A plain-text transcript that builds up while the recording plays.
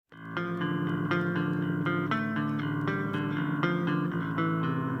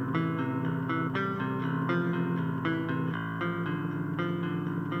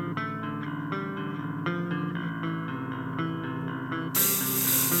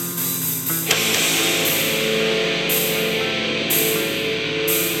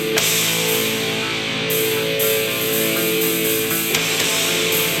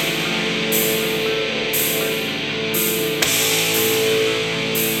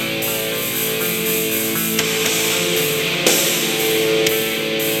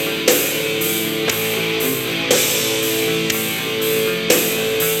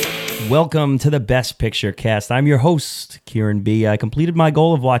Welcome to the Best Picture Cast. I'm your host, Kieran B. I completed my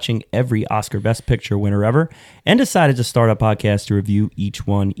goal of watching every Oscar Best Picture winner ever and decided to start a podcast to review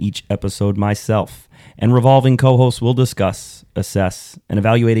each episode myself. And revolving co-hosts will discuss, assess, and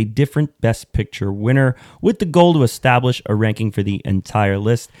evaluate a different Best Picture winner with the goal to establish a ranking for the entire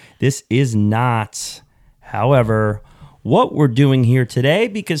list. This is not, however, what we're doing here today,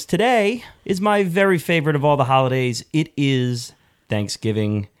 because today is my very favorite of all the holidays. It is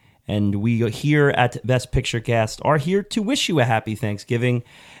Thanksgiving, and we here at Best Picture Cast are here to wish you a happy Thanksgiving,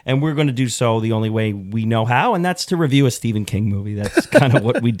 and we're going to do so the only way we know how, and that's to review a Stephen King movie. That's kind of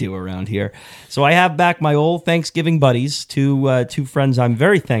what we do around here. So I have back my old Thanksgiving buddies, two friends I'm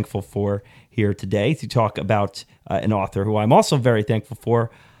very thankful for here today to talk about an author who I'm also very thankful for,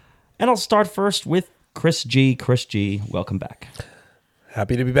 and I'll start first with Chris G. Chris G., welcome back.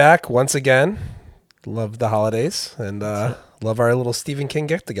 Happy to be back once again. Love the holidays and love our little Stephen King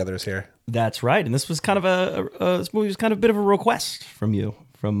get-togethers here. That's right, and this was kind of this movie was kind of a bit of a request from you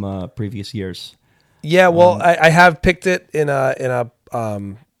from previous years. Yeah, well, I have picked it in a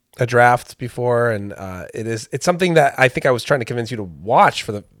draft before, and it's something that I think I was trying to convince you to watch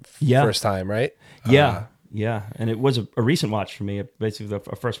for the first time, right? Yeah, and it was a recent watch for me. Basically,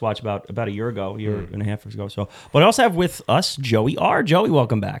 a first watch about a year and a half ago. So, but I also have with us Joey R. Joey,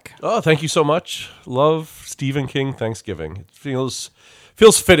 welcome back. Oh, thank you so much. Love Stephen King Thanksgiving. It feels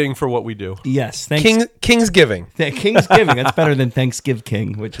fitting for what we do. Yes, thanks. Kingsgiving. Kingsgiving. That's better than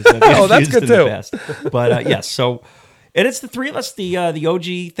Thanksgiving, which is that's good too. Past. But yes, so. And it's the three of us, the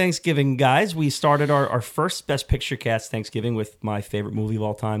OG Thanksgiving guys. We started our first Best Picture Cast Thanksgiving with my favorite movie of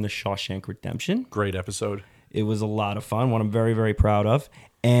all time, The Shawshank Redemption. Great episode. It was a lot of fun, one I'm very, very proud of.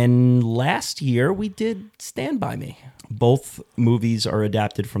 And last year, we did Stand By Me. Both movies are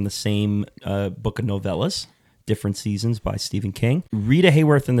adapted from the same book of novellas, different seasons by Stephen King. Rita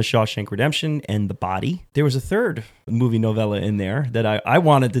Hayworth in The Shawshank Redemption and The Body. There was a third movie novella in there that I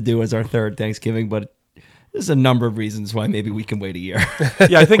wanted to do as our third Thanksgiving, but there's a number of reasons why maybe we can wait a year.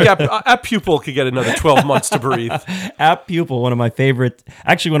 Yeah, I think App Pupil could get another 12 months to breathe. App Pupil, one of my favorite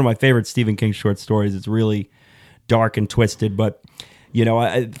Stephen King short stories. It's really dark and twisted, but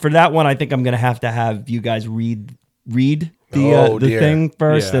for that one, I think I'm going to have you guys read the thing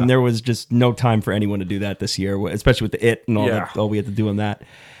first, and there was just no time for anyone to do that this year, especially with the It and all we had to do on that.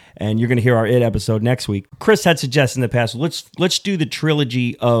 And you're going to hear our It episode next week. Chris had suggested in the past, let's do the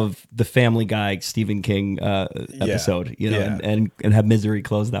trilogy of the Family Guy Stephen King episode, and have Misery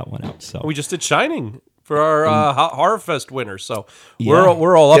close that one out. So we just did Shining for our Horror Fest winner, so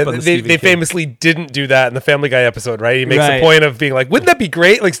we're all up on the Stephen They King. famously didn't do that in the Family Guy episode, right? He makes a point of being like, wouldn't that be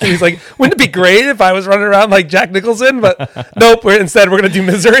great? Like Stevie's like, wouldn't it be great if I was running around like Jack Nicholson? But nope, instead we're going to do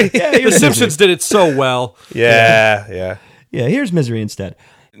Misery. The Simpsons did it so well. Yeah. Here's Misery instead.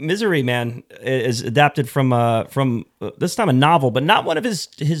 Misery, man, is adapted from this time a novel, but not one of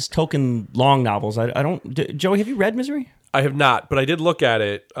his token long novels. Joey, have you read Misery? I have not, but I did look at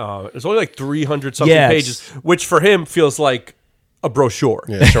it. It's only like 300 something pages, which for him feels like a brochure.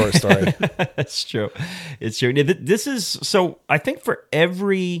 Yeah, short story. That's true. It's true. This is so. I think for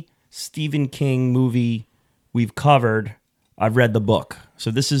every Stephen King movie we've covered, I've read the book.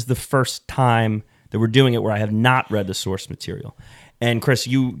 So this is the first time that we're doing it where I have not read the source material. And Chris,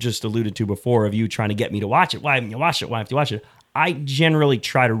 you just alluded to before of you trying to get me to watch it. Why haven't you watched it? Why haven't you watched it? I generally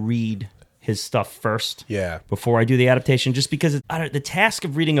try to read his stuff first before I do the adaptation, just because the task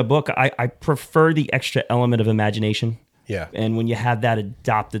of reading a book, I prefer the extra element of imagination. Yeah. And when you have that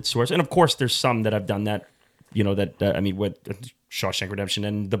adopted source, and of course there's some that I've done that, with Shawshank Redemption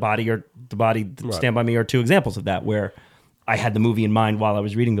and The Body, Stand By Me are two examples of that, where I had the movie in mind while I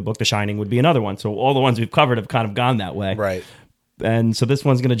was reading the book. The Shining would be another one. So all the ones we've covered have kind of gone that way. Right. And so this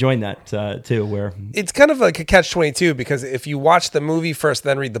one's going to join that too, where it's kind of like a catch-22, because if you watch the movie first,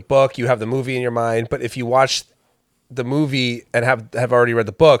 then read the book, you have the movie in your mind. But if you watch the movie and have already read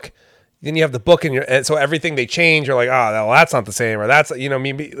the book, then you have the book in your, and so everything they change, you're like, well, that's not the same, or that's,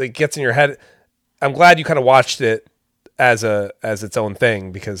 maybe it gets in your head. I'm glad you kind of watched it as its own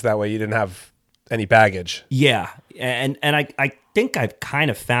thing, because that way you didn't have any baggage. Yeah, and I think I've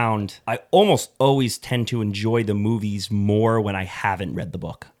kind of found I almost always tend to enjoy the movies more when I haven't read the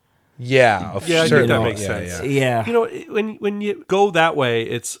book. Yeah, I think that makes sense. Yeah. When you go that way,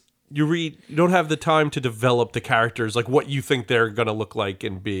 it's you don't have the time to develop the characters, like what you think they're going to look like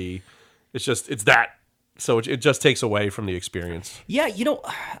and be. It's that. So it just takes away from the experience. Yeah,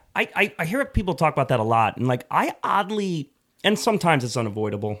 I hear people talk about that a lot, and like I oddly, and sometimes it's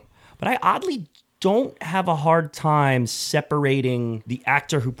unavoidable, but I oddly don't have a hard time separating the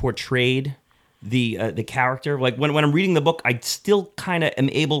actor who portrayed the character. Like when I'm reading the book, I still kind of am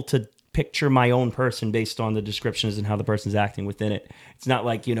able to picture my own person based on the descriptions and how the person's acting within it. It's not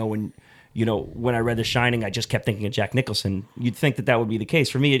like, when I read The Shining, I just kept thinking of Jack Nicholson. You'd think that would be the case.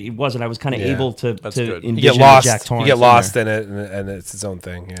 For me, it wasn't. I was kind of able to good. envision You get lost. Jack Torrance. You get lost in it, and it's its own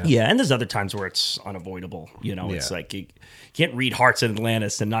thing. Yeah. Yeah, and there's other times where it's unavoidable. It's like you can't read Hearts of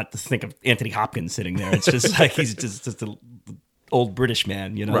Atlantis and not think of Anthony Hopkins sitting there. It's just like he's just an old British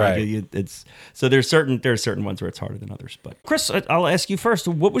man. Right. It's so there are certain ones where it's harder than others. But Chris, I'll ask you first.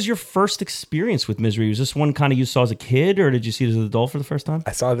 What was your first experience with Misery? Was this one kind of you saw as a kid, or did you see it as an adult for the first time?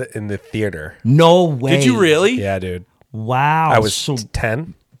 I saw it in the theater. No way. Did you really? Yeah, dude. Wow. I was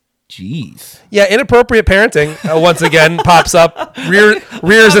 10. Jeez. Yeah, inappropriate parenting once again pops up,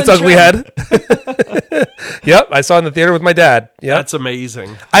 rears its ugly head. Yep, I saw it in the theater with my dad. Yeah, That's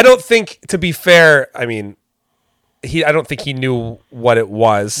amazing. I don't think, to be fair, I mean, I don't think he knew what it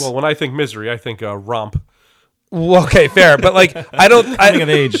was. Well, when I think Misery, I think romp. Well, okay, fair, but like I don't. Coming of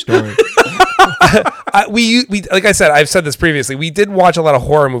age story. We like I said, I've said this previously. We did watch a lot of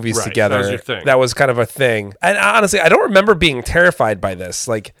horror movies Right, together. that was your thing. That was kind of a thing. And honestly, I don't remember being terrified by this.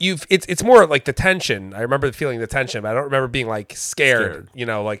 Like it's more like the tension. I remember feeling the tension, but I don't remember being like scared.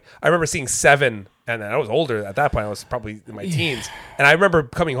 Like I remember seeing Seven, and I was older at that point. I was probably in my teens, and I remember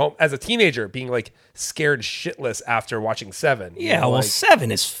coming home as a teenager being like scared shitless after watching Seven. Yeah, well, like,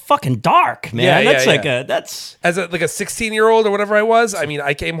 7 is fucking dark, man. Yeah, that's yeah, like yeah. that's. as a 16-year-old or whatever I was. I mean,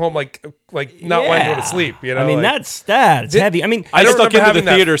 I came home like not wanting to go to sleep. I mean, like, that's heavy. I mean, I don't stuck remember into the having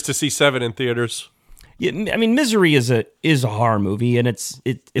that- theaters to see Seven in theaters. yeah, I mean, Misery is a horror movie, and it's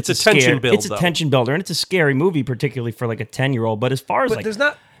a a tension build, It's a though. tension builder, and it's a scary movie, particularly for like a 10-year-old. But as far as but like there's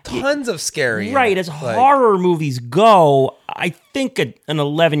not tons of scary. in right it. as Like, horror movies go, I think an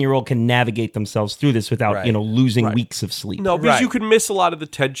 11-year-old can navigate themselves through this without Right. losing weeks of sleep. No, because Right. you could miss a lot of the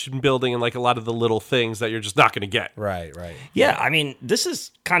tension building and like a lot of the little things that you're just not going to get. Right. Yeah, I mean, this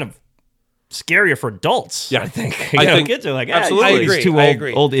is kind of scarier for adults. Yeah. I think. I think- Kids are like, absolutely. I I agree, these two I old,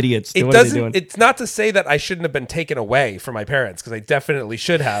 agree. old idiots. It What are they doesn't. doing? It's not to say that I shouldn't have been taken away from my parents, because I definitely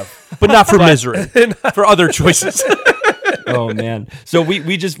should have. But not for Misery. For other choices. Oh man! So we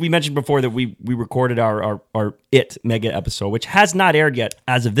mentioned before that we recorded our It mega episode, which has not aired yet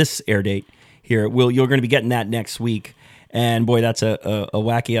as of this air date. Here, you're going to be getting that next week, and boy, that's a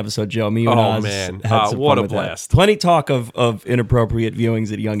wacky episode, Joe. Me and Oh, Oz man. had some What fun a with that. blast. Plenty talk of inappropriate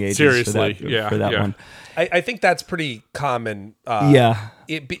viewings at young ages. Seriously, for yeah, that yeah. one. I think that's pretty common. Yeah.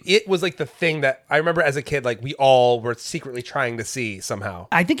 It was like the thing that I remember as a kid. Like we all were secretly trying to see somehow.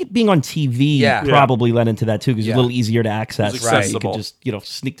 I think it being on TV Yeah. probably led into that too, because it's Yeah. a little easier to access. It's So you accessible. could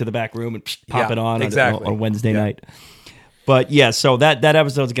just sneak to the back room and pop Yeah, it on exactly. on Wednesday night. But yeah, so that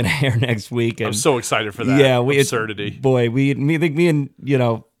episode's going to air next week. And I'm so excited for that. yeah, Absurdity. Me and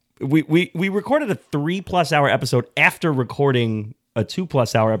we recorded a 3+ hour episode after recording a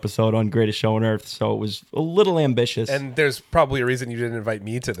 2+ hour episode on Greatest Show on Earth, so it was a little ambitious. And there's probably a reason you didn't invite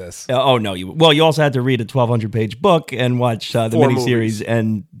me to this. Oh no! You also had to read a 1,200-page book and watch the 4 miniseries movies.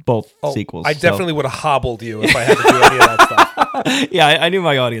 and both sequels. I so- definitely would have hobbled you if I had to do any of that stuff. yeah, I knew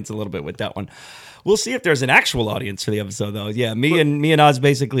my audience a little bit with that one. We'll see if there's an actual audience for the episode, though. Yeah, me and Oz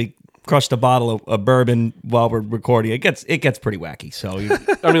basically crushed a bottle of bourbon while we're recording. It gets pretty wacky. So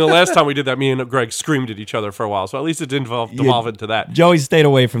I mean, the last time we did that, me and Greg screamed at each other for a while. So at least it didn't devolve into that. Joey stayed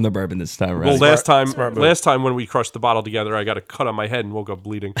away from the bourbon this time around. Well, smart move. last time when we crushed the bottle together, I got a cut on my head and woke up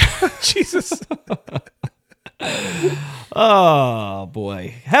bleeding. Jesus. Oh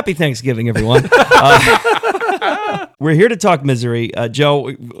boy! Happy Thanksgiving, everyone. We're here to talk Misery.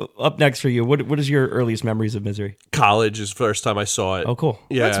 Joe, up next for you. What is your earliest memories of Misery? College is the first time I saw it. Oh, cool.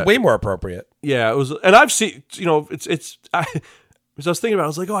 Yeah, That's way more appropriate. yeah. It was, and I've seen. As I was thinking about it, I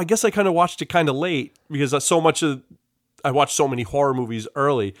was like, oh, I guess I kind of watched it kind of late because I watched so many horror movies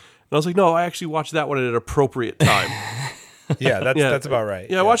early, and I was like, no, I actually watched that one at an appropriate time. Yeah, that's about right.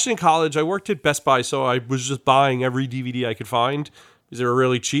 Yeah, I watched it in college. I worked at Best Buy, so I was just buying every DVD I could find because they were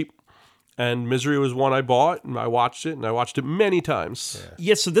really cheap. And Misery was one I bought, and I watched it many times.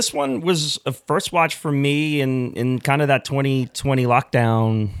 Yeah, so this one was a first watch for me in kind of that 2020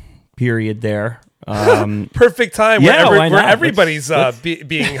 lockdown period there. Perfect time Yeah, where, why where not? everybody's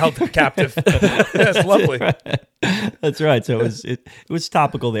being held captive. That's lovely. That's right. So it was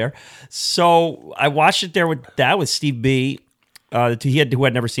topical there. So I watched it there with Steve B. Who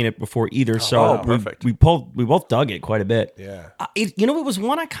had never seen it before either. So wow, perfect. we both dug it quite a bit. Yeah. It was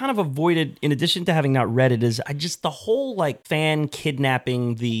one I kind of avoided. In addition to having not read it, is I just the whole like fan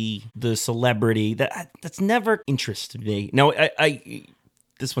kidnapping the celebrity that's never interested me. Now I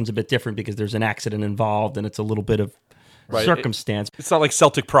this one's a bit different because there's an accident involved and it's a little bit of circumstance. It's not like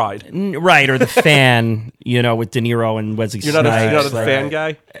Celtic Pride. Right, or The Fan, with De Niro and Wesley You're Snipes. not a fan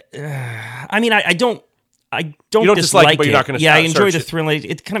guy? I mean, I don't don't dislike dislike it, but you're not gonna Yeah, I search enjoy the it. thrill.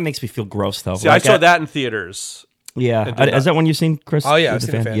 It kind of makes me feel gross, though. See, I saw that in theaters. Yeah. did Is that one you've seen, Chris? Oh yeah, I've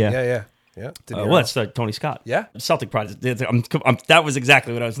With seen The a fan. Yeah. De Well, Niro. that's Tony Scott. Yeah. Celtic Pride. That was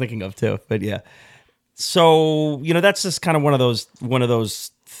exactly what I was thinking of too. But yeah, so that's just kind of one of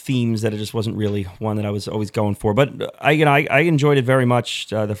those themes that it just wasn't really one that I was always going for. But I enjoyed it very much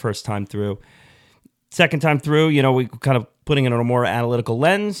the first time through. Second time through, we kind of putting it on a more analytical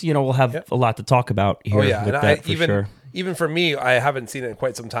lens. We'll have a lot to talk about here. Oh yeah, with and that for sure. even for me, I haven't seen it in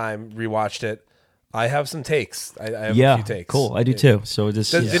quite some time. Rewatched it. I have some takes. I have a few takes. Cool. I do too. So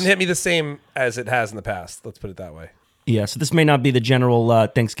this Didn't hit me the same as it has in the past. Let's put it that way. Yeah, so this may not be the general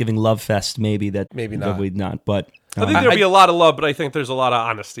Thanksgiving love fest, maybe not. Probably not, but I think there'll be a lot of love, but I think there's a lot of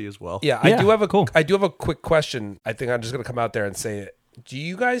honesty as well. Yeah, I do have a cool. I do have a quick question. I think I'm just gonna come out there and say it. Do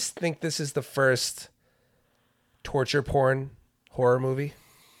you guys think this is the first torture porn horror movie?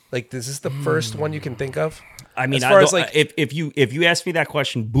 Like, this is the first one you can think of? I mean, as far as like, if you ask me that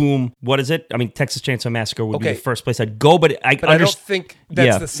question, boom, what is it? I mean, Texas Chainsaw Massacre would be Okay. the first place I'd go, but I don't think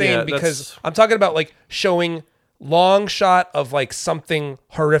that's the same Yeah, because I'm talking about like showing long shot of like something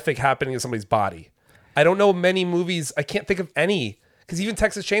horrific happening to somebody's body. I don't know many movies. I can't think of any because even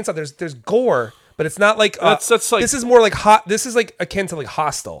Texas Chainsaw, there's gore, but it's not like That's like- this is more like hot. This is like akin to like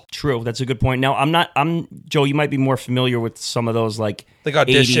Hostel. True, that's a good point. Now, I'm Joe. You might be more familiar with some of those like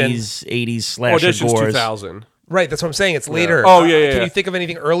Audition. 80s slasher Audition's gores. 2000. Right, that's what I'm saying. It's later. Oh, yeah. Can you think of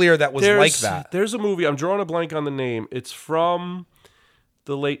anything earlier that was like that? There's a movie. I'm drawing a blank on the name. It's from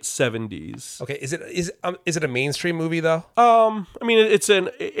the late 70s. Okay, is it a mainstream movie though? I mean, it's an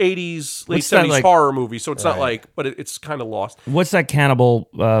 80s, late What's that 70s like? horror movie, so it's not like, but it's kind of lost. What's that cannibal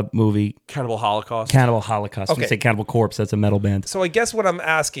movie? Cannibal Holocaust. Cannibal Holocaust. Okay. We say Cannibal Corpse. That's a metal band. So I guess what I'm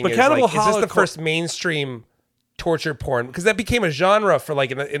asking But is Cannibal like, is this the Holocaust- first mainstream torture porn? Because that became a genre for like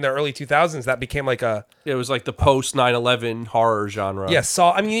in the early 2000s. That became like a It was like the post 9/11 horror genre.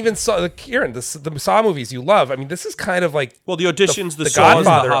 Saw. I mean, even Saw. Like, Kieran, the Saw movies you love. I mean, this is kind of like Well, the Auditions, the, the Saws, and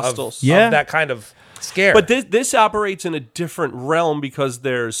Godfather the of, Hostels. Yeah. of that kind of scare. But this operates in a different realm because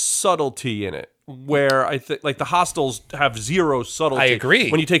there's subtlety in it. Where I think, like the Hostels have zero subtlety. I agree.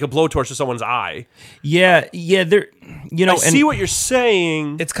 When you take a blowtorch to someone's eye, Yeah, there. I see what you're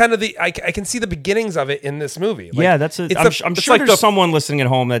saying. it's kind of I can see the beginnings of it in this movie. Like, Yeah, it's I'm the- sure like there's someone listening at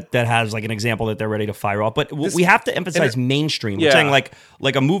home that has like an example that they're ready to fire off. But we have to emphasize mainstream. We're Yeah. saying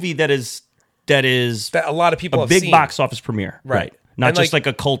like a movie that is that a lot of people a have big seen. box office premiere, Right. Not And, just like-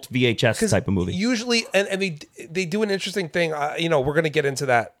 like a cult VHS type of movie. Usually, and they do an interesting thing. We're gonna get into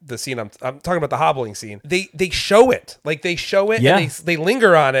the scene. I'm talking about the hobbling scene. They show it, Yeah. and they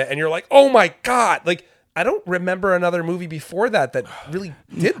linger on it, and you're like, oh my god! Like, I don't remember another movie before that really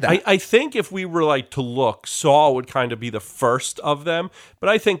did that. I think if we were like to look, Saw would kind of be the first of them. But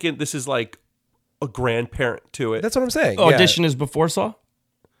I think this is like a grandparent to it. That's what I'm saying. Audition is before Saw.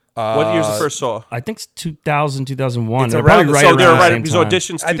 What year's the first Saw? I think it's 2000, 2001. It's They're around probably the- right So around they're the right. same Because time.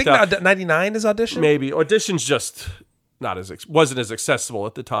 Audition's I think 2000. 99 is Audition. Maybe Audition's just not wasn't as accessible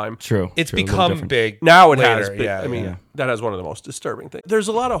at the time. True. It's true, a little become different. big Now it later. has. Been, I mean, yeah. that has one of the most disturbing things. There's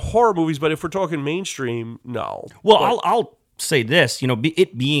a lot of horror movies, but if we're talking mainstream, no. Well, I'll say this.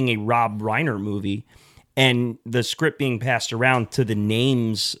 It being a Rob Reiner movie, and the script being passed around to the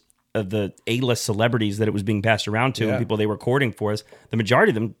names of the A-list celebrities that it was being passed around to, and people they were courting for us, the majority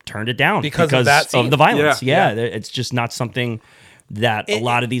of them turned it down Because of that scene. the violence. Yeah. It's just not something that a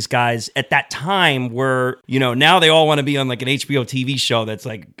lot of these guys at that time were, now they all want to be on like an HBO TV show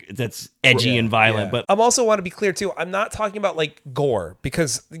that's edgy and violent. Yeah. But I'm also want to be clear too. I'm not talking about like gore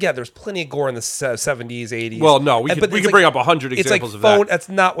because there's plenty of gore in the 70s, 80s. Well, no, we And- can but it's bring up 100 it's like examples of phone. that. That's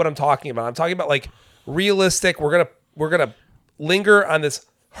not what I'm talking about. I'm talking about like realistic. We're gonna linger on this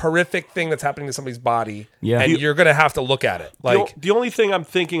horrific thing that's happening to somebody's body. Yeah. and you're gonna have to look at it. Like The only thing I'm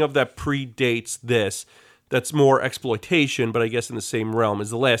thinking of that predates this, that's more exploitation, but I guess in the same realm, is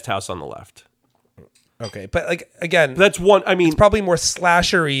The Last House on the Left. okay, but like again, That's one. I mean, probably more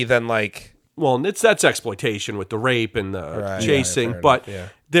slashery than like. well, that's exploitation with the rape and the Right, chasing, yeah, fair but enough, yeah.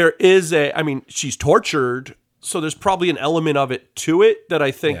 there is I mean, she's tortured, so there's probably an element of it to it that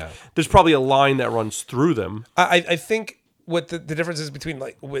I think Yeah. there's probably a line that runs through them. I think what the difference is between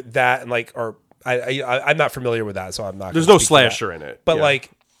like with that and like I'm not familiar with that, so I'm not. There's gonna no speak to that. slasher in it, But yeah.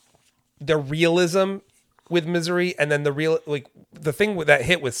 like the realism with Misery, and then the thing that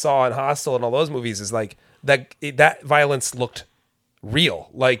hit with Saw and Hostel and all those movies is like that violence looked real.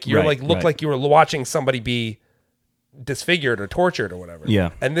 Like you're Right, looked right. like you were watching somebody be disfigured or tortured or whatever.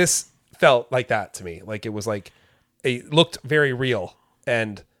 Yeah. And this felt like that to me. Like it was like it looked very real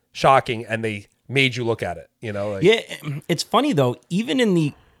and shocking, and they made you look at it. You know, like, Yeah, it's funny though. Even in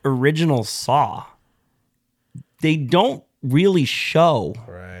the original Saw, they don't really show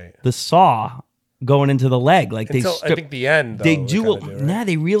right. the saw going into the leg. Like Until, they I think the end. Though, they do. kinda right? Nah,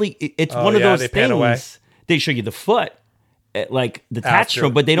 they really. It's Oh, one of yeah, those they pan away. things. They show you the foot, like detached After.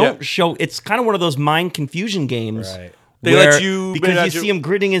 from, but they don't Yeah. show. It's kind of one of those mind confusion games. Right. They let you because you imagine- see him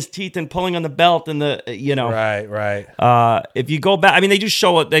gritting his teeth and pulling on the belt and the Right. If you go back, I mean, they do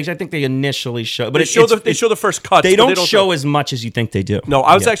show it. I think they initially show, but They show the first cuts. They but don't show as much as you think they do. No,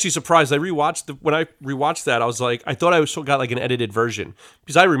 I was Yeah. actually surprised. When I rewatched that, I was like, I thought I still got like an edited version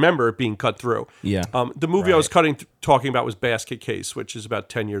because I remember it being cut through. Yeah. The movie I was talking about was Basket Case, which is about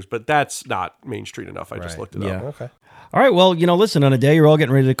 10 years, but that's not Main Street enough. I just looked it Yeah. up. Okay. All right, well, listen, on a day you're all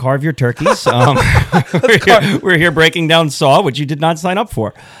getting ready to carve your turkeys. We're here breaking down Saw, which you did not sign up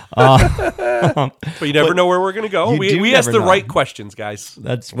for. But you never know where we're going to go. You We do asked never the know. right questions, guys.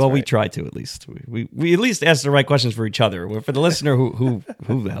 We try to at least. We at least ask the right questions for each other. For the listener, who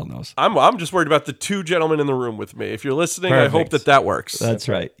the hell knows? I'm just worried about the two gentlemen in the room with me. If you're listening, I hope Perfect. that works. That's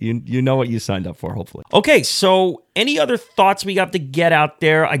right. You know what you signed up for, hopefully. Okay, so any other thoughts we got to get out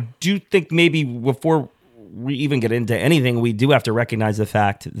there? I do think maybe before we even get into anything, we do have to recognize the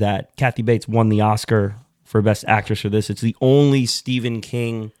fact that Kathy Bates won the Oscar for Best Actress for this. It's the only Stephen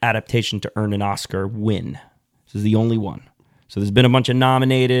King adaptation to earn an Oscar win. This is the only one. So there's been a bunch of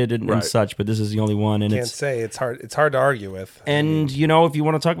nominated and such, but this is the only one. And Can't say it's hard. It's hard to argue with. and if you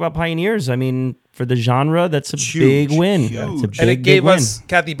want to talk about pioneers, I mean, for the genre, that's a Huge, big win. huge. That's a big, And it gave big win. us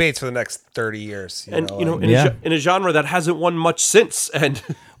Kathy Bates for the next 30 years. And like- in a genre that hasn't won much since, and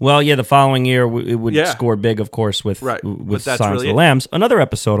Well, yeah, the following year it would Yeah. score big, of course, with Right. with But that's Silence really of the it. Lambs. Another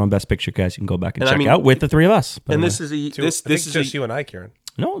episode on Best Picture, guys. You can go back and And I check mean, out with the three of us. by and the this way. is a I this think is just a, you and I, Kieran.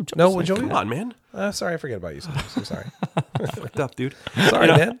 no, No, Joey. come on, man, Sorry, I forget about you sometimes. I'm sorry. fucked up, dude. Sorry,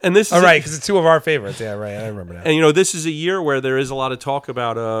 man. And this is all right because it's two of our favorites. Yeah, right. I remember now. And this is a year where there is a lot of talk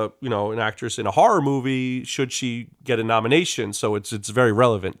about an actress in a horror movie, should she get a nomination. So it's very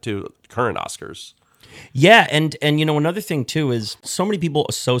relevant to current Oscars. Yeah, and another thing too is so many people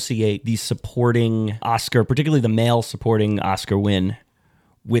associate the supporting Oscar, particularly the male supporting Oscar win,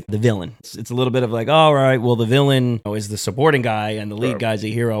 with the villain. It's a little bit of like, oh, all right, well, the villain is the supporting guy and the lead guy's a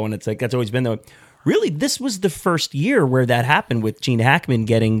hero, and it's like that's always been the way. Really, this was the first year where that happened with Gene Hackman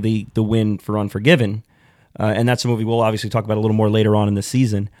getting the win for Unforgiven, and that's a movie we'll obviously talk about a little more later on in the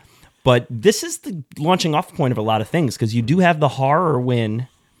season. But this is the launching off point of a lot of things because you do have the horror win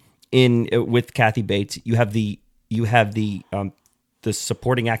with Kathy Bates. You have the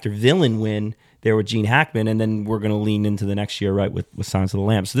supporting actor villain win there with Gene Hackman, and then we're going to lean into the next year with Silence of the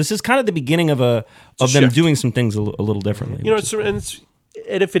Lambs. So this is kind of the beginning of them shift. doing some things a little differently.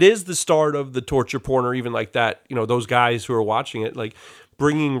 And if it is the start of the torture porn or even like that, those guys who are watching it, like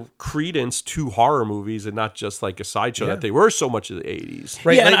bringing credence to horror movies and not just like a sideshow that they were so much of the 80s.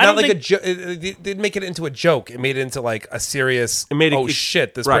 Right, Yeah, like, and I not don't like a joke. It didn't make it into a joke. It made it into like a serious. made it-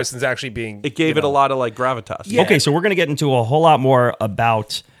 Shit! This right. person's actually being. It gave it a lot of like gravitas. Yeah. Okay, so we're going to get into a whole lot more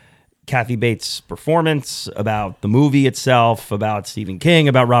about Kathy Bates' performance, about the movie itself, about Stephen King,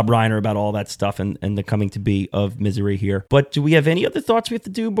 about Rob Reiner, about all that stuff and the coming to be of Misery here. But do we have any other thoughts we have to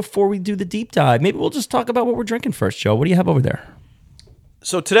do before we do the deep dive? Maybe we'll just talk about what we're drinking first, Joe. What do you have over there?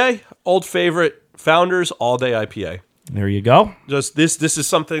 So today, old favorite, Founders All Day IPA. There you go. Just this is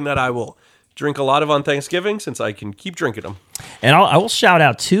something that I will drink a lot of on Thanksgiving since I can keep drinking them. And I will shout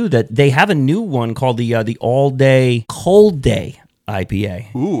out, too, that they have a new one called the All Day Cold Day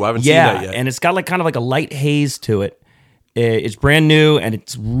IPA. Ooh, I haven't seen that yet. And it's got kind of like a light haze to it. It's brand new, and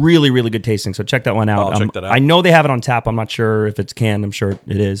it's really, really good tasting. So check that one out. I'll check that out. I know they have it on tap. I'm not sure if it's canned. I'm sure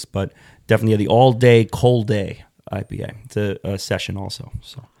it is, but definitely the All Day Cold Day IPA. It's a session also.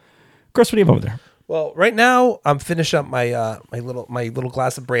 So, Chris, what do you have over there? Well, right now I'm finishing up my my little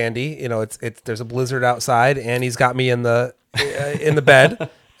glass of brandy. It's there's a blizzard outside, and he's got me in the bed,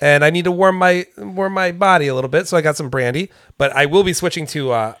 and I need to warm my body a little bit. So I got some brandy, but I will be switching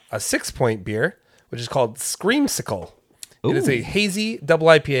to a 6-point beer, which is called Screamsicle. It is a hazy double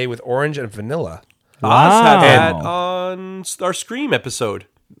IPA with orange and vanilla. Oz had that Wow. on our Scream episode.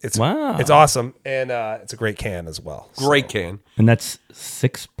 It's Wow. It's awesome, and it's a great can as well. Great So, can. And that's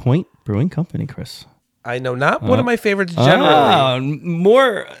 6 Point Brewing Company, Chris. I know not one of my favorites generally.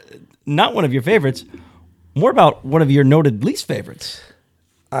 More, not one of your favorites, more about one of your noted least favorites.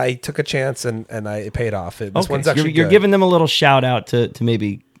 I took a chance and I it paid off. This Okay, one's so actually you're good. giving them a little shout out to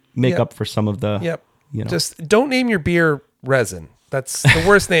maybe make Yep. up for some of the. Yep. You know. Just don't name your beer resin. That's the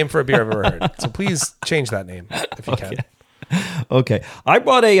worst name for a beer I've ever heard. So please change that name if you can. Okay. I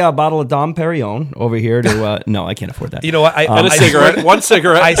brought a bottle of Dom Perignon over here to. No, I can't afford that. You know what? And a cigarette. One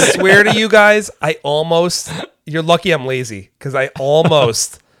cigarette. I swear to you guys, you're lucky I'm lazy because I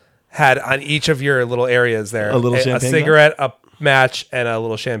almost had on each of your little areas there A little a champagne cigarette, a match, and a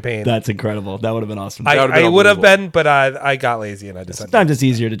little champagne. That's incredible. That would have been awesome. I would have been, but I got lazy and I decided. Sometimes it's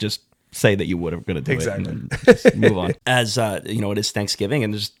easier to just say that you would have going to do Exactly. it and then just move on. As it is Thanksgiving,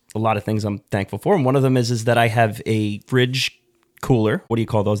 and there's a lot of things I'm thankful for. And one of them is that I have a fridge cooler. What do you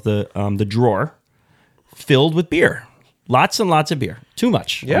call those? The drawer filled with beer. Lots and lots of beer. Too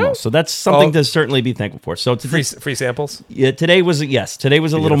much. Yeah. Almost. So that's something to certainly be thankful for. So free samples. Yeah, today was a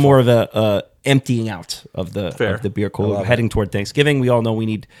little more of a emptying out of the beer cooler. Heading toward Thanksgiving, we all know we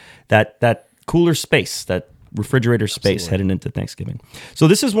need that cooler space, that refrigerator space heading into Thanksgiving. So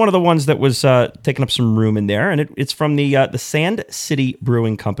this is one of the ones that was taking up some room in there, and it's from the Sand City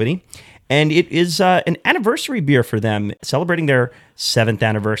Brewing Company, and it is an anniversary beer for them, celebrating their 7th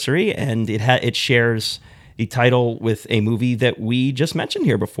anniversary, and it shares the title with a movie that we just mentioned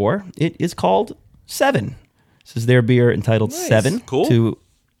here before. It is called Seven. This is their beer entitled Seven. Cool. To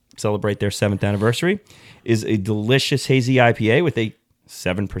celebrate their 7th anniversary. Is a delicious hazy IPA with a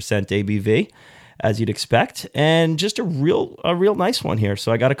 7% ABV, as you'd expect, and just a real nice one here.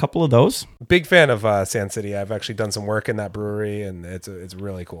 So I got a couple of those. Big fan of Sand City. I've actually done some work in that brewery, and it's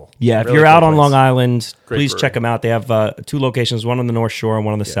really cool. Yeah, if Really you're cool out on place. Long Island, please brewery. check them out. They have 2 locations, one on the North Shore and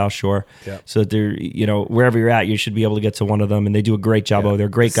one on the South Shore. Yeah. So they're, wherever you're at, you should be able to get to one of them, and they do a great job. Oh, they're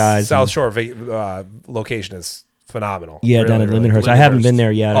great guys. South and- Shore location is phenomenal. Yeah, down at Lindenhurst. I haven't been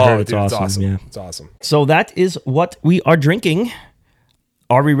there yet. I heard it's dude, awesome. Yeah. It's awesome. So that is what we are drinking.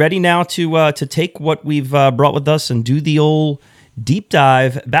 Are we ready now to take what we've brought with us and do the old deep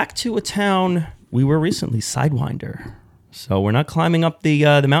dive back to a town we were recently, Sidewinder? So we're not climbing up the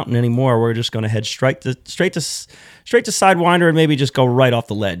mountain anymore. We're just going to head straight to Sidewinder and maybe just go right off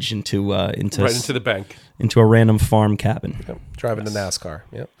the ledge into right into the bank into a random farm cabin. Yep. Driving to NASCAR.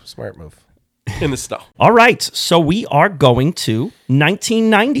 Yep, smart move. in the snow. All right, so we are going to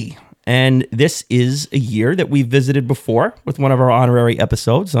 1990. And this is a year that we visited before with one of our honorary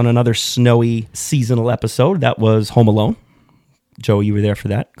episodes on another snowy seasonal episode. That was Home Alone. Joe, you were there for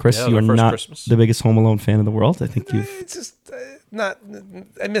that. Chris, Yeah, you are the first not Christmas. the biggest Home Alone fan in the world. I think you've... It's just not.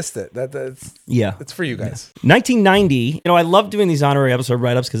 I missed it. That's Yeah. It's for you guys. 1990. I love doing these honorary episode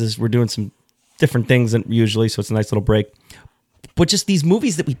write-ups because we're doing some different things than usually, so it's a nice little break. But just these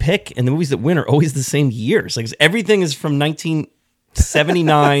movies that we pick and the movies that win are always the same years. Like everything is from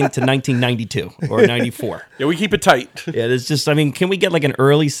 1979 to 1992 or 94. Yeah, we keep it tight. Yeah, it's just, can we get like an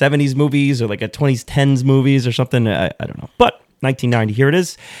early 70s movies or like a 20s, 10s movies or something? I don't know. But 1990, here it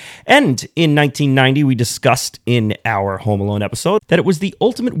is. And in 1990, we discussed in our Home Alone episode that it was the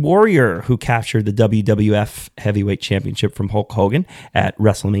Ultimate Warrior who captured the WWF Heavyweight Championship from Hulk Hogan at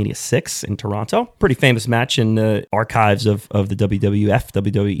WrestleMania 6 in Toronto. Pretty famous match in the archives of the WWF,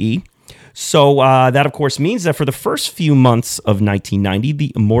 WWE. So that, of course, means that for the first few months of 1990,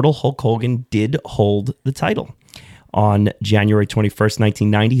 the immortal Hulk Hogan did hold the title. On January 21st,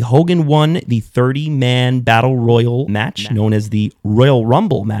 1990, Hogan won the 30-man Battle Royal match known as the Royal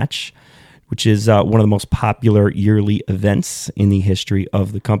Rumble match, which is one of the most popular yearly events in the history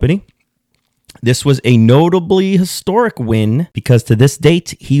of the company. This was a notably historic win because to this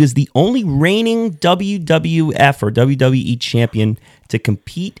date, he was the only reigning WWF or WWE champion to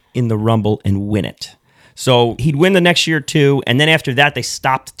compete in the Rumble and win it. So he'd win the next year too, and then after that, they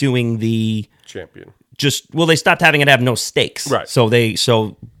stopped doing the... Champion. They stopped having it have no stakes. Right.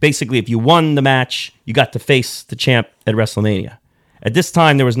 So basically, if you won the match, you got to face the champ at WrestleMania. At this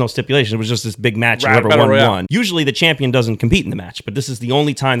time, there was no stipulation. It was just this big match. Right, Whoever Battle won, Royale. won. Usually, the champion doesn't compete in the match, but this is the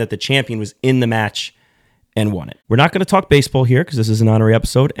only time that the champion was in the match and won it. We're not going to talk baseball here because this is an honorary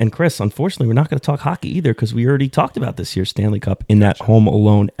episode. And Chris, unfortunately, we're not going to talk hockey either because we already talked about this year's Stanley Cup in that Home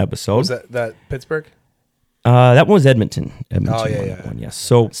Alone episode. Was that Pittsburgh? That one was Edmonton. Edmonton Oh, yeah, won yeah. that one, yes.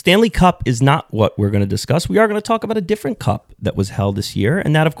 So Stanley Cup is not what we're going to discuss. We are going to talk about a different cup that was held this year,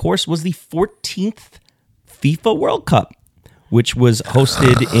 and that, of course, was the 14th FIFA World Cup, which was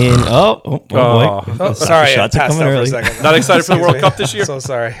hosted in... Oh, boy. Oh, sorry, I Shots are passed coming out for a early. second. Not excited for the World Cup this year? So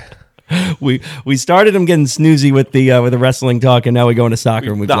sorry. We started him getting snoozy with the wrestling talk, and now we go into soccer,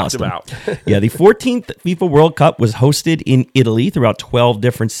 and we've knocked lost him him. out. Yeah, the 14th FIFA World Cup was hosted in Italy throughout 12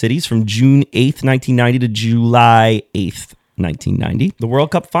 different cities from June 8th, 1990 to July 8th, 1990. The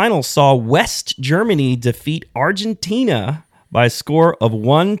World Cup final saw West Germany defeat Argentina by a score of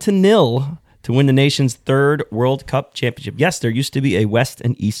 1-0 to win the nation's third World Cup championship. Yes, there used to be a West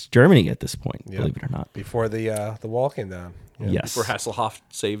and East Germany at this point, believe it or not. Before the wall came down. Yeah. Yes. Before Hasselhoff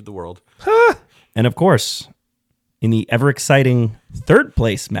saved the world. And of course, In the ever exciting third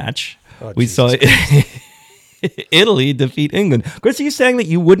place match, we Jesus saw Italy defeat England. Chris, are you saying that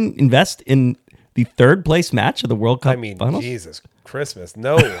you wouldn't invest in the third place match of the World Cup I mean, finals? Jesus Christmas.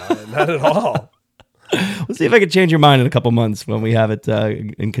 No, not at all. We'll see if I can change your mind in a couple months when we have it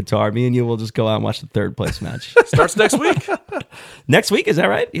in Qatar. Me and you will just go out and watch the third place match. Starts next week. Next week, is that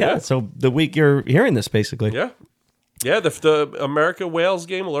right? Yeah. Yeah. So the week you're hearing this, basically. Yeah. Yeah, the America-Wales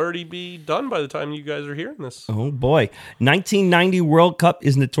game will already be done by the time you guys are hearing this. Oh, boy. 1990 World Cup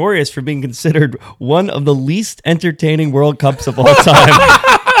is notorious for being considered one of the least entertaining World Cups of all time.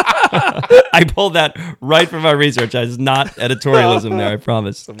 I pulled that right from my research. It's not editorialism there, I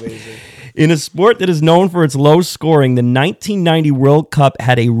promise. Amazing. In a sport that is known for its low scoring, the 1990 World Cup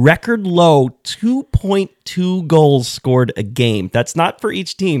had a record low 2.2 goals scored a game. That's not for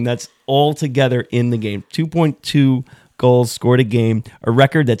each team. That's all together in the game. 2.2 goals scored a game, a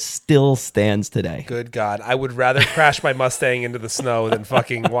record that still stands today. Good God. I would rather crash my Mustang into the snow than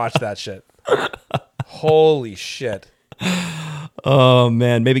fucking watch that shit. Holy shit. Oh,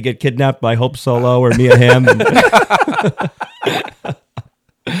 man. Maybe get kidnapped by Hope Solo or Mia Hamm.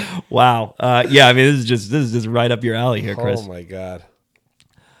 Wow. Yeah, I mean, this is just right up your alley here, Chris. Oh, my God.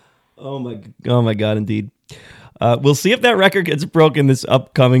 Oh my God, indeed. We'll see if that record gets broken this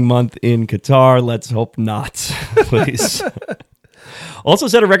upcoming month in Qatar. Let's hope not, please. Also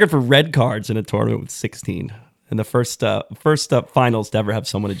set a record for red cards in a tournament with 16. And the first finals to ever have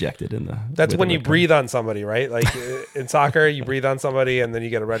someone ejected in the. That's with when a you red card. breathe on somebody, right? Like in soccer, you breathe on somebody and then you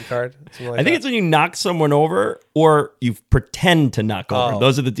get a red card. Like I think it's when you knock someone over or you pretend to knock over.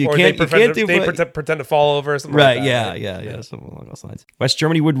 Those are the you or can't they you can't do pretend to fall over or something right. like that. Yeah, something along those lines. West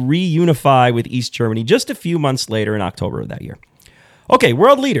Germany would reunify with East Germany just a few months later in October of that year. Okay,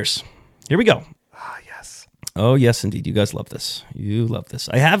 world leaders. Here we go. Ah, yes. Oh, yes, indeed. You guys love this. You love this.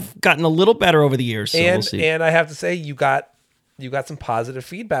 I have gotten a little better over the years, so we'll see. And I have to say, you got some positive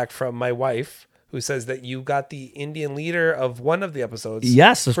feedback from my wife, who says that you got the Indian leader of one of the episodes.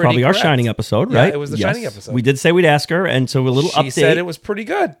 Yes, it's pretty probably our correct. Shining episode, Yeah, right? it was the Yes. Shining episode. We did say we'd ask her, and so a little She update. said it was pretty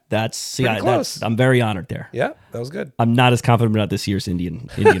good. That's I'm very honored there. Yeah, that was good. I'm not as confident about this year's Indian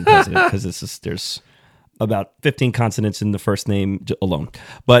president because there's about 15 consonants in the first name alone.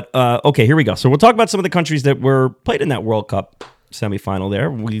 But okay, here we go. So we'll talk about some of the countries that were played in that World Cup semifinal there.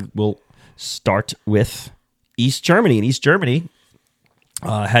 We will start with East Germany. And East Germany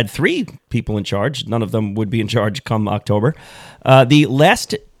had 3 people in charge. None of them would be in charge come October. The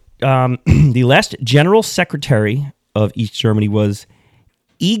last general secretary of East Germany was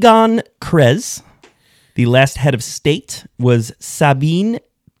Egon Kretz. The last head of state was Sabine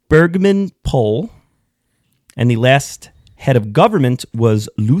Bergmann-Pohl. And the last head of government was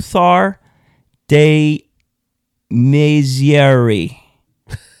Lothar de Maizière.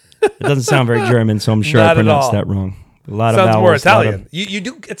 It doesn't sound very German, so I'm sure I Not at pronounced all. that wrong. A lot Sounds of vowels. more a lot Italian. of- You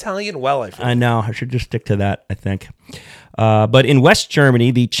do Italian well, I feel. I know. I should just stick to that, I think. But in West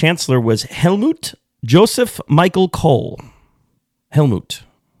Germany, the chancellor was Helmut Joseph Michael Kohl. Helmut.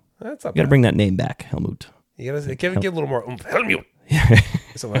 That's not You got to bad. bring that name back, Helmut. You gotta give a little more oomph. Helmut.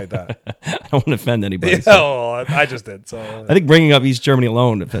 Something like that. I don't want to offend anybody. Yeah, so- well, I just did. So I think bringing up East Germany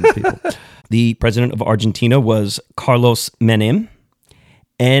alone offends people. The president of Argentina was Carlos Menem.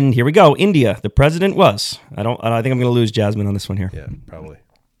 And here we go. India. The president was. I think I'm going to lose Jasmine on this one here. yeah, probably.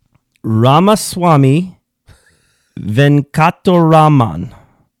 Ramaswamy Venkataraman.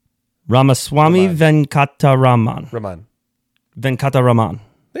 Ramaswamy Venkataraman. Raman. Venkataraman.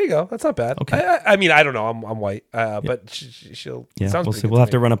 There you go. That's not bad. Okay. I mean, I don't know. I'm white, but she'll. Yeah, sounds we'll pretty see. good We'll have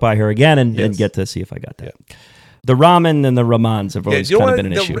to me. run it by her again and Yes. get to see if I got that. The ramen and the ramans have Yeah, always you know kind of what?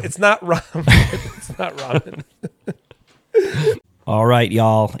 been an issue. It's not ramen. It's not ramen. All right,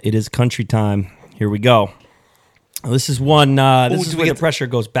 y'all. It is country time. Here we go. This is one. This is do we where get the pressure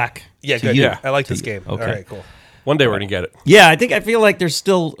goes back. Yeah, to good. you. Yeah, I like To this you. game. Okay. All right, cool. One day we're going to get it. Yeah, I feel like there's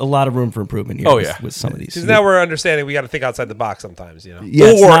still a lot of room for improvement here. Oh, with, yeah. with some of these. Because now we're understanding we got to think outside the box sometimes. You know. Yeah,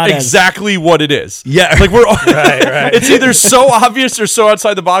 it's or not as- exactly what it is. Yeah. Like we're Right. It's either so obvious or so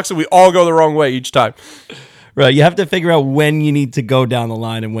outside the box and we all go the wrong way each time. Right, you have to figure out when you need to go down the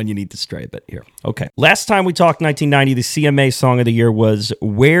line and when you need to stray a bit here. Okay. Last time we talked 1990, the CMA song of the year was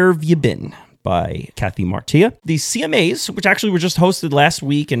Where've You Been by Kathy Martia. The CMAs, which actually were just hosted last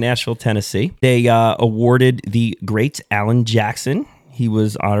week in Nashville, Tennessee, they awarded the great Alan Jackson. He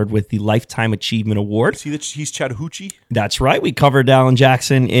was honored with the Lifetime Achievement Award. See that he's Chattahoochee? That's right. We covered Alan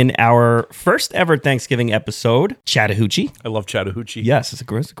Jackson in our first ever Thanksgiving episode, Chattahoochee. I love Chattahoochee. Yes, it's a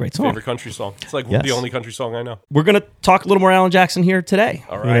great song. Favorite country song. It's like Yes. the only country song I know. We're going to talk a little more Alan Jackson here today.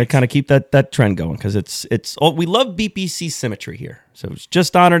 All We're going to right. kind of keep that trend going because it's we love BPC symmetry here. So it was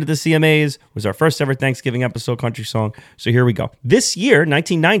just honored at the CMAs, was our first ever Thanksgiving episode country song. So here we go. This year,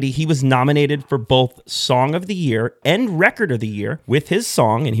 1990, he was nominated for both Song of the Year and Record of the Year with his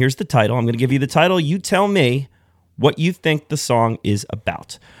song, and here's the title. I'm going to give you the title. You tell me what you think the song is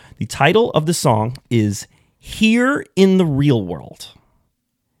about. The title of the song is Here in the Real World.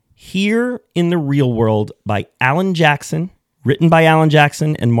 Here in the Real World by Alan Jackson, written by Alan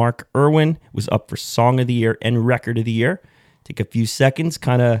Jackson and Mark Irwin. It was up for Song of the Year and Record of the Year. Take a few seconds,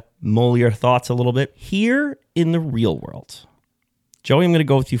 kind of mull your thoughts a little bit. Here in the Real World. Joey, I'm going to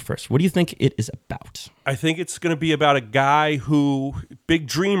go with you first. What do you think it is about? I think it's going to be about a guy who, big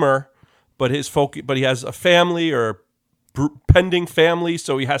dreamer, but he has a family or pending family,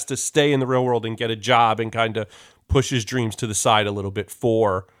 so he has to stay in the real world and get a job and kind of push his dreams to the side a little bit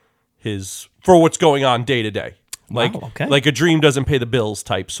for what's going on day to day. Like, okay. Like a dream doesn't pay the bills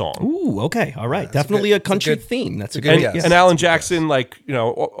type song. Ooh, okay. All right. Definitely a country theme. That's a good guess. And Alan Jackson, like,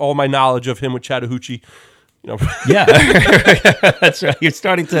 all my knowledge of him with Chattahoochee, Yeah. That's right. You're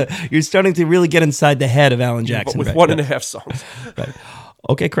starting to really get inside the head of Alan Jackson. With one and a half songs. Right.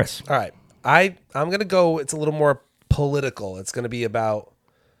 Okay, Chris. All right. I'm going to go, it's a little more political. It's going to be about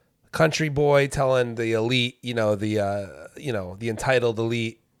country boy telling the elite, the entitled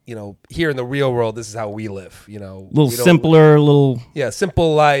elite, here in the real world, this is how we live, A little simpler,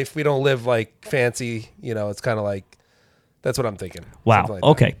 simple life. We don't live like fancy, it's kind of like, that's what I'm thinking. Wow. Like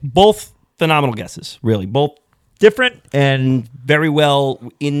okay. Both phenomenal guesses, really. Both different and very well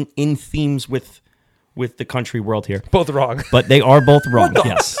in themes with the country world here. Both wrong. But they are both wrong.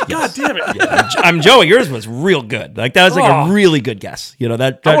 Yes. God damn it. Yeah. I'm Joey. Yours was real good. Like that was like a really good guess.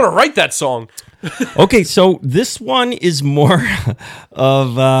 That I want to write that song. Okay, so this one is more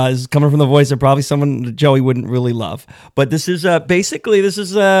of is coming from the voice of probably someone that Joey wouldn't really love. But this is it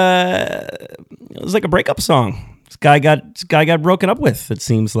was like a breakup song. This guy got broken up with, it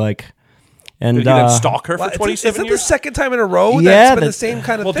seems like. And Did he then stalk her for 27 years? Is it the years? second time in a row Yeah, that's been the same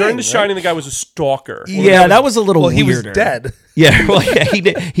kind of Well, thing? during The Shining, the guy was a stalker. Yeah, that was a little he weirder. was dead. Yeah, well, yeah,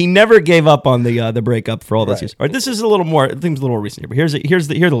 he never gave up on the breakup for all those Right. years. All right, this is a little more. It seems a little more recent here, but here are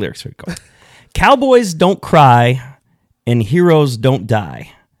the lyrics. Here we go. Cowboys don't cry, and heroes don't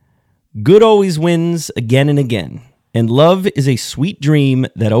die. Good always wins again and again, and love is a sweet dream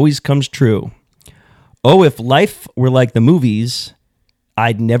that always comes true. Oh, if life were like the movies,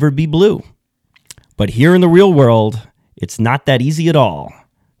 I'd never be blue. But here in the real world, it's not that easy at all,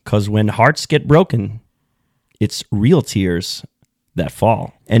 'cause when hearts get broken, it's real tears that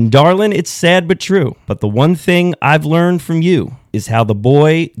fall. And darling, it's sad but true. But the one thing I've learned from you is how the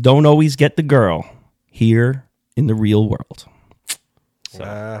boy don't always get the girl here in the real world.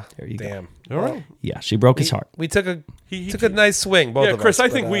 So there you Damn. go. All right. Yeah, she broke his heart. We took a nice swing, both Yeah, of Chris, us. I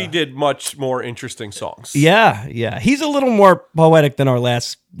think we did much more interesting songs. Yeah. He's a little more poetic than our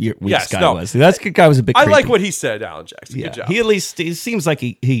last week's guy was. That guy was a bit I creepy. like what he said, Alan Jackson. Yeah, Good job. he at least it seems like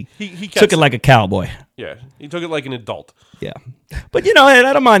he gets took it like a cowboy. Yeah, he took it like an adult. Yeah, but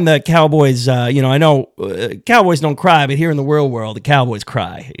I don't mind the Cowboys. I know Cowboys don't cry, but here in the real world, the Cowboys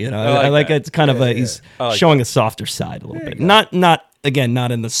cry. I like that. it's kind of he's showing a softer side a little bit. Not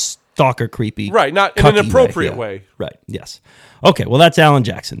in the stalker creepy, Right, not in an cucky appropriate Yeah. way. Right. Yes. Okay. Well, that's Alan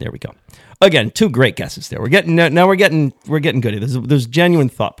Jackson. There we go. Again, two great guesses there. We're getting good. There's genuine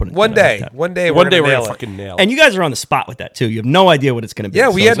thought put into One that. day, One day we're nail gonna it. fucking nail it. And you guys are on the spot with that too. You have no idea what it's going to be. Yeah,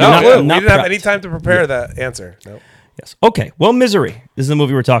 we So had it's no not- clue. We not didn't have prepped. any time to prepare that answer. No. Yes. Okay. Well, Misery. This is the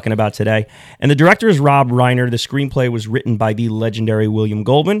movie we're talking about today. And the director is Rob Reiner. The screenplay was written by the legendary William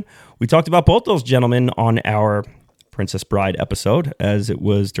Goldman. We talked about both those gentlemen on our Princess Bride episode, as it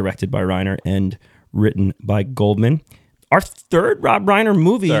was directed by Reiner and written by Goldman. Our third Rob Reiner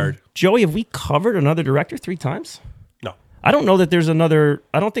movie. Third. Joey, have we covered another director 3 times? No. I don't know that there's another.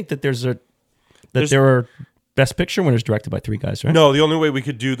 I don't think that there are Best Picture winners directed by 3 guys, right? No, the only way we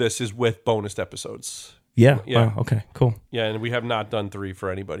could do this is with bonus episodes. Yeah. Yeah. Wow, okay. Cool. Yeah, and we have not done 3 for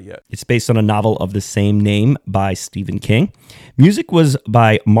anybody yet. It's based on a novel of the same name by Stephen King. Music was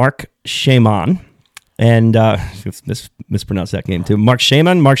by Mark Shaman. And mispronounced that name too. Mark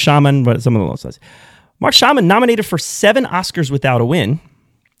Shaman, but some of those guys. Mark Shaman nominated for 7 Oscars without a win.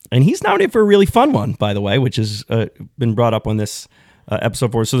 And he's nominated for a really fun one, by the way, which has been brought up on this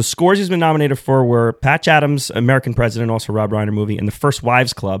episode 4. So the scores he's been nominated for were Patch Adams, American President, also Rob Reiner movie, and The First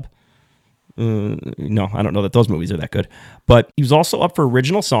Wives Club. No, I don't know that those movies are that good. But he was also up for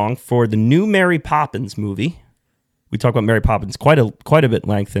original song for the new Mary Poppins movie. We talked about Mary Poppins quite a bit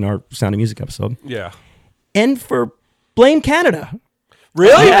length in our Sound of Music episode. Yeah. And for Blame Canada.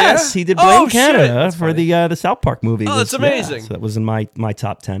 Really? Yes, he did Blame Oh, shit. Canada That's for the South Park movie. Oh, that's Yeah, amazing. so that was in my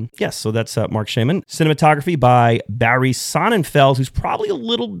top 10. Yes, so that's Mark Shaman. Cinematography by Barry Sonnenfeld, who's probably a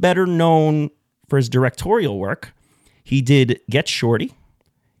little better known for his directorial work. He did Get Shorty.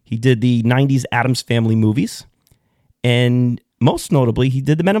 He did the 90s Addams Family movies. And most notably, he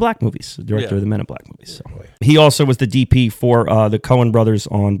did the Men in Black movies, the director of the Men in Black movies. So. He also was the DP for the Coen brothers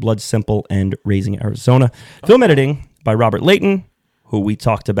on Blood Simple and Raising Arizona. Film editing by Robert Layton, who we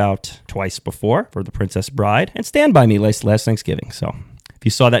talked about twice before for The Princess Bride, and Stand By Me last Thanksgiving. So if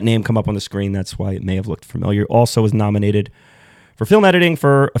you saw that name come up on the screen, that's why it may have looked familiar. Also was nominated for film editing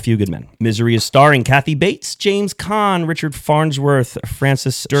for A Few Good Men. Misery is starring Kathy Bates, James Caan, Richard Farnsworth,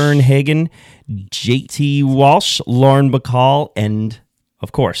 Francis Sternhagen, J.T. Walsh, Lauren Bacall, and,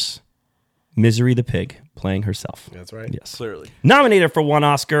 of course, Misery the Pig playing herself. That's right. Yes. Clearly. Nominated for one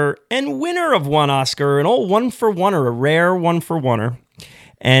Oscar and winner of one Oscar, an old one-for-oneer, a rare one-for-oneer.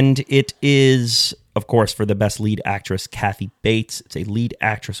 And it is, of course, for the Best Lead Actress, Kathy Bates. It's a Lead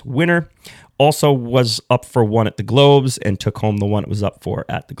Actress winner. Also was up for one at the Globes and took home the one it was up for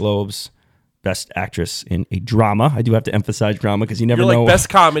at the Globes. Best Actress in a Drama. I do have to emphasize drama because you never You're know. like Best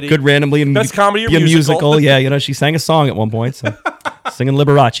Comedy. Could randomly Best Comedy or be a musical. Yeah, you know, she sang a song at one point, so singing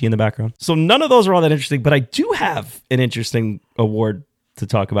Liberace in the background. So none of those are all that interesting, but I do have an interesting award to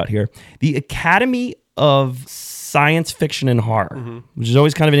talk about here. The Academy of Science Fiction and Horror, which is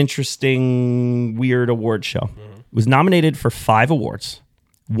always kind of an interesting, weird award show. Was nominated for 5 awards,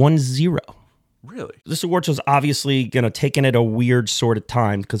 won 0. Really? This award show's obviously going to take in at a weird sort of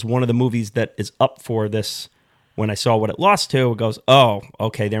time because one of the movies that is up for this, when I saw what it lost to, it goes, oh,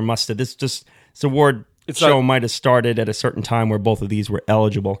 okay, there must have, this award show might have started at a certain time where both of these were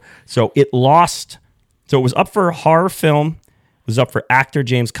eligible. So it lost, so it was up for horror film, it was up for actor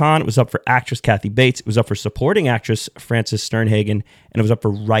James Caan, it was up for actress Kathy Bates, it was up for supporting actress Frances Sternhagen, and it was up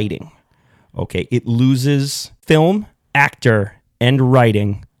for writing. Okay, it loses film, actor, and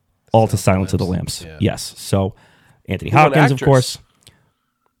writing all to Silence of the Lambs. Yeah. Yes. So Anthony Hopkins, of course.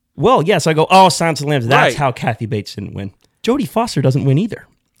 Well, yes, I go, oh, Silence of the Lambs. That's how Kathy Bates didn't win. Jodie Foster doesn't win either.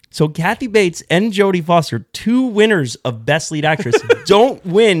 So Kathy Bates and Jodie Foster, 2 winners of Best Lead Actress, don't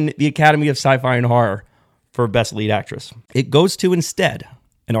win the Academy of Sci-Fi and Horror for Best Lead Actress. It goes to instead,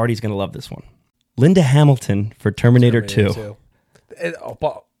 and Artie's going to love this one, Linda Hamilton for Terminator 2.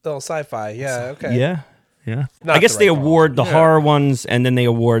 Sci-fi. Yeah, okay. Yeah. Not I guess the they right call. award the horror ones, and then they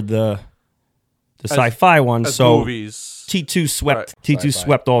award the sci-fi ones. As so movies. T2 swept Sci-fi.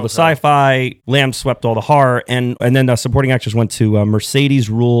 swept all the sci-fi, Lamb swept all the horror, and then the supporting actors went to Mercedes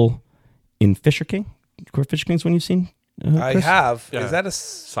Rule in Fisher King. Fisher King's one you've seen? I Chris? have. Yeah. Is that a...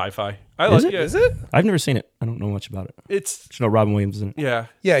 Sci-fi. Is it? Is it? I've never seen it. I don't know much about it. It's Just know Robin Williams is in it. yeah.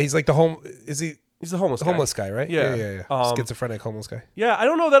 Yeah, he's like the home... Is he... He's the homeless guy. Homeless guy, right? Yeah. Yeah. Schizophrenic homeless guy. Yeah, I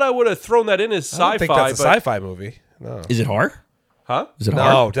don't know that I would have thrown that in as sci-fi. I don't think that's a but, sci-fi movie. No. Is it horror? huh? Is it horror?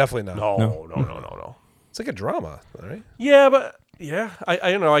 No, definitely not. No. It's like a drama, right? Yeah, but yeah,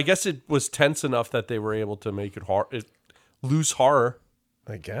 I don't know. I guess it was tense enough that they were able to make it loose horror.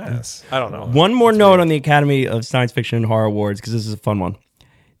 I guess. I don't know. One more note on the Academy of Science Fiction and Horror Awards, because this is a fun one.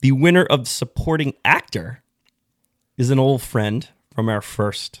 The winner of supporting actor is an old friend from our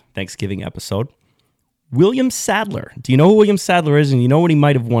first Thanksgiving episode, William Sadler. Do you know who William Sadler is, and you know what he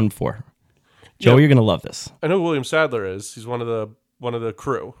might have won for? Joe, you're going to love this. I know who William Sadler is. He's one of the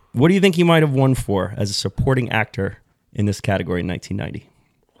crew. What do you think he might have won for as a supporting actor in this category in 1990?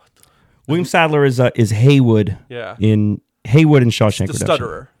 William Sadler is Haywood. Yeah. In Haywood and Shawshank The Redemption.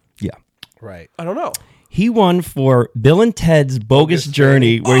 stutterer. Yeah. Right. I don't know. He won for Bill and Ted's Bogus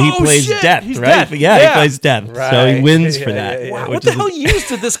Journey, where he Oh, plays shit! Death, He's right? Death. Yeah, Yeah. he plays Death. So he Right. wins for Yeah, that. yeah, yeah. Wow, which what the is- hell years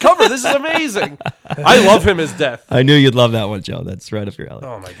did this cover? This is amazing. I love him as Death. I knew you'd love that one, Joe. That's right up your alley.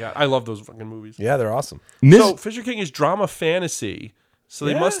 Oh my god, I love those fucking movies. Yeah, they're awesome. So Fisher King is drama fantasy. So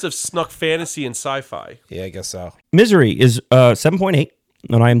they Yeah. must have snuck fantasy and sci-fi. Yeah, I guess so. Misery is 7.8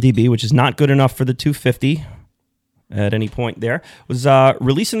 on IMDb, which is not good enough for the 250 at any point there. Was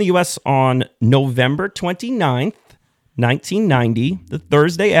released in the U.S. on November 29th, 1990, the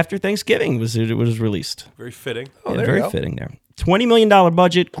Thursday after Thanksgiving it was released. Very fitting. Oh, Yeah, there very you go. fitting there. $20 million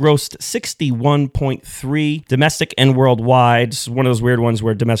budget, grossed 61.3 domestic and worldwide. It's one of those weird ones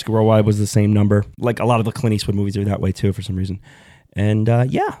where domestic and worldwide was the same number. Like a lot of the Clint Eastwood movies are that way too for some reason. And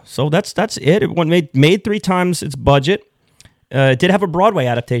yeah, so that's it. It made 3 times its budget. It did have a Broadway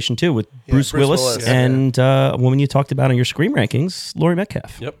adaptation too with Bruce Willis and a woman you talked about in your Scream rankings, Laurie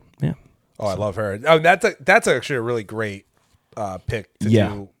Metcalf. Yep. Yeah. Oh, I love her. Oh, that's actually a really great pick to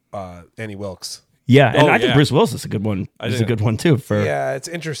do Annie Wilkes. Yeah, and Oh, I think yeah. Bruce Willis is a good one. Is a good one too for Yeah, it's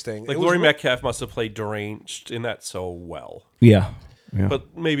interesting. Like It was Laurie re- Metcalf must have played deranged in that so well. yeah. Yeah.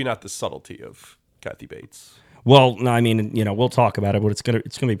 but maybe not the subtlety of Kathy Bates. Well, no, I mean, we'll talk about it, but it's gonna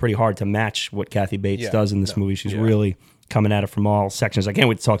be pretty hard to match what Kathy Bates does in this movie. She's really coming at it from all sections. I can't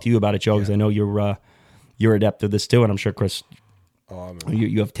wait to talk to you about it, Joe, because I know you're adept at this too, and I'm sure Chris,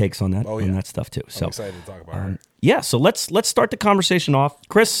 you have takes on that that stuff too. So I'm excited to talk about her. Yeah, so let's start the conversation off,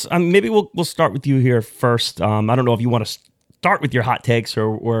 Chris. Maybe we'll start with you here first. I don't know if you want to start with your hot takes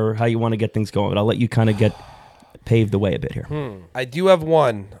or how you want to get things going, but I'll let you kind of pave the way a bit here. I do have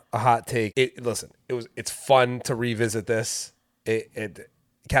a hot take. It's fun to revisit this.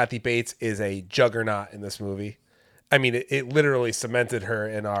 Kathy Bates is a juggernaut in this movie. I mean, it literally cemented her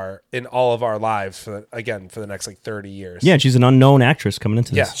in all of our lives for the next like 30 years. Yeah, she's an unknown actress coming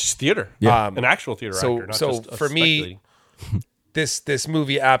into this. She's theater, an actual theater actor. Not So just a for me, speculating. this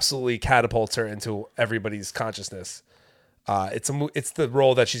movie absolutely catapults her into everybody's consciousness. It's the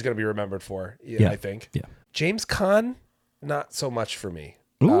role that she's going to be remembered for. I think. Yeah. James Caan, not so much for me.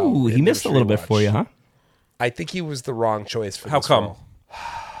 Ooh, he missed a little bit for you, huh? I think he was the wrong choice for How this come? role.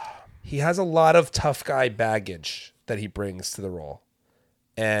 He has a lot of tough guy baggage that he brings to the role.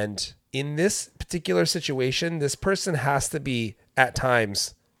 And in this particular situation, this person has to be, at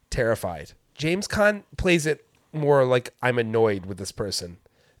times, terrified. James Caan plays it more like I'm annoyed with this person.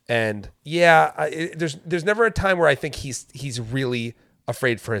 And there's never a time where I think he's really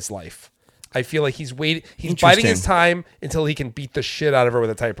afraid for his life. I feel like he's biding his time until he can beat the shit out of her with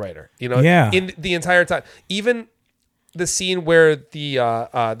a typewriter. In the entire time. Even the scene where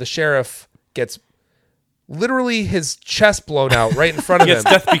the sheriff gets literally his chest blown out right in front of him.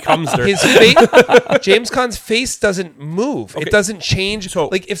 Death becomes her. His face, James Caan's face doesn't move. Okay. It doesn't change. So,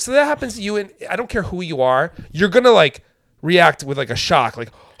 like if that happens to you, and I don't care who you are, you're gonna like react with like a shock,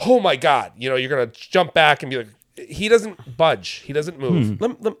 like oh my god, you're gonna jump back and be like. He doesn't budge. He doesn't move.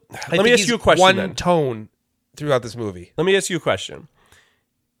 Let me ask you a question. One tone throughout this movie. Let me ask you a question.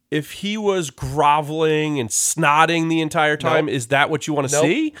 If he was groveling and snotting the entire time, is that what you want to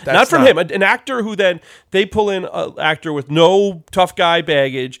see? Not from him. An actor who then they pull in an actor with no tough guy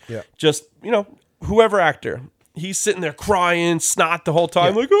baggage. Yeah. Just whoever actor. He's sitting there crying, snot the whole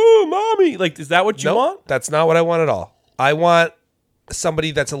time, like oh mommy. Like is that what you want? That's not what I want at all. I want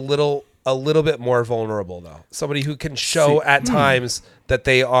somebody that's a little bit more vulnerable, though. Somebody who can show at times that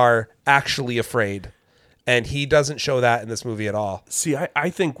they are actually afraid. And he doesn't show that in this movie at all. See,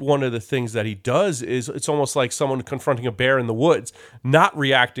 I think one of the things that he does is it's almost like someone confronting a bear in the woods, not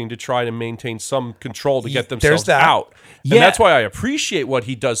reacting to try to maintain some control to get themselves out. Yeah. And that's why I appreciate what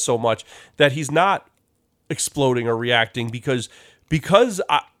he does so much, that he's not exploding or reacting because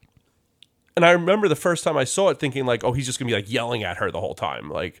and I remember the first time I saw it thinking like, oh, he's just going to be like yelling at her the whole time.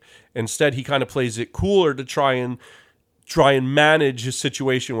 Like instead he kind of plays it cooler to try and manage a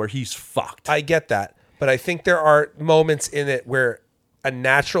situation where he's fucked. I get that. But I think there are moments in it where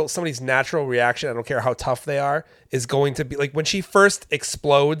somebody's natural reaction, I don't care how tough they are, is going to be like when she first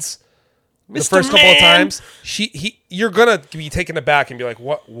explodes the first couple of times, you're gonna be taken aback and be like,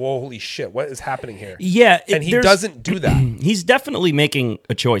 "What? Holy shit! What is happening here?" Yeah, and he doesn't do that. He's definitely making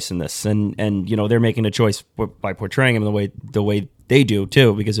a choice in this, and they're making a choice by portraying him the way they do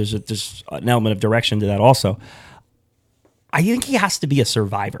too, because there's an element of direction to that also. I think he has to be a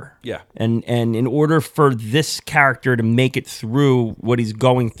survivor. Yeah. And in order for this character to make it through what he's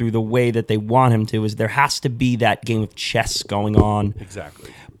going through the way that they want him to, is there has to be that game of chess going on.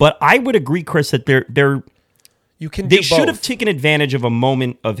 Exactly. But I would agree, Chris, that they should have taken advantage of a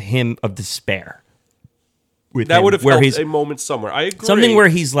moment of despair. That would have helped a moment somewhere. I agree. Something where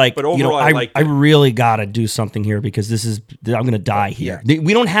he's like, but overall, I really got to do something here because I'm going to die here. Yeah.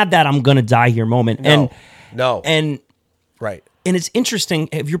 We don't have that I'm going to die here moment. No. Right. And it's interesting,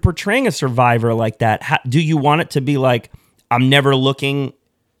 if you're portraying a survivor like that, do you want it to be like, I'm never looking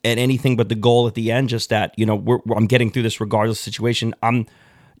at anything but the goal at the end, just that, I'm getting through this regardless of situation. I'm,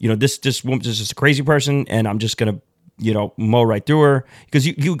 this woman's just a crazy person and I'm just going to, mow right through her.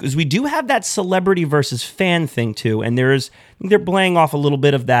 Because we do have that celebrity versus fan thing too. And they're playing off a little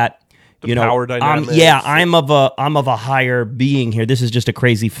bit of that. Power dynamics. I'm of a higher being here. This is just a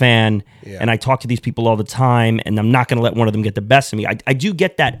crazy fan, and I talk to these people all the time, and I'm not going to let one of them get the best of me. I do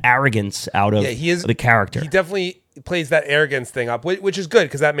get that arrogance out of the character. He definitely plays that arrogance thing up, which is good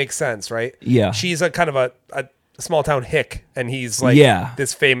because that makes sense, right? Yeah, she's a kind of a small town hick, and he's like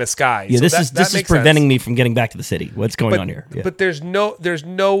this famous guy. Yeah, so this is preventing me from getting back to the city. What's going on here? Yeah. But there's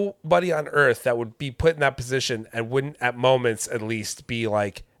nobody on earth that would be put in that position and wouldn't at moments at least be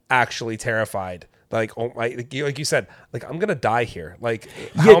like actually terrified Like, oh my, like you said, like I'm gonna die here. Like,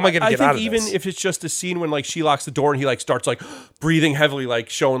 how am I gonna get out of this? I think even if it's just a scene when like she locks the door and he like starts like breathing heavily, like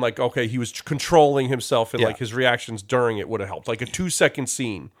showing like okay he was controlling himself and like his reactions during it would have helped. Like a 2-second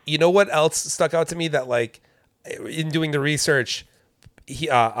scene. You know what else stuck out to me that like in doing the research, he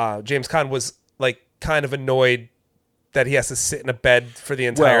James Caan was like kind of annoyed that he has to sit in a bed for the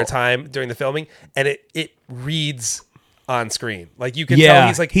entire time during the filming, and it reads on screen. Like you can tell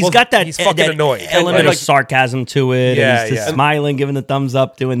he's like he's got that he's fucking that annoyed. element like, of sarcasm to it. Yeah, and he's just yeah. smiling, giving the thumbs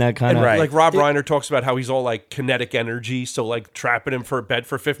up, doing that kind of. right. Like Rob Reiner talks about how he's all like kinetic energy, so like trapping him for a bed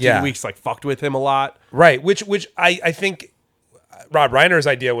for 15 weeks like fucked with him a lot. Right, which I think Rob Reiner's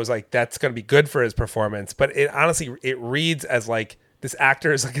idea was like that's going to be good for his performance, but it honestly it reads as like this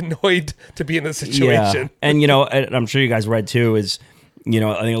actor is like annoyed to be in this situation. Yeah. And and I'm sure you guys read too is I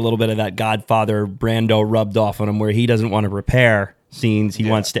think a little bit of that Godfather Brando rubbed off on him where he doesn't want to repair scenes. He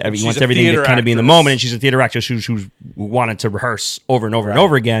wants everything to kind of be in the moment. And she's a theater actress who's wanted to rehearse over and over and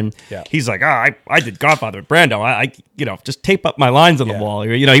over again. Yeah. He's like, I did Godfather with Brando. I just tape up my lines on the wall.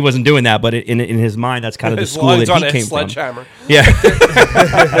 He wasn't doing that, but in his mind, that's kind of the school that he came Sledgehammer. from. Yeah.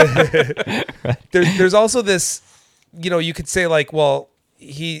 Right. There's also this, you could say like, well,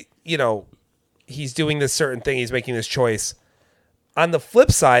 he's doing this certain thing. He's making this choice. On the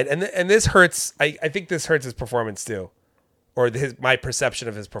flip side, and this hurts, I think this hurts his performance too, or my perception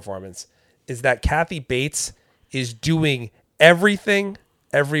of his performance, is that Kathy Bates is doing everything,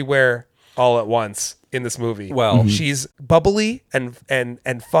 everywhere, all at once in this movie. Well, she's bubbly and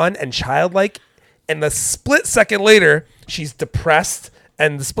fun and childlike, and the split second later, she's depressed.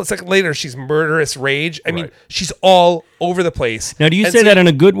 And the split second later, she's murderous rage. I mean, she's all over the place. Now, do you say that in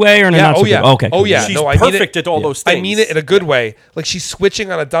a good way or in a not so good? Okay. Oh, yeah. She's perfect at all those things. I mean it in a good way. Like, she's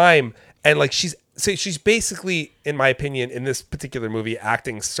switching on a dime. And, like, she's basically, in my opinion, in this particular movie,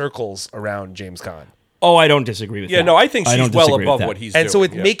 acting circles around James Caan. Oh, I don't disagree with that. Yeah, no, I think she's well above what he's doing. And so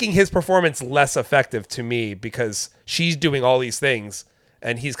it's making his performance less effective to me because she's doing all these things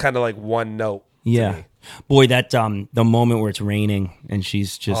and he's kind of like one note. Yeah. Boy, that the moment where it's raining and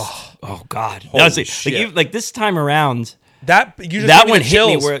she's just oh god, that's shit. Like this time around. That one hit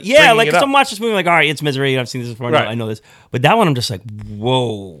me where like I'm watching this movie like all right, it's Misery. I've seen this before. Right. I know this, but that one I'm just like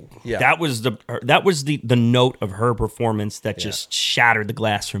whoa. Yeah. That was the note of her performance that just shattered the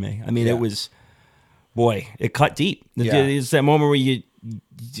glass for me. I mean, it was it cut deep. It's that moment where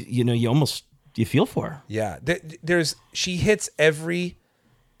you almost you feel for her. Yeah, she hits every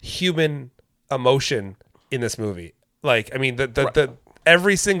human emotion in this movie. Like, I mean, the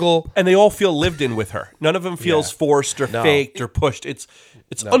every single, and they all feel lived in with her. None of them feels forced or faked or pushed. It's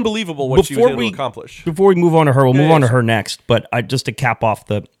unbelievable what she was able to accomplish. Before we move on to her, we'll move on to her next. But just to cap off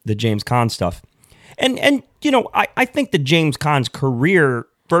the James Caan stuff, and I think that James Caan's career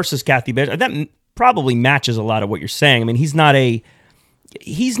versus Kathy Bates, that probably matches a lot of what you're saying. I mean, he's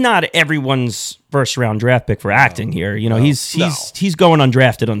not everyone's first round draft pick for acting here. He's going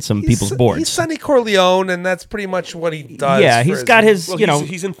undrafted on some people's boards. He's Sonny Corleone, and that's pretty much what he does. Yeah, he's got his,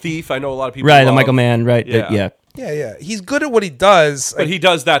 he's in Thief. I know a lot of people right, the Michael Mann, right? Yeah. Yeah. He's good at what he does. But he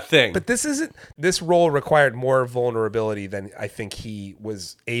does that thing. But this role required more vulnerability than I think he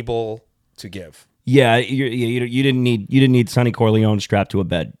was able to give. Yeah, you didn't need Sonny Corleone strapped to a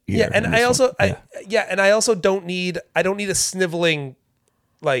bed. I also don't need a sniveling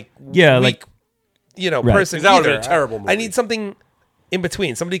weak, right. person. That would either. be a terrible movie. I need something in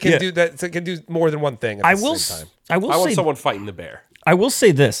between. Somebody can do that. Can do more than one thing. At the same time. I want someone fighting the bear. I will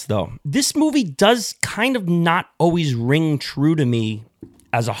say this though: this movie does kind of not always ring true to me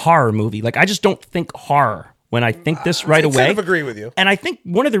as a horror movie. Like I just don't think horror when I think this right away. I kind of agree with you. And I think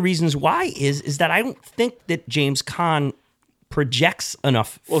one of the reasons why is that I don't think that James Caan projects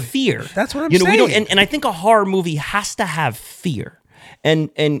enough fear. That's what I'm saying. We don't, and I think a horror movie has to have fear. And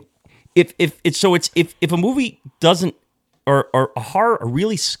if a movie doesn't or a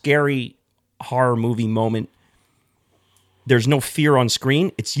really scary horror movie moment, there's no fear on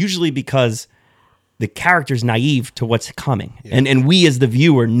screen, it's usually because the character's naive to what's coming. Yeah. And we as the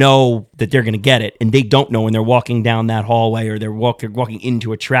viewer know that they're going to get it, and they don't know when they're walking down that hallway or they're walking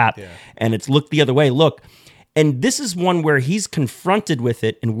into a trap, and it's look the other way, look. And this is one where he's confronted with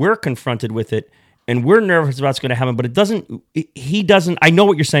it, and we're confronted with it, and we're nervous about what's going to happen, but he doesn't, I know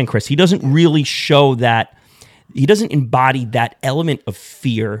what you're saying, Chris, he doesn't really show that, he doesn't embody that element of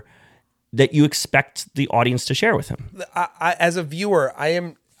fear that you expect the audience to share with him. I as a viewer, I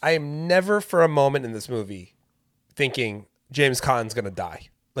am never for a moment in this movie thinking James Caan's going to die.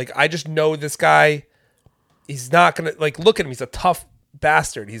 Like, I just know this guy, he's not going to, like, look at him. He's a tough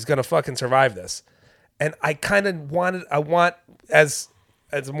bastard. He's going to fucking survive this. And I kind of want, as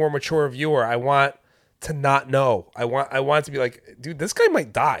a more mature viewer, I want to not know. I want to be like, dude, this guy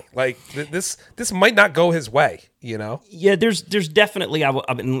might die. Like this might not go his way. You know? Yeah, there's definitely. I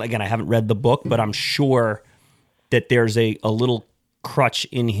mean, again, I haven't read the book, but I'm sure that there's a little crutch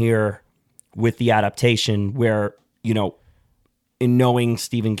in here with the adaptation where, you know, in knowing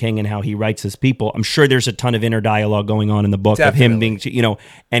Stephen King and how he writes his people, I'm sure there's a ton of inner dialogue going on in the book of him being, you know,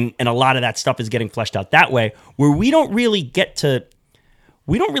 and a lot of that stuff is getting fleshed out that way, where we don't really get to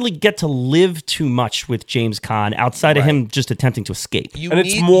live too much with James Caan outside of him just attempting to escape. You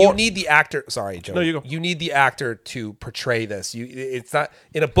need the actor. Sorry, Joe. No, you go. You need the actor to portray this. It's not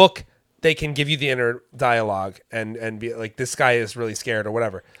in a book. They can give you the inner dialogue and be like, this guy is really scared or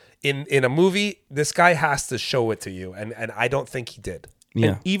whatever. In a movie, this guy has to show it to you, and I don't think he did. Yeah.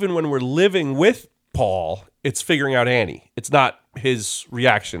 And even when we're living with Paul, it's figuring out Annie. It's not his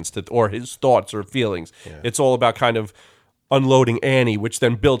reactions to or his thoughts or feelings. Yeah. It's all about kind of unloading Annie, which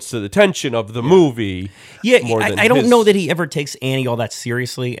then builds to the tension of the movie. Yeah, I don't know that he ever takes Annie all that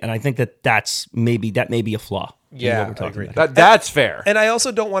seriously, and I think that may be a flaw. Yeah, I agree. That's fair. And I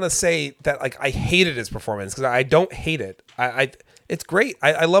also don't want to say that like I hated his performance, because I don't hate it. It's great.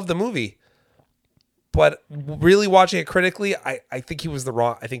 I love the movie, but really watching it critically, I think he was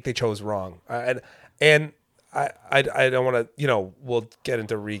I think they chose wrong. And I don't want to, you know, we'll get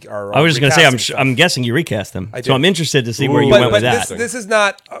into our. I was just going to say, I'm guessing you recast him, so I'm interested to see where you went with that. This is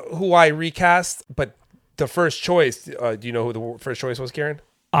not who I recast, but the first choice. Do you know who the first choice was, Kieran?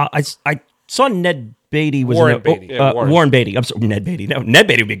 I saw Ned Beatty was Warren Beatty. Warren Beatty. I'm sorry, Ned Beatty. No, Ned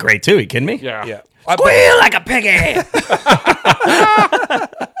Beatty would be great too. Are you kidding me? Yeah. Squeal like a piggy.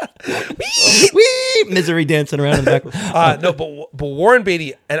 Wee, misery dancing around in the background. No, but Warren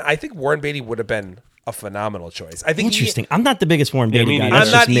Beatty, and I think Warren Beatty would have been a phenomenal choice. I think interesting. I'm not the biggest Warren Beatty guy.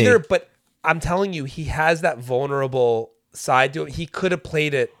 I'm not either, but I'm telling you, he has that vulnerable side to it. He could have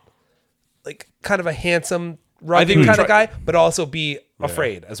played it like kind of a handsome, rugged kind of guy, but also be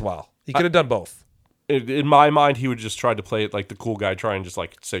afraid as well. He could have done both. In my mind, he would just try to play it like the cool guy, trying just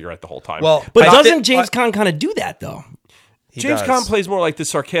like cigarette the whole time. Well, but doesn't James Caan kind of do that though? James Caan plays more like the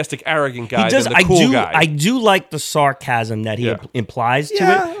sarcastic, arrogant guy than the cool guy. I do like the sarcasm that he implies to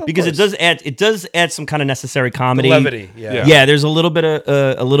it, because it does add some kind of necessary comedy, the levity. Yeah. There's a little bit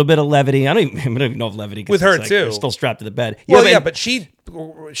of levity. I don't even know if levity with her like too. They're still strapped to the bed. But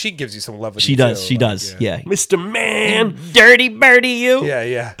she gives you some levity. She does. Too. She does. Yeah. Mr. Man, dirty birdie, you.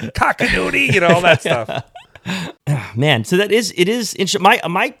 Yeah. Cock-a-doodie, you know, all that stuff. Man, so it is interesting.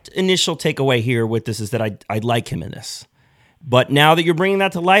 My initial takeaway here with this is that I like him in this. But now that you're bringing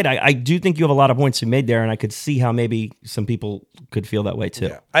that to light, I do think you have a lot of points to be made there, and I could see how maybe some people could feel that way too.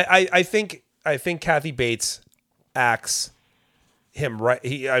 Yeah. I think Kathy Bates acts him right.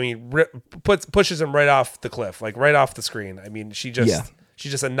 Pushes him right off the cliff, like right off the screen. I mean, she just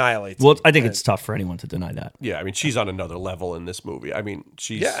annihilates. Well, I think it's tough for anyone to deny that. Yeah, I mean, she's on another level in this movie. I mean,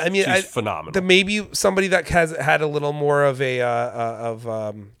 she's phenomenal. Maybe somebody that has had a little more of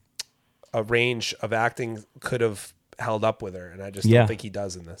a range of acting could have held up with her, and I just don't think he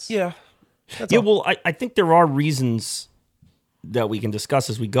does in this. Yeah. Well, I think there are reasons that we can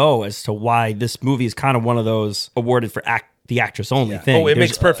discuss as we go as to why this movie is kind of one of those awarded for the actress only thing. Oh, it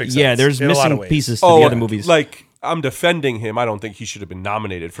makes perfect sense. Yeah, there's missing pieces to the other movies. Like, I'm defending him. I don't think he should have been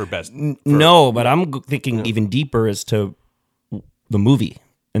nominated for best. No, but I'm thinking even deeper as to the movie.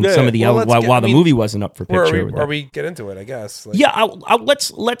 And some of the why the movie wasn't up for picture. Or we get into it, I guess.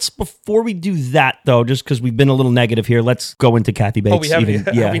 Let's before we do that though, just because we've been a little negative here, let's go into Kathy Bates.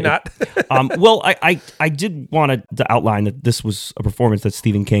 Have we not? Well, I did want to outline that this was a performance that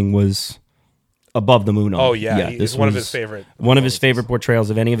Stephen King was above the moon on. Oh yeah, this is one of his favorite portrayals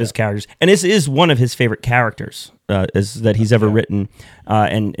of any of his characters, and this is one of his favorite characters that he's ever written.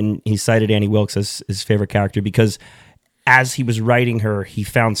 And he cited Annie Wilkes as his favorite character because, as he was writing her, he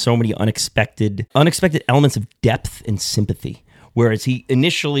found so many unexpected elements of depth and sympathy. Whereas he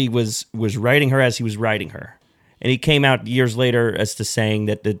initially was writing her as he was writing her, and he came out years later as to saying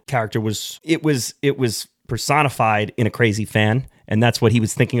that the character was personified in a crazy fan, and that's what he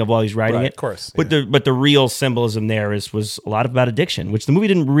was thinking of while he's writing it. Of course, but the real symbolism there was a lot about addiction, which the movie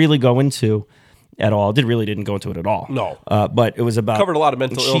didn't really go into at all. Didn't go into it at all. No, but it was about covered a lot of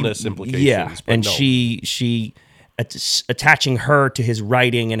mental illness implications. Yeah, and she attaching her to his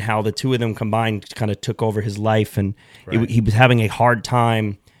writing and how the two of them combined kind of took over his life, and he was having a hard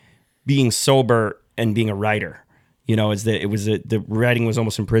time being sober and being a writer. You know, the writing was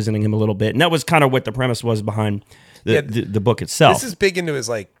almost imprisoning him a little bit, and that was kind of what the premise was behind the book itself. This is big into his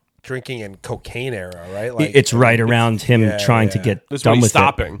like drinking and cocaine era, right? Like It's right around him trying to get That's done when he's with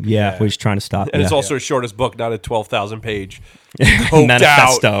stopping. it. Yeah, where he's trying to stop. And it's yeah. also his shortest book, not a 12,000 page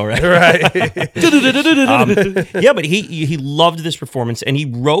manifesto, right? right. Yeah, but he loved this performance, and he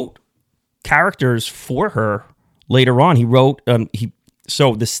wrote characters for her later on. He wrote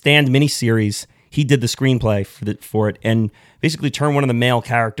so the Stand miniseries. He did the screenplay for it, and basically turned one of the male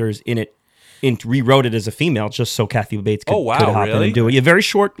characters in it. Rewrote it as a female just so Kathy Bates could, could hop in and do it. A very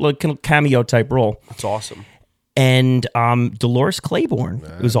short cameo type role. That's awesome. And Dolores Claiborne.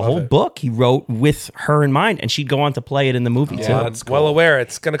 It was a whole book he wrote with her in mind, and she'd go on to play it in the movie too. That's cool. Well aware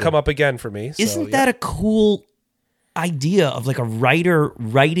it's going to come up again for me. So, Isn't that a cool idea of like a writer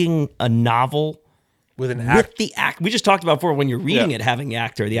writing a novel with an with the act? We just talked about before when you're reading it, having the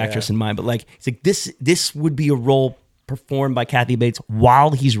actor or the actress in mind, but like it's like this would be a role performed by Kathy Bates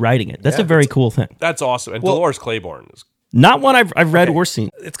while he's writing it. That's a very cool thing. That's awesome. And Dolores Claiborne is Not one I've read or seen.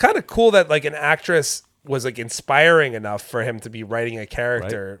 It's kind of cool that like an actress was like inspiring enough for him to be writing a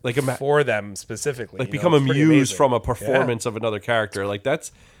character for them specifically. like become a muse from a performance of another character. Like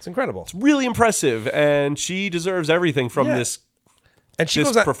it's incredible. It's really impressive, and she deserves everything from this. And she this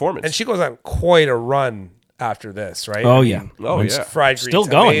goes on performance. and she goes on quite a run after this, right? Oh, I yeah. mean, Oh yeah. Fried Green Still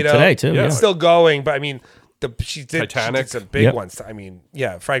going Tomato. today, too, It's yeah. still going, but I mean, she did Titanic. some big Yep. ones. I mean,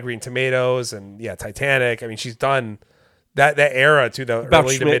 Fried Green Tomatoes and Titanic. I mean, she's done that era to the About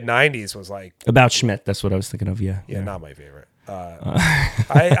early to Schmidt. mid '90s was like, About Schmidt, that's what I was thinking of. Yeah. not my favorite.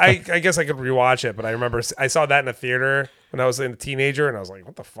 I guess I could rewatch it, but I remember I saw that in a theater when I was a teenager, and I was like,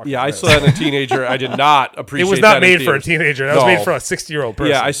 "What the fuck?" Yeah, I is saw this? that in a teenager. I did not appreciate. It was not that in made for a theaters. teenager. That was No. made for a 60-year-old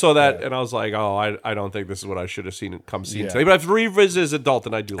person. Yeah, I saw that and I was like, oh, I don't think this is what I should have seen today. But I've revisited as an adult,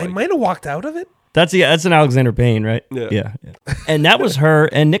 and I do I like. might have walked out of it. That's an Alexander Payne, right? Yeah. And that was her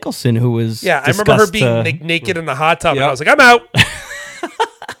and Nicholson, who was Yeah, I remember her discussed, being naked in the hot tub, and Yep. I was like, "I'm out.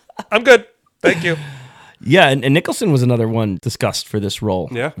 I'm good. Thank you." Yeah, and Nicholson was another one discussed for this role.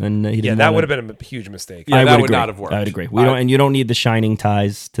 Yeah. And he didn't Yeah, that wanna- would have been a huge mistake. Yeah, I that would would agree. not have worked. I would agree. You don't need the shining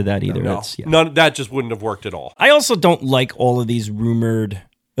ties to that either. No, That's, yeah. none. That just wouldn't have worked at all. I also don't like all of these rumored.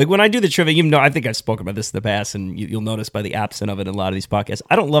 Like when I do the trivia, even though I think I've spoken about this in the past, and you'll notice by the absence of it in a lot of these podcasts,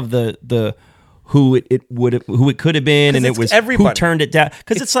 I don't love the who it could have been, and it it's was everybody. who turned it down,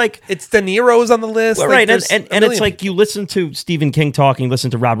 because it's like. It's De Niro's on the list, Well, like, right, there's and a it's million like you listen to Stephen King talk, and you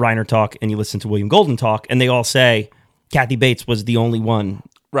listen to Rob Reiner talk, and you listen to William Golden talk, and they all say Kathy Bates was the only one.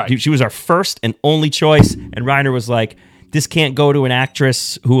 Right. She was our first and only choice, and Reiner was like, this can't go to an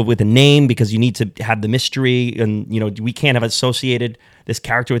actress who with a name because you need to have the mystery, and we can't have associated this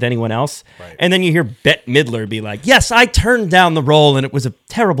character with anyone else. Right. And then you hear Bette Midler be like, yes, I turned down the role, and it was a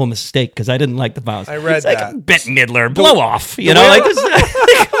terrible mistake because I didn't like the violence. I read it's like, that. Bette Midler, blow off. way- Like this.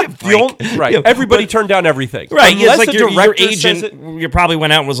 Right. Yeah, Everybody turned down everything. Right, Unless it's like the your director says agent. it- You probably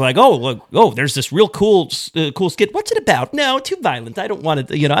went out and was like, "Oh, look, there's this real cool skit. What's it about? No, too violent. I don't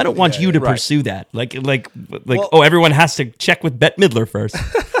want it. I don't want you to right. pursue that. Everyone has to check with Bette Midler first.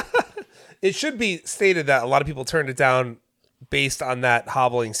 It should be stated that a lot of people turned it down based on that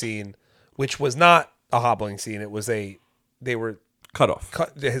hobbling scene, which was not a hobbling scene. It was they were cut off.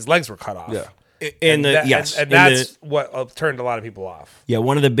 his legs were cut off. Yeah. And that's what turned a lot of people off. Yeah,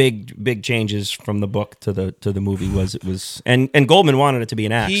 one of the big changes from the book to the movie was it was and Goldman wanted it to be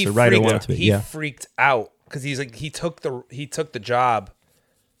an axe. The writer wanted it to be. He freaked out because he's like he took the job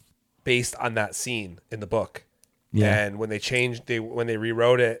based on that scene in the book. Yeah. And when they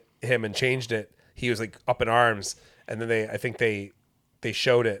rewrote it him and changed it, he was like up in arms. And then I think they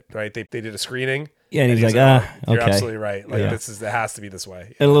showed it, right? They did a screening. Yeah, and he's like, "Oh, you're okay. absolutely right. Like Yeah. it has to be this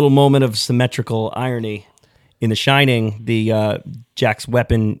way." And a little moment of symmetrical irony. In The Shining, the Jack's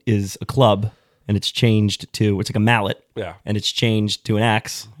weapon is a club, and it's changed to it's like a mallet. Yeah. And it's changed to an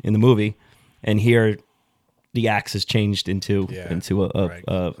axe in the movie, and here, the axe is changed into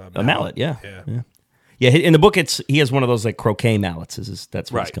a mallet. Yeah. Yeah, in the book, he has one of those like croquet mallets.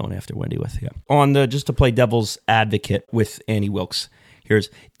 That's what he's going after Wendy with. Yeah. On just to play devil's advocate with Annie Wilkes.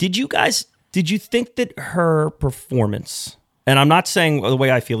 Did you think that her performance? And I'm not saying the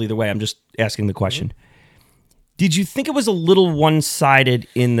way I feel either way. I'm just asking the question. Mm-hmm. Did you think it was a little one-sided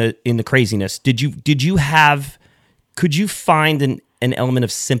in the craziness? Could you find an element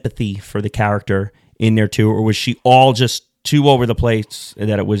of sympathy for the character in there too, or was she all just too over the place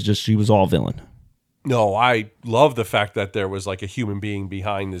that it was just she was all villain? No, I love the fact that there was like a human being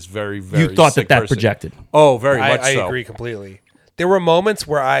behind this very, very You thought sick that person. projected. Oh, very much I so. agree completely. There were moments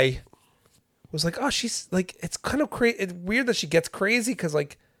where I was like, "Oh, she's like, it's kind of crazy. It's weird that she gets crazy because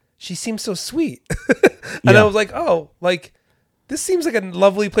like she seems so sweet." And I was like, "Oh, like this seems like a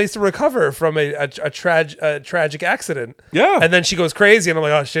lovely place to recover from a tragic accident. Yeah. And then she goes crazy, and I'm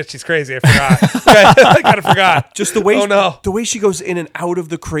like, oh shit, she's crazy. I forgot. I kind of forgot. Just the way, oh no, the way she goes in and out of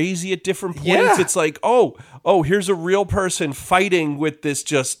the crazy at different points. Yeah. It's like, oh, here's a real person fighting with this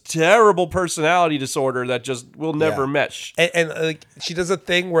just terrible personality disorder that just will never mesh. And like she does a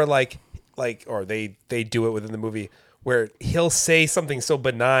thing where like, or they do it within the movie where he'll say something so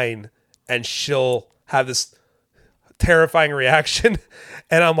benign, and she'll have this terrifying reaction,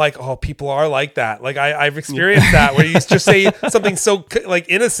 and I'm like, oh, people are like that. Like I've experienced that where you just say something so like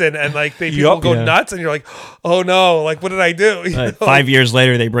innocent, and like people go nuts, and you're like, oh no, like what did I do? You know? 5 years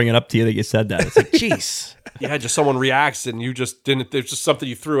later, they bring it up to you that you said that. It's like, jeez. Yeah, just someone reacts and you just didn't. There's just something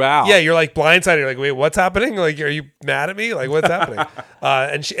you threw out. Yeah, you're like blindsided. You're like, wait, what's happening? Like, are you mad at me? Like, what's happening?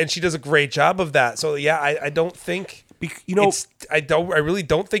 And she does a great job of that. So yeah, I don't think I really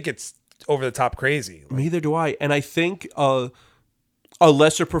don't think it's over the top crazy. Neither do I. And I think a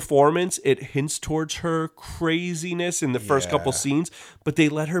lesser performance, it hints towards her craziness in the first couple scenes, but they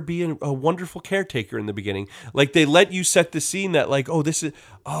let her be a wonderful caretaker in the beginning. Like they let you set the scene that like, it's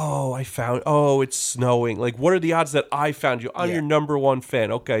snowing. Like, what are the odds that I found you? I'm your number one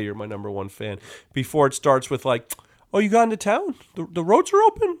fan. Okay, you're my number one fan. Before it starts with like, oh, you got into town? The roads are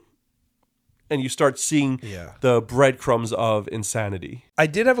open? And you start seeing the breadcrumbs of insanity. I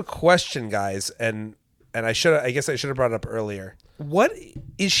did have a question, guys, and I guess I should have brought it up earlier. What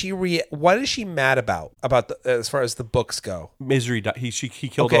is she mad about as far as the books go? Misery. He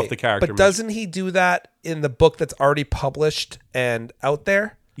killed off the character. But doesn't he do that in the book that's already published and out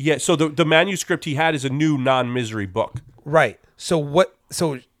there? Yeah. So the manuscript he had is a new non-Misery book. Right. So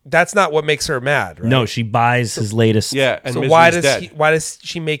that's not what makes her mad, right? No, she buys his latest. Yeah, and so Misery's why does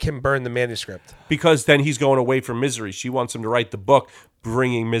she make him burn the manuscript? Because then he's going away from Misery. She wants him to write the book,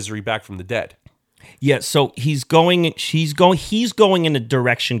 bringing Misery back from the dead. Yeah, so he's going in a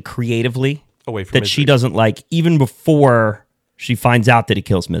direction creatively away from that Misery. she doesn't like, even before she finds out that he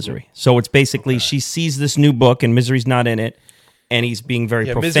kills Misery. So it's basically she sees this new book and Misery's not in it, and he's being very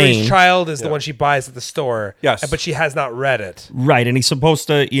profane. Misery's Child is the one she buys at the store. Yes, but she has not read it. Right, and he's supposed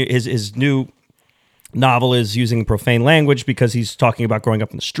to. His new novel is using profane language because he's talking about growing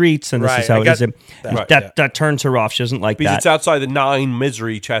up in the streets, and this is how it is. That turns her off. She doesn't like because that. It's outside the 9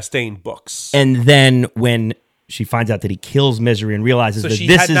 Misery Chastain books. And then when she finds out that he kills Misery and realizes that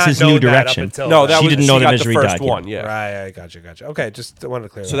this is his new direction. She didn't know that Misery the first died. One, yeah. Right, I gotcha. Okay, just wanted to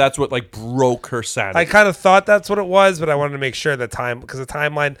clear that. So that's what like broke her sanity. I kind of thought that's what it was, but I wanted to make sure because the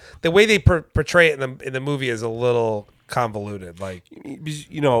timeline, the way they portray it in the movie is a little convoluted. Like,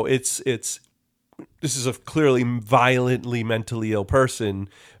 it's this is a clearly violently mentally ill person.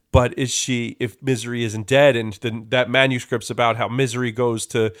 But if Misery isn't dead, and that manuscript's about how Misery goes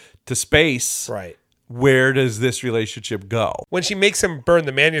to space, right? Where does this relationship go? When she makes him burn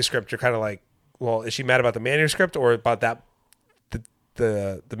the manuscript, you're kind of like, well, is she mad about the manuscript or about the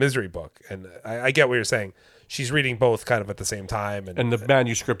Misery book? And I get what you're saying. She's reading both kind of at the same time, and the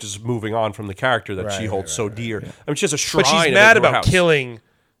manuscript is moving on from the character that she holds so dear. I mean, she has a shrine. But she's mad about killing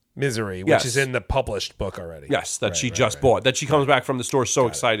Misery, which is in the published book already. Yes, that she just bought. That she comes back from the store so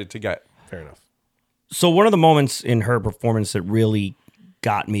excited to get. Fair enough. So one of the moments in her performance that really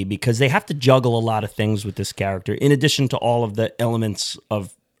got me, because they have to juggle a lot of things with this character, in addition to all of the elements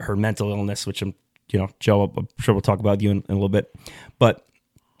of her mental illness, which Joe, I'm sure we'll talk about you in a little bit. But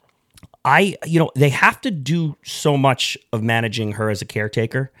they have to do so much of managing her as a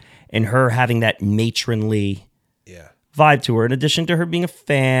caretaker and her having that matronly vibe to her, in addition to her being a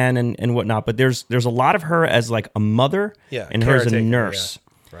fan and whatnot. But there's a lot of her as like a mother and her as a nurse.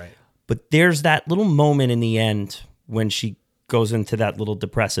 Yeah. Right. But there's that little moment in the end when she goes into that little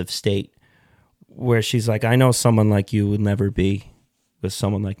depressive state where she's like, I know someone like you would never be with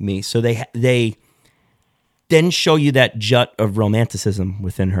someone like me. So they then show you that jut of romanticism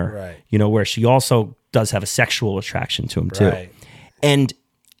within her, right? Where she also does have a sexual attraction to him too. Right. And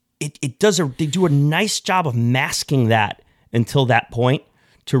they do a nice job of masking that until that point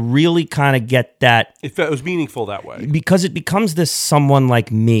to really kind of get that. It was meaningful that way. Because it becomes this someone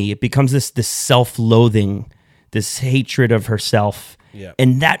like me. It becomes this self-loathing, this hatred of herself. Yeah.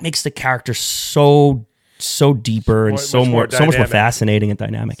 And that makes the character so deeper and so much more fascinating and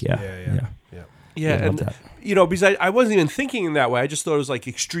dynamic. Yeah. And because I wasn't even thinking in that way. I just thought it was like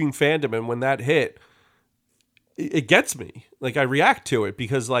extreme fandom, and when that hit, it gets me. Like I react to it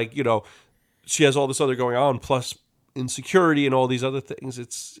because she has all this other going on, plus insecurity and all these other things.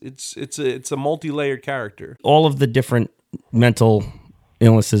 It's a multi-layered character. All of the different mental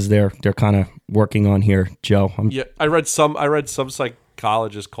illnesses they're kind of working on here, Joe. I read some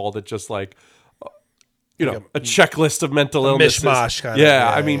psychologists called it just like a checklist of mental illnesses. mishmash kind of, yeah,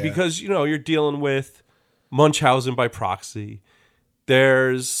 yeah, I mean, yeah. because you're dealing with Munchausen by proxy.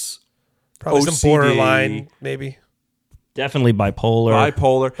 There's Probably OCD, some borderline, maybe. Definitely bipolar.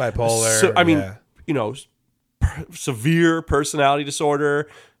 Bipolar, So, I mean, yeah. Severe personality disorder,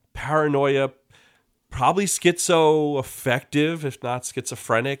 paranoia, probably schizoaffective, if not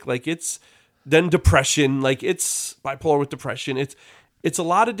schizophrenic. Like then depression. Like it's bipolar with depression. It's a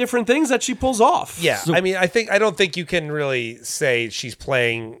lot of different things that she pulls off. Yeah, I mean, I don't think you can really say she's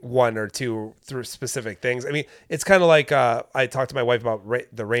playing one or two through specific things. I mean, it's kind of like I talked to my wife about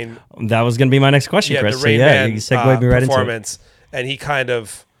the Rain. That was going to be my next question, Yeah, Chris. the So Rain yeah, Man you segued me right into it. performance, and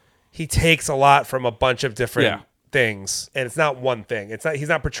he takes a lot from a bunch of different things, and it's not one thing. He's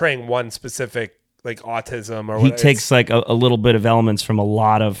not portraying one specific like autism or He whatever. takes like a little bit of elements from a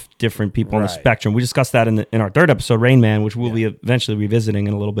lot of different people on the Right. spectrum. We discussed that in our third episode, Rain Man, which we'll be eventually revisiting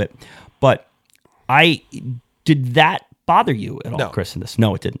in a little bit. But did that bother you at all, No. Chris? In this,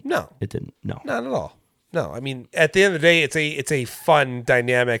 no, it didn't. No. It didn't. No. Not at all. No, I mean, at the end of the day, it's a fun,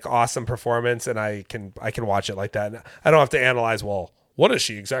 dynamic, awesome performance, and I can watch it like that. And I don't have to analyze. Well, what does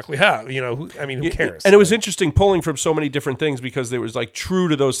she exactly have? Who cares? And it was interesting pulling from so many different things because it was like true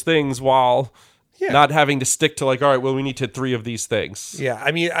to those things while not having to stick to like, all right, well, we need to 3 of these things. Yeah,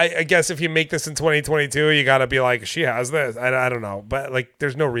 I mean, I guess if you make this in 2022, you got to be like, she has this. I don't know, but like,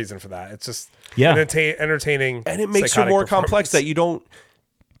 there's no reason for that. It's just entertaining, And it makes it psychotic more complex performance. that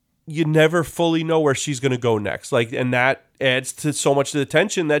you never fully know where she's going to go next. Like, and that adds to so much of the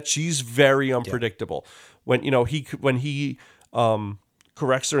tension that she's very unpredictable. When he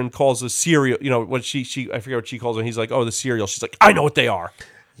corrects her and calls a cereal, what she I forget what she calls it. He's like, oh, the cereal. She's like, I know what they are.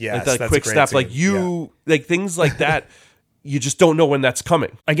 Yes, like that that's quick a great snap, scene. like like things like that. You just don't know when that's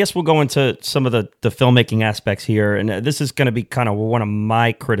coming. I guess we'll go into some of the filmmaking aspects here, and this is going to be kind of one of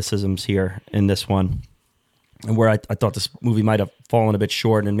my criticisms here in this one, and where I thought this movie might have fallen a bit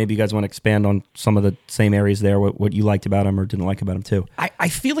short, and maybe you guys want to expand on some of the same areas there, what you liked about him or didn't like about him too. I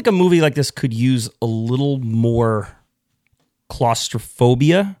feel like a movie like this could use a little more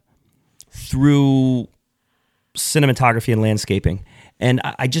claustrophobia through cinematography and landscaping. And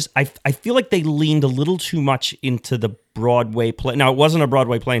I feel like they leaned a little too much into the Broadway play. Now, it wasn't a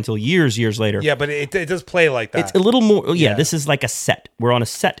Broadway play until years later. Yeah, but it does play like that. It's a little more, this is like a set. We're on a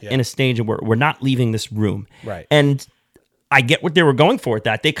set in a stage, and we're not leaving this room. Right. And I get what they were going for with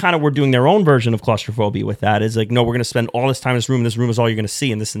that. They kind of were doing their own version of claustrophobia with that. It's like, no, we're going to spend all this time in this room. This room is all you're going to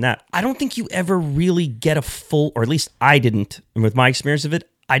see, and this and that. I don't think you ever really get a full, or at least I didn't, and with my experience of it,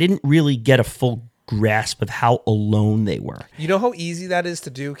 I didn't really get a full grasp of how alone they were. You know how easy that is to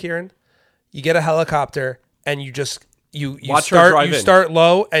do, Kieran? You get a helicopter and you just you Watch her drive in. start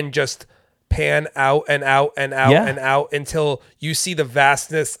low and just pan out and out and out Yeah. and out until you see the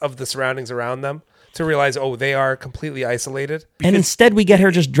vastness of the surroundings around them to realize, oh, they are completely isolated. And instead, we get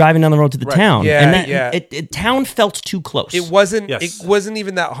her just driving down the road to the town. Yeah, and that, yeah. Town felt too close. It wasn't Yes. it wasn't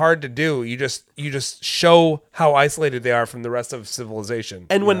even that hard to do. You just show how isolated they are from the rest of civilization.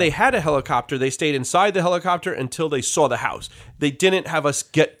 And when they had a helicopter, they stayed inside the helicopter until they saw the house. They didn't have us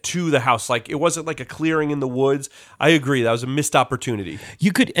get to the house. Like, it wasn't like a clearing in the woods. I agree. That was a missed opportunity.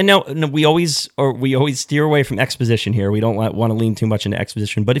 You could, and no, we always steer away from exposition here. We don't want to lean too much into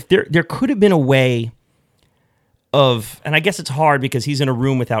exposition. But if there could have been a way of, and I guess it's hard because he's in a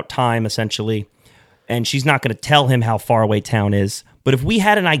room without time essentially, and she's not going to tell him how far away town is. But if we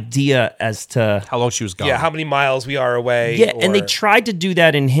had an idea as to How long she was gone. how many miles we are away. yeah, and they or- tried to do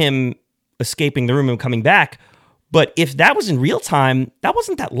that in him escaping the room and coming back. But if that was in real time, that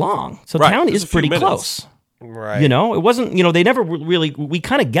wasn't that long. So Right, town it was is a few pretty minutes. close. right. It wasn't, they never really, we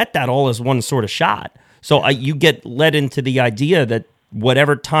kind of get that all as one sort of shot. So you get led into the idea that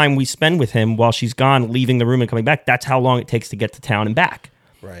whatever time we spend with him while she's gone, leaving the room and coming back, that's how long it takes to get to town and back.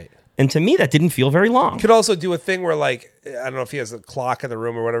 Right. And to me, that didn't feel very long. Could also do a thing where, like, I don't know if he has a clock in the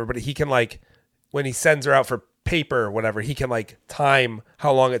room or whatever, but he can, like, when he sends her out for paper or whatever, he can, like, time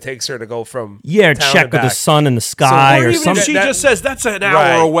how long it takes her to go from Yeah, town check and with the back. sun and the sky Or or even something. if she That- just says, that's an hour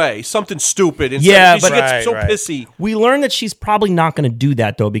Right. away. Something stupid. Instead, Yeah, she but- gets so Right. pissy. We learn that she's probably not going to do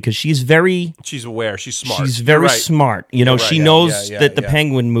that, though, because she's very... She's aware. She's smart. She's very You're right. smart. She Yeah, knows yeah, that the yeah.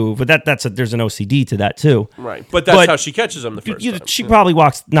 penguin move, but there's an OCD to that too. Right. But that's But how she catches him the first time. She probably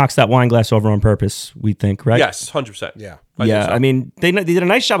knocks that wine glass over on purpose, we think, right? Yes, 100%. Yeah. I think Yeah, so. I mean, they did a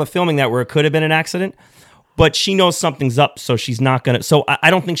nice job of filming that where it could have been an accident, but she knows something's up, so she's not going to... So I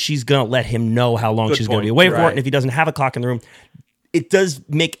don't think she's going to let him know how long Good she's going to point. be away for it, Right. and if he doesn't have a clock in the room, it does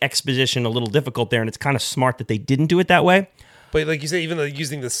make exposition a little difficult there, and it's kind of smart that they didn't do it that way. But like you say, even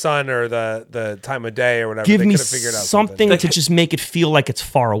using the sun or the time of day or whatever, Give they me could have figured out something to just make it feel like it's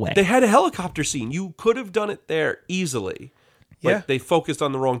far away. They had a helicopter scene. You could have done it there easily. But Yeah. they focused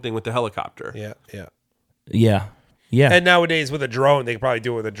on the wrong thing with the helicopter. Yeah, yeah. Yeah. And nowadays with a drone, they could probably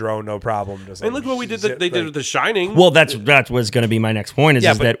do it with a drone, no problem. Just And like, look what we did. zip, They did like- with The Shining. Well, that was going to be my next point. Is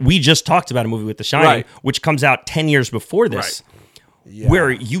but- that we just talked about a movie with The Shining, Right. which comes out 10 years before this, where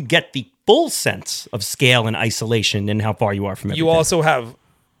you get the full sense of scale and isolation and how far you are from everything. You also have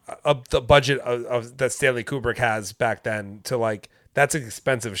the budget of that Stanley Kubrick has back then to like. That's an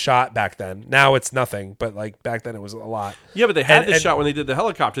expensive shot back then. Now it's nothing, but like back then it was a lot. Yeah, but they had And- this shot when they did the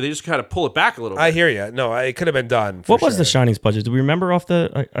helicopter. They just kind of pull it back a little bit. I hear you. No, it could have been done. For What was sure. The Shining's budget? Do we remember off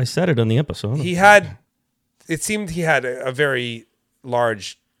the? I said it on the episode. He had. It seemed he had a very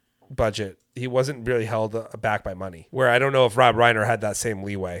large budget. He wasn't really held back by money. Where I don't know if Rob Reiner had that same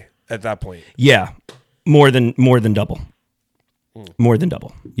leeway at that point. Yeah, more than double. More than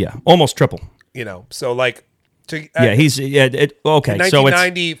double. Yeah, almost triple. You know, so like. Yeah, he's okay. So it's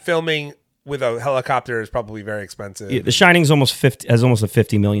 1990 filming with a helicopter is probably very expensive. The Shining's has almost a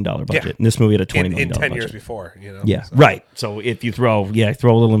 $50 million budget, Yeah. and this movie had a $20 million in 10 budget. years before, you know. Yeah, So- right. So if you throw a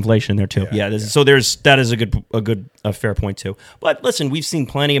little inflation there too. So that is a fair point too. But listen, we've seen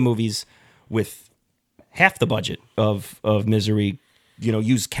plenty of movies with half the budget of Misery.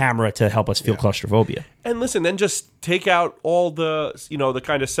 Use camera to help us feel claustrophobia. And listen, then just take out all the, the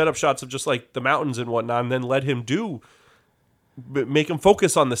kind of setup shots of just like the mountains and whatnot, and then let him make him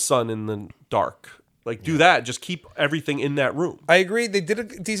focus on the sun in the dark. Like, do that. Just keep everything in that room. I agree. They did a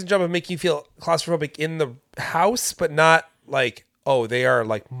decent job of making you feel claustrophobic in the house, but not like, oh, they are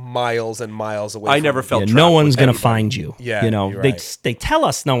like miles and miles away. I from never you. felt Yeah, trapped no one's with going to anybody. find you. Yeah, you're right. They tell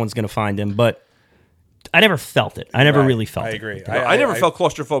us no one's going to find him, but I never felt it. I never Right. really felt I it. agree. I never felt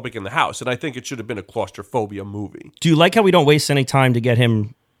claustrophobic in the house, and I think it should have been a claustrophobia movie. Do you like how we don't waste any time to get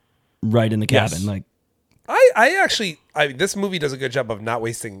him right in the cabin? Yes. Like, this movie does a good job of not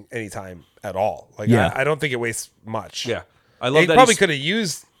wasting any time at all. Like, Yeah. I don't think it wastes much. Yeah. I love It that probably he's- could have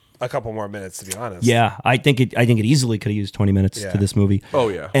used a couple more minutes, to be honest. yeah, I think it easily could have used 20 minutes Yeah. to this movie. Oh,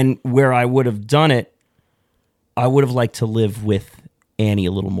 yeah. And where I would have done it, I would have liked to live with Annie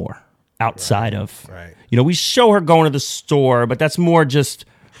a little more outside of, Right. we show her going to the store, but that's more just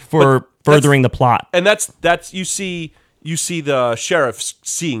for furthering the plot. And that's you see the sheriff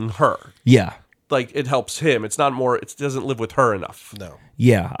seeing her. Yeah. Like, it helps him. It's not more. It doesn't live with her enough. No.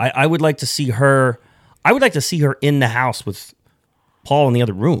 Yeah. I would like to see her. I would like to see her in the house with Paul in the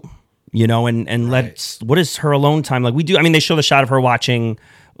other room, and what is her alone time like? We do. I mean, they show the shot of her watching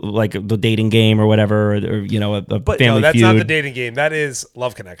like the dating game or whatever, or a Family No, that's Feud. not the dating game. That is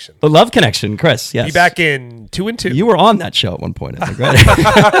Love Connection. The Love Connection, Chris. Yes. Be back in 2 and 2. You were on that show at one point, I think, right?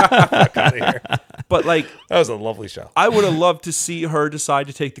 Outta here. But like, That was a lovely show. I would have loved to see her decide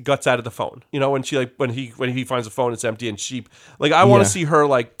to take the guts out of the phone. When she when he finds the phone, it's empty, and she I want Yeah. to see her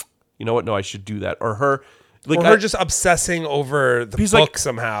like, you know what? No, I should do that. Or her, like, Or her just obsessing over the Because, book like,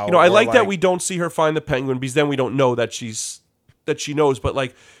 somehow. I or like that we don't see her find the penguin, because then we don't know that she knows. But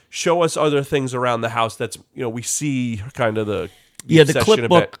like, show us other things around the house that's we see kind of the Yeah, the obsession clip a bit.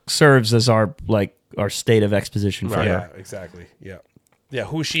 book serves as our state of exposition for Yeah, her. exactly. Yeah. Yeah,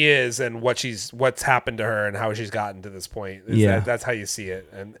 who she is and what's happened to her and how she's gotten to this point. That's how you see it.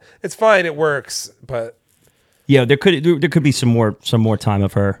 And it's fine, it works, but Yeah, there could be some more time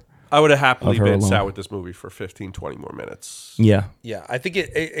of her. I would have happily Of her been alone. sat with this movie for 15, 20 more minutes. Yeah. yeah, I think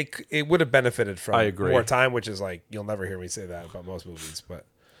it would have benefited from I agree. more time, which is like you'll never hear me say that about most movies, but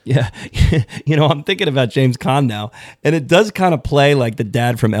Yeah. I'm thinking about James Caan now, and it does kind of play like the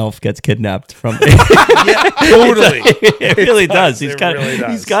dad from Elf gets kidnapped from totally. It really does. He's It kind of really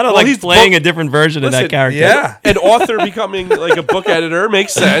does. he's kind of Well, like he's playing book- a different version of that Listen, character. Yeah. An author becoming like a book editor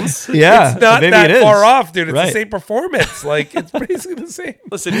makes sense. Yeah. It's not maybe that it is. far off, dude. It's Right. the same performance. Like it's basically the same.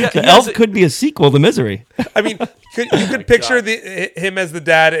 Listen, The Elf could be a sequel to Misery. I mean, you could picture him as the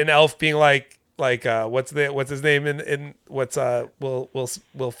dad and Elf being like what's his name in what's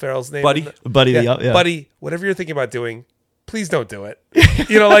Will Ferrell's name? Buddy. Buddy the Elf, yeah. Buddy, whatever you're thinking about doing, please don't do it.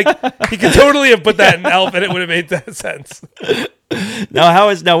 Like he could totally have put that in Elf and it would have made that sense.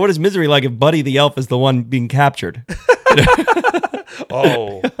 Now what is Misery like if Buddy the Elf is the one being captured?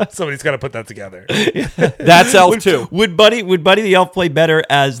 Oh, somebody's got to put that together. That's Elf too. Would Buddy the Elf play better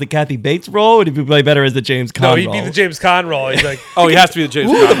as the Kathy Bates role, or would he play better as the James Caan No, he'd role? be the James Caan role. He's like, Oh, he has to be the James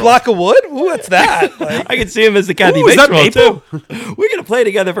ooh, Caan the role. block of wood. Ooh, what's that? Like, I can see him as the Kathy Ooh, is Bates that role Maple? too. We're gonna play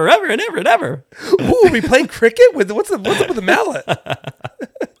together forever and ever and ever. ooh, are we playing cricket with what's up with the mallet?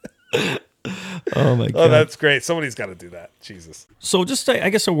 Oh my Oh, god. that's great. Somebody's got to do that. Jesus. So just I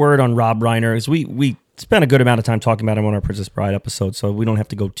guess a word on Rob Reiner is we spent a good amount of time talking about him on our Princess Bride episode, so we don't have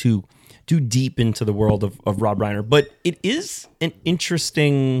to go too deep into the world of Rob Reiner. But it is an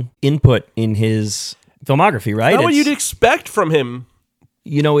interesting input in his filmography, right? Not what It's- you'd expect from him.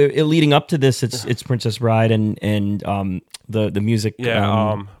 you know, leading up to this, it's Princess Bride and the music.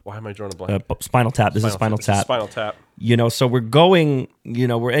 Yeah. Why am I drawing a blank? Spinal Tap. This is Spinal This is Tap. Spinal Tap. You know, so we're going. You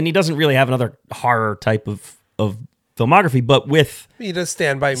know, and he doesn't really have another horror type of filmography, but with He does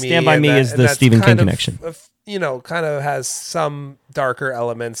Stand By Me. Stand By and Me that- is and the that's Stephen King kind of, connection. You know, kind of has some darker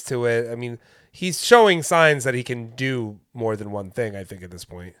elements to it. I mean, he's showing signs that he can do more than one thing, I think, at this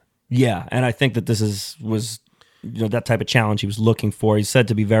point. Yeah, and I think that this was that type of challenge he was looking for. He's said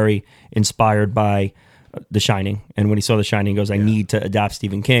to be very inspired by The Shining, and when he saw The Shining, he goes, "I need to adapt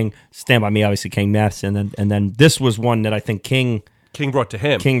Stephen King." Stand By Me, obviously King Meths, and then this was one that I think King brought to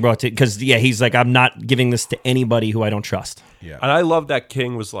him. brought to, because he's like, I'm not giving this to anybody who I don't trust. Yeah. And I love that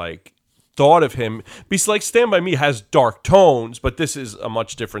King was like, thought of him. Because like Stand By Me has dark tones, but this is a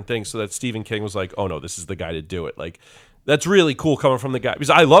much different thing. So that Stephen King was like, oh no, this is the guy to do it. Like, that's really cool coming from the guy. Because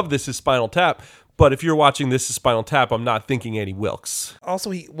I love This Is Spinal Tap, but if you're watching This Is Spinal Tap, I'm not thinking Annie Wilkes.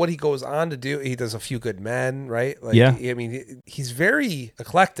 Also, what he goes on to do, he does A Few Good Men, right? Like, Yeah. I mean, he's very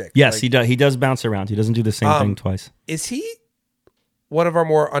eclectic. Yes, Like, he does. He does bounce around. He doesn't do the same thing twice. Is he one of our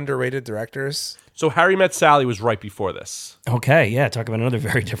more underrated directors? So Harry Met Sally was right before this. Okay, yeah. Talk about another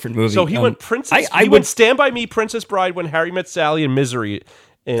very different movie. So he went Princess. He went Stand By Me, Princess Bride, when Harry Met Sally, and Misery.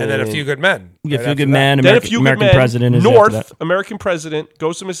 And then A Few Good Men. Yeah, right Few after Good that. Men, Then American, A Few Good American Men, President is after North, that. American President,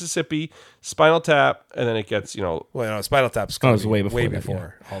 Goes to Mississippi, Spinal Tap, and then it gets, Well, no, Spinal Tap's Oh, it was way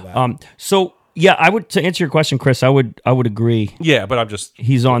before that, all that. So yeah, I would, to answer your question, Chris, I would agree. yeah, but I'm just,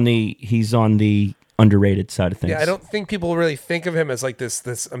 He's on the underrated side of things. Yeah, I don't think people really think of him as like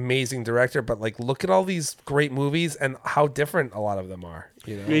this amazing director, but like look at all these great movies and how different a lot of them are.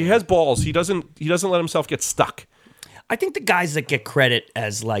 You know, he has balls. He doesn't let himself get stuck. I think the guys that get credit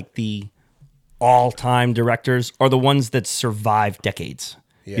as like the all-time directors are the ones that survive decades.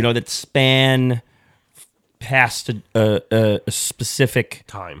 Yeah. You know, that span past a specific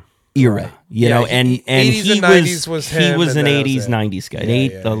Time. era. You Yeah, know, and 80s he and 90s was he him, was and an that was 80s it. 90s guy,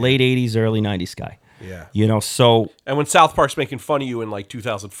 Yeah, the late 80s, early 90s guy. Yeah. You know, so And when South Park's making fun of you in like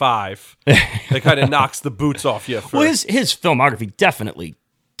 2005, that kind of knocks the boots off you. For, well, his filmography definitely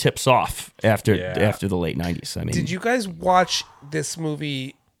tips off after Yeah. the late 90s. I mean, Did you guys watch this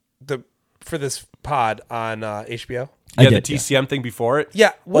movie for this pod on HBO? I yeah, did, the TCM thing before it.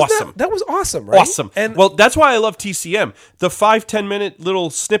 Yeah, wasn't awesome. That was awesome, right? Awesome. And Well, that's why I love TCM. The 5-10 minute little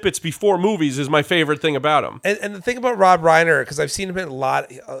snippets before movies is my favorite thing about them. And the thing about Rob Reiner, because I've seen him in a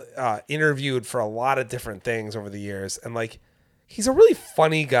lot, interviewed for a lot of different things over the years, and like he's a really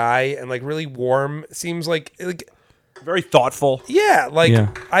funny guy and like really warm. Seems like Very thoughtful. yeah, like Yeah.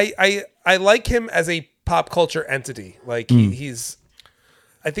 I like him as a pop culture entity. Like he's,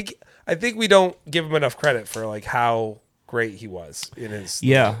 I think we don't give him enough credit for like how great he was in his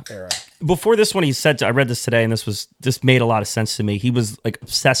era. before this one, he said, I read this today, and this made a lot of sense to me. He was like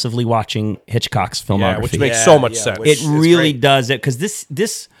obsessively watching Hitchcock's filmography. Yeah, which makes Yeah, so much yeah, sense. which- It It's really great. does it, because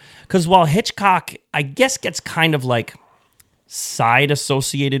because while Hitchcock, I guess, gets kind of like side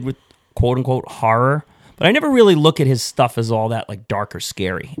associated with quote unquote horror, but I never really look at his stuff as all that like dark or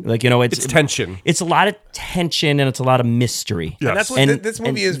scary. Like, you know, It's tension. It's a lot of tension and it's a lot of mystery. And that's what this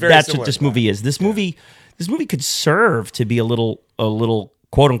movie is very That's similar what this to movie that. is. This movie could serve to be a little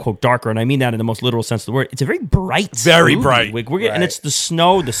quote unquote darker, and I mean that in the most literal sense of the word. It's a very bright, Very movie. bright. We're getting, and it's the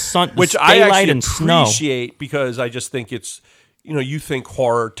snow, the sun, the Which I daylight actually and snow. appreciate because I just think it's, you think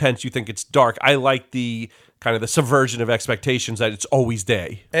horror, tense, you think it's dark. I like the kind of the subversion of expectations that it's always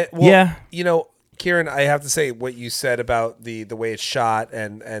day. Yeah. Kieran, I have to say what you said about the way it's shot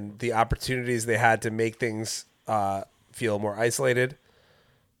and the opportunities they had to make things feel more isolated.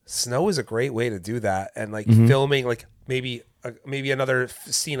 Snow is a great way to do that, and like filming like maybe another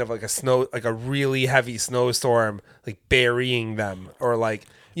scene of like a really heavy snowstorm, like burying them, or like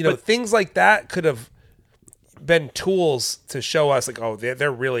things like that could have been tools to show us like, oh,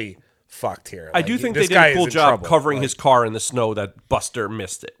 they're really fucked here. I Like, do think this they did guy a is cool in job trouble. covering Like, his car in the snow that Buster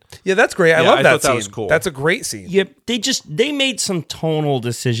missed it. Yeah, that's great. I Yeah, love I that thought that scene. was cool. That's a great scene. Yeah, they made some tonal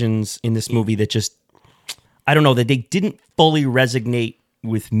decisions in this movie that just, I don't know, that they didn't fully resonate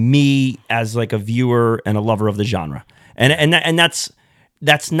with me as like a viewer and a lover of the genre, and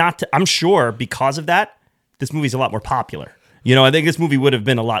that's not to, I'm sure because of that, this movie's a lot more popular. I think this movie would have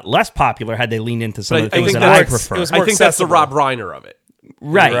been a lot less popular had they leaned into some But of the I things think that I that prefer. it was I more think that's the accessible. Rob Reiner of it.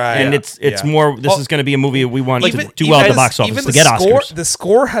 Right. Right. And Yeah. it's Yeah. more. This Well, is going to be a movie we want Even- to do well at the even box office even to get score, Oscars. The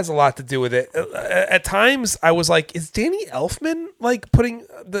score has a lot to do with it. At times, I was like, "Is Danny Elfman like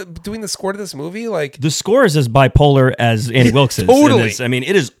doing the score to this movie?" Like, The score is as bipolar as Annie Wilkes is. in Totally. this. I mean,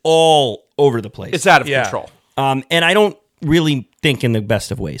 it is all over the place. It's out of Yeah. control. And I don't really think in the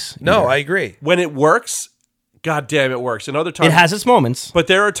best of ways. no, I agree. When it works, god damn, it works. And other times, It has its moments. but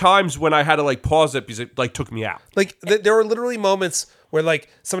there are times when I had to like pause it because it like took me out. Like, there were literally moments where like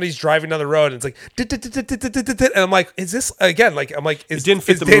somebody's driving down the road and it's like, and I'm like, "Is this again?" Like, I'm like, "Is didn't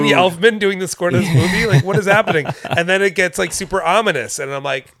fit the Danny mood. Elfman doing the score to this movie? Like, what is happening?" And then it gets like super ominous, and I'm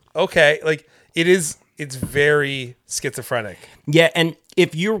like, "Okay, like it is." It's very schizophrenic. Yeah, and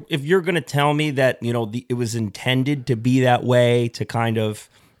if you're going to tell me that it was intended to be that way to kind of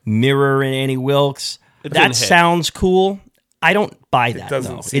mirror in Annie Wilkes, didn't that hit. sounds cool. I don't buy that.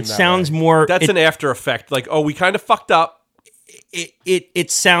 doesn't though. seem It that sounds way. more. That's an after effect. Like, oh, we kind of fucked up.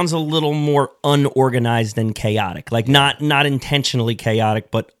 It sounds a little more unorganized and chaotic. Like not intentionally chaotic,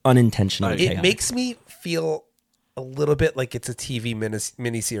 but unintentionally chaotic. It makes me feel a little bit like it's a TV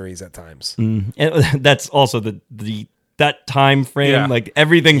miniseries at times. And that's also that time frame. Yeah. Like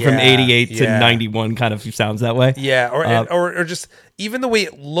everything from Yeah, 88 to yeah. 91 kind of sounds that way. Yeah, or just even the way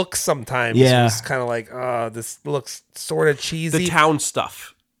it looks sometimes Yeah. was kind of like, this looks sort of cheesy. The town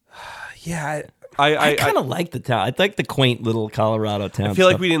stuff. Yeah, I kind of like the town. I like the quaint little Colorado town. I feel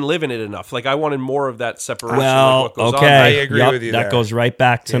like stuff. we didn't live in it enough. Like I wanted more of that separation. Well, like what goes okay. on. I agree Yep, with you That there. goes right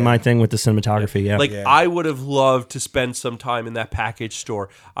back to my thing with the cinematography. Yeah. Like Yeah. I would have loved to spend some time in that package store.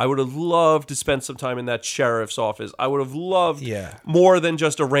 I would have loved to spend some time in that sheriff's office. I would have loved Yeah. more than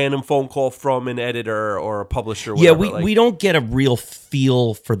just a random phone call from an editor or a publisher. Or yeah, whatever. we don't get a real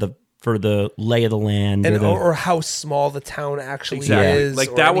feel for the lay of the land. and or the, or how small the town actually exactly. is.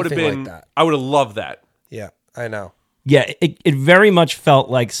 Like or that would have anything been. like that. I would have loved that. Yeah, I know. yeah, it very much felt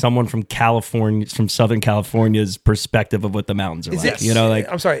like someone from California, from Southern California's perspective of what the mountains are like. Like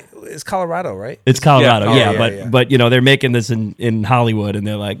I'm sorry, it's Colorado, right? it's Colorado, Yeah. yeah, Yeah. but they're making this in Hollywood, and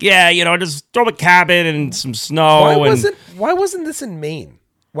they're like, just throw a cabin and some snow. Why wasn't this in Maine?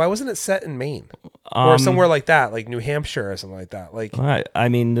 Why wasn't it set in Maine or somewhere like that, like New Hampshire or something like that? Like, I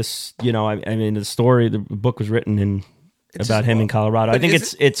mean, this, I mean, the book was written about him in Colorado. I but think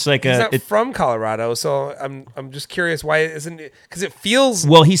is it's like he's not it, from Colorado, so I'm just curious why isn't it? Because it feels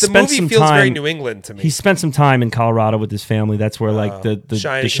Well, he the spent movie some feels very time- New England to me. he spent some time in Colorado with his family. That's where like the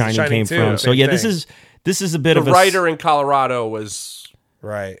Shining- Shining came too, from. So same yeah, thing. this is a bit The of a writer in Colorado was.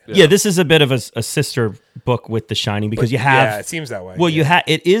 right. yeah, this is a bit of a sister book with The Shining because you have Yeah, it seems that way. well, you have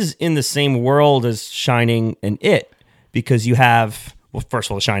it is in the same world as Shining and It because you have first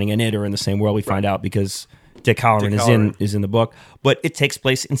of all, The Shining and It are in the same world. We find out because Dick Halloran is in the book, but it takes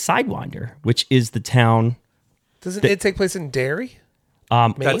place in Sidewinder, which is the town. Doesn't it take place in Derry?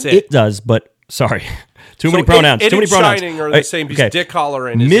 That's It it. does, but sorry, too So many pronouns. It too many and pronouns. Shining are the same because Dick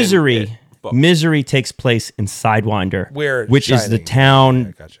Halloran is Misery. in It book. Misery takes place in Sidewinder, Where which is the Shining- town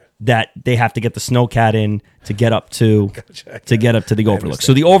Yeah, gotcha. that they have to get the snowcat in to get up to Gotcha. get up to the Overlook.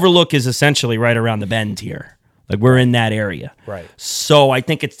 So the Overlook is essentially right around the bend here. Like we're in that area. Right. So I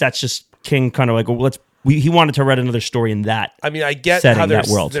think that's just King kind of like, well, he wanted to write another story in that. I mean, I get setting, how that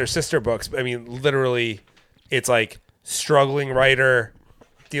world. they're sister books. But I mean, literally, it's like struggling writer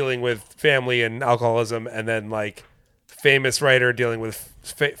dealing with family and alcoholism, and then like famous writer dealing with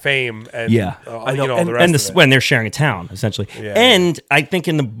fame and Yeah. I know. all the rest and of it. when they're sharing a town essentially. Yeah. And I think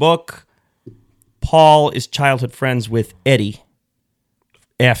in the book, Paul is childhood friends with Eddie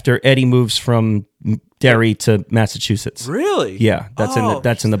after Eddie moves from Derry to Massachusetts. Really? Yeah,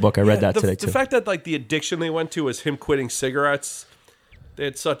 that's in the book. I read that today too. The fact that like the addiction they went to was him quitting cigarettes, they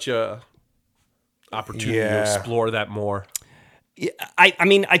had such a opportunity to Yeah. explore that more. I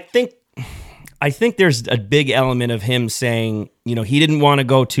mean, I think there's a big element of him saying, he didn't want to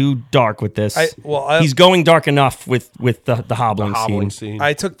go too dark with this. He's going dark enough with the hobbling, Hobbling scene. scene.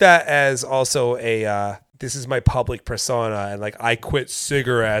 I took that as also a this is my public persona, and like I quit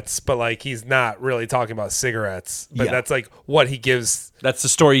cigarettes, but like he's not really talking about cigarettes, but Yeah. that's like what he gives. That's the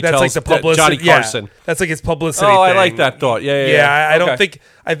story he That's tells like the publicity. Johnny Carson. Yeah, that's like his publicity. Oh, I thing. like that thought. Yeah. I don't Okay. think.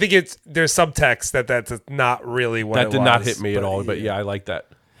 I think it's there's subtext that's not really what that it did not was, hit me at all, but yeah, I like that.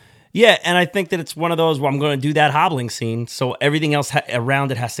 Yeah, and I think that it's one of those where I'm going to do that hobbling scene, so everything else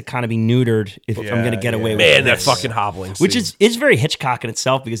around it has to kind of be neutered if I'm going to get away with Man, that this. fucking hobbling scene. Which is very Hitchcock in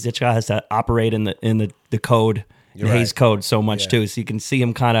itself because Hitchcock has to operate in the code, the right. Hays Code so much too. So you can see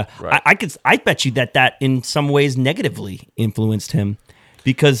him kind of. Right. I bet you that in some ways negatively influenced him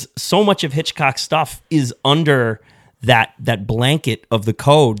because so much of Hitchcock's stuff is under that blanket of the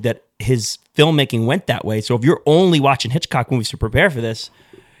code that his filmmaking went that way. So if you're only watching Hitchcock movies to prepare for this,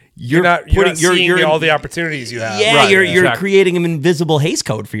 You're not seeing all the opportunities you have. Yeah, Right, you're exactly. creating an invisible haze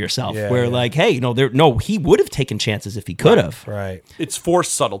code for yourself. Yeah. Like, hey, he would have taken chances if he could have. Right. It's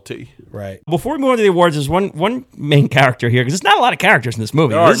forced subtlety. Right. Before we move on to the awards, there's one main character here because there's not a lot of characters in this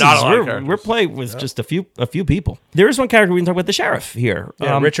movie. There are not a lot of characters. We're playing with just a few people. There is one character we can talk about, the sheriff here.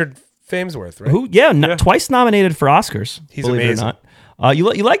 Yeah, Richard Famesworth, right? Who? Twice nominated for Oscars. He's believe amazing. it or not.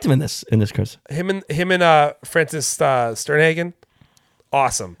 You liked him in this, Chris. Him and Frances Sternhagen,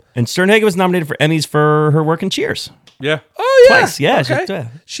 awesome. And Sternhagen was nominated for Emmys for her work in Cheers. Yeah. Oh yeah, Twice, yeah, Okay.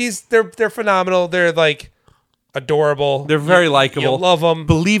 They're phenomenal. They're like adorable. They're very likable. You love them.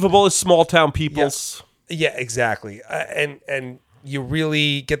 Believable as small town peoples. Yeah, exactly. And you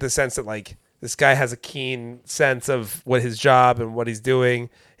really get the sense that like this guy has a keen sense of what his job and what he's doing,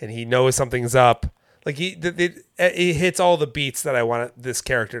 and he knows something's up. Like he hits all the beats that I want this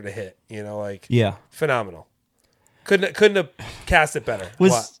character to hit. Phenomenal. Couldn't have cast it better.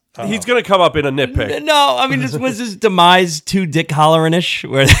 He's going to come up in a nitpick. No, I mean, this was his demise too Dick Halloran-ish,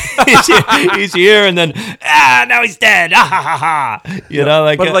 where he's here and then, now he's dead. Ah, ha, ha, ha.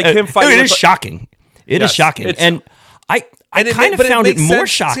 But him fighting it with is shocking. It is Yes, shocking. it's- And I kind of but it found it makes more sense,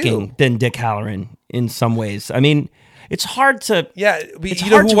 shocking too. than Dick Halloran in some ways. I mean, it's hard to... Yeah, It's you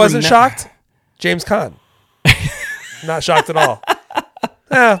know hard who to wasn't remember. shocked? James Caan. Not shocked at all.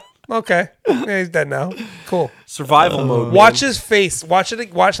 Yeah, okay. Yeah, he's dead now. Cool. Survival mode. Watch his face. Watch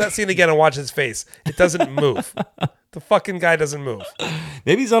that scene again and watch his face. It doesn't move. The fucking guy doesn't move.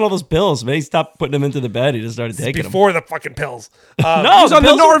 Maybe he's on all those pills. Maybe he stopped putting them into the bed. He just started taking them. Before the fucking pills. No, He's on the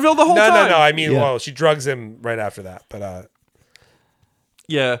pills are- Norville the whole No, time. no. I mean, Yeah. well, she drugs him right after that. But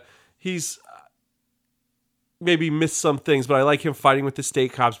Yeah, he's maybe missed some things, but I like him fighting with the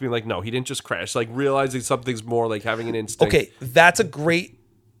state cops, being like, no, he didn't just crash. Like realizing something's more, like having an instinct. okay, that's a great.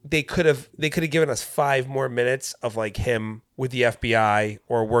 They could have given us 5 more minutes of like him with the FBI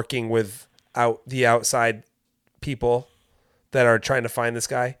or working with the outside people that are trying to find this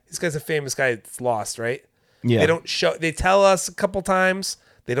guy. This guy's a famous guy that's lost, right? Yeah. They don't show. They tell us a couple times.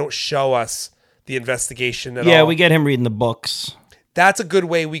 They don't show us the investigation at all. Yeah, we get him reading the books. That's a good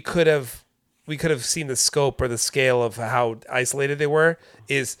way we could have seen the scope or the scale of how isolated they were,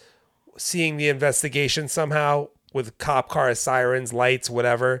 is seeing the investigation somehow with cop cars, sirens, lights,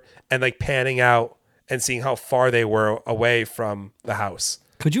 whatever, and like panning out and seeing how far they were away from the house.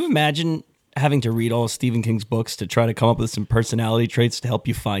 Could you imagine having to read all of Stephen King's books to try to come up with some personality traits to help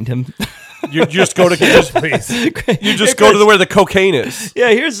you find him? You just go to Please. you just go to where the cocaine is. Yeah,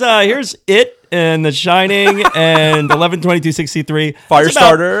 here's It and The Shining and 11/22/63.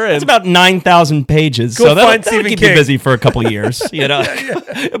 Firestarter It's and- about 9,000 pages. Go so that'll find Stephen keep King. you busy for a couple of years.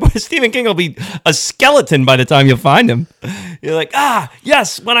 But Stephen King will be a skeleton by the time you find him. You're like,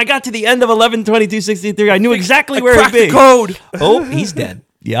 yes, when I got to the end of 11/22/63, I knew exactly where he'd Crack be. the code. Oh, he's dead.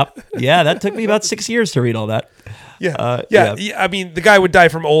 Yep. Yeah, that took me about 6 years to read all that. Yeah. Yeah. I mean, the guy would die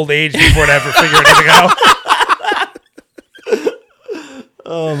from old age before to ever figure anything out.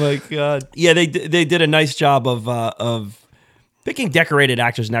 Oh my god! Yeah, they did a nice job of picking decorated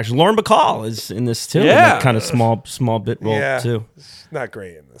actors and actors. Lauren Bacall is in this too. in Yeah. that kind of small bit role Yeah. too. She's not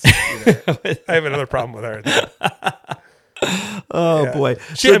great in this. either. I have another problem with her. Oh Yeah. boy!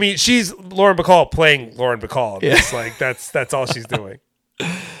 I mean, she's Lauren Bacall playing Lauren Bacall. It's like that's all she's doing.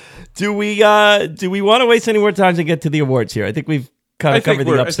 Do we want to waste any more time to get to the awards here? I think we've kind I of think covered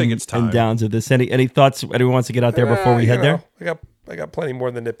the we're- I ups think and, it's time. and downs of this. Any thoughts anyone wants to get out there before we head there? I got plenty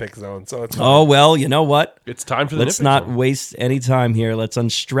more than nitpick zone, so it's fine. Oh well, you know what? It's time for the Let's nitpick not zone. waste any time here. Let's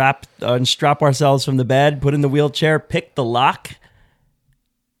unstrap ourselves from the bed, put in the wheelchair, pick the lock,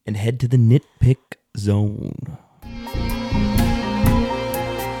 and head to the nitpick zone.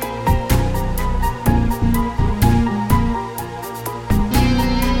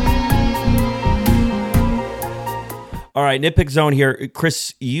 All right, nitpick zone here.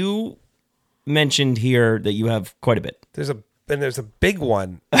 Chris, you mentioned here that you have quite a bit. There's a big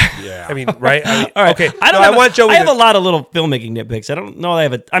one. Yeah. I mean, right? I mean, All right. Okay. I don't No, have want Joey. I have to, a lot of little filmmaking nitpicks. I don't know. I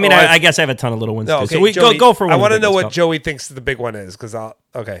have a. I mean, Oh, I guess I have a ton of little ones no, too. okay, So we Joey, go for one. I of want the to know big what ones. Joey thinks the big one is, because I'll.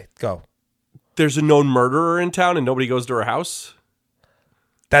 Okay, go. There's a known murderer in town and nobody goes to her house.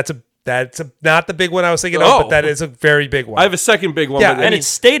 That's not the big one I was thinking of, Oh. but that is a very big one. I have a second big one. Yeah, but And it's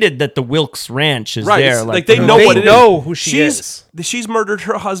stated that the Wilkes Ranch is right. there. It's like they know They what it is. know who she is. She's murdered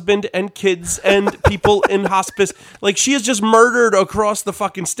her husband and kids and people in hospice. Like she is just murdered across the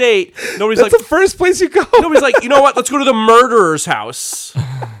fucking state. Nobody's That's like, the first place you go. nobody's like, you know what? Let's go to the murderer's house.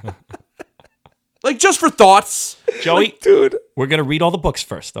 Like just for thoughts. Joey, Dude. we're gonna read all the books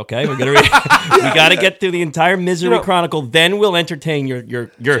first, okay? We're gonna read. We gotta get through the entire Misery Chronicle, then we'll entertain your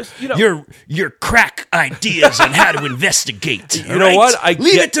crack ideas on how to investigate. You know what?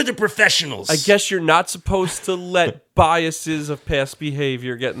 Leave it to the professionals. I guess you're not supposed to let biases of past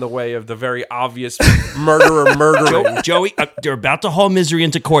behavior get in the way of the very obvious murdering. Joey, you're about to haul Misery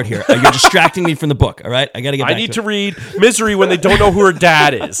into court here. You're distracting me from the book. All right, I gotta get. I need to read Misery when they don't know who her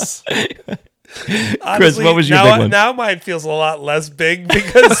dad is. Chris, what was your big one? Now mine feels a lot less big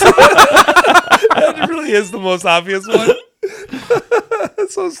because that really is the most obvious one.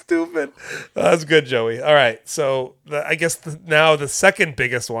 That's so stupid. That's good, Joey. All right, so I guess now the second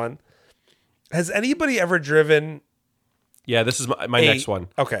biggest one. Has anybody ever driven? Yeah, this is my next one.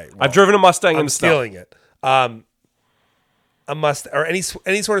 Okay, well, I've driven a Mustang. I'm stealing it. A Mustang or any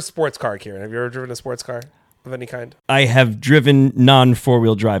sort of sports car, Kieran. Have you ever driven a sports car of any kind? I have driven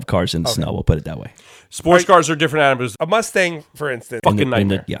non-4-wheel drive cars in the snow. We'll put it that way. Sports cars are different animals. A Mustang, for instance. Fucking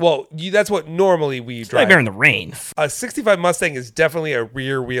nightmare. Yeah. Well, that's what normally we drive. Nightmare in the rain. A 65 Mustang is definitely a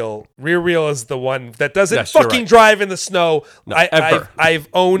rear wheel. Rear wheel is the one that doesn't Yes, you're fucking right. drive in the snow. Ever. I've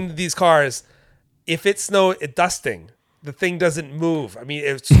owned these cars. If it snows, it dusting. The thing doesn't move. I mean,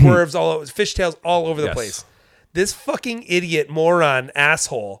 it swerves all over, fishtails all over the Yes. place. This fucking idiot, moron,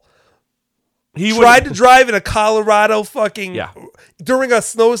 asshole He tried to drive in a Colorado fucking Yeah. during a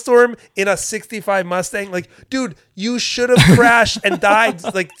snowstorm in a 65 Mustang. Like, dude, you should have crashed and died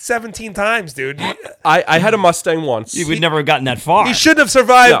like 17 times, dude. I had a Mustang once. You would never have gotten that far. He shouldn't have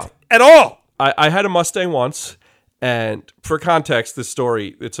survived No. at all. I had a Mustang once, and for context, this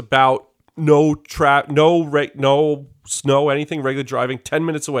story, it's about no snow, anything, regular driving, 10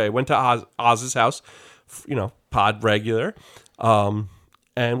 minutes away. I went to Oz's house, pod regular,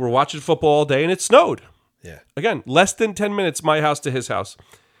 and we're watching football all day, and it snowed. Yeah. Again, less than 10 minutes, my house to his house.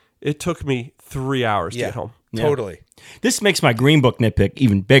 It took me 3 hours to get home. Totally. This makes my Green Book nitpick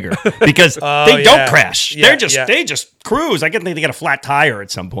even bigger because they yeah. don't crash. Yeah, They just cruise. I can think they get a flat tire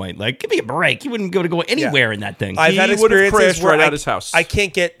at some point. Like, give me a break. You wouldn't go anywhere in that thing. I've had He would have experiences crashed where right out his house. I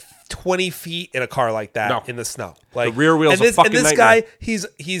can't get 20 feet in a car like that No. in the snow. Like The rear wheel's and a this, fucking and this nightmare. guy,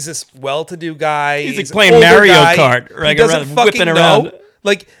 he's this well-to-do guy. He's like an playing older Mario guy. Kart, He right, doesn't around, fucking whipping know. around.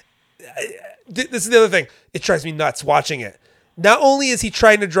 Like, this is the other thing. It drives me nuts watching it. Not only is he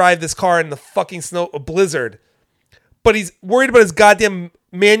trying to drive this car in the fucking snow, a blizzard, but he's worried about his goddamn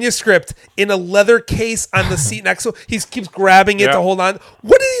manuscript in a leather case on the seat next to him. He keeps grabbing it Yeah. to hold on.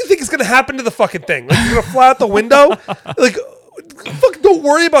 What do you think is going to happen to the fucking thing? Like, it's going to fly out the window? Like, fuck, don't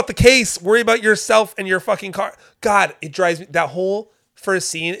worry about the case. Worry about yourself and your fucking car. God, it drives me. That whole first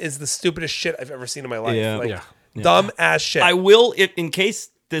scene is the stupidest shit I've ever seen in my life. Yeah. Like, Yeah. dumb ass shit. I will, in case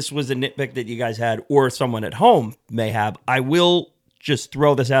this was a nitpick that you guys had or someone at home may have, I will just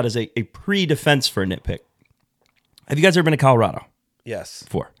throw this out as a pre-defense for a nitpick. Have you guys ever been to Colorado Yes.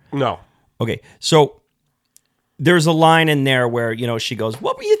 before? No. Okay, so there's a line in there where, she goes,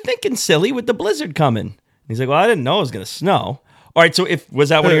 "What were you thinking, silly, with the blizzard coming?" And he's like, "Well, I didn't know it was going to snow." All right, so was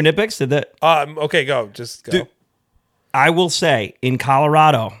that one of your nitpicks? Did that? Okay, go. Just go. Dude, I will say, in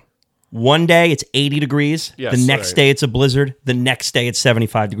Colorado, one day it's 80 degrees. Yes, the next right. day it's a blizzard. The next day it's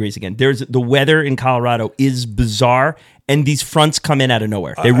 75 degrees again. The weather in Colorado is bizarre, and these fronts come in out of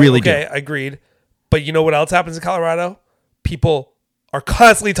nowhere. They really Okay, agreed. But you know what else happens in Colorado? People are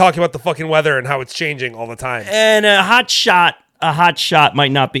constantly talking about the fucking weather and how it's changing all the time. do. And a hot shot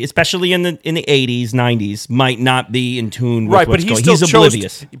might not be, especially in the 80s, 90s, might not be in tune with Right, but what's he going. still He's chose.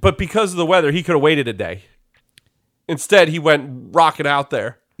 oblivious. But because of the weather, he could have waited a day. Instead, he went rocking out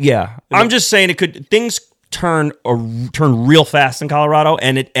there. Yeah, I'm just saying things turn real fast in Colorado,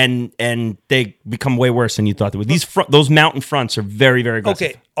 and they become way worse than you thought they would. Those mountain fronts are very, very aggressive.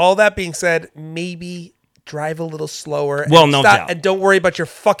 Okay, all that being said, maybe drive a little slower. Well, and no stop, doubt. and don't worry about your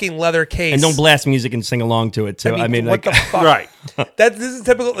fucking leather case. And don't blast music and sing along to it too. I mean, what like, the fuck? Right. This is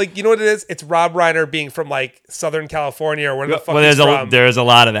typical. Like, you know what it is? It's Rob Reiner being from like Southern California or wherever the fuck well, he's from. there's a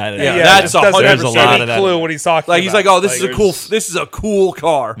lot of that. Yeah, That's that's 100%. There's a lot of that. Clue what he's talking Like about. he's like, oh, this is a cool. there's- This is a cool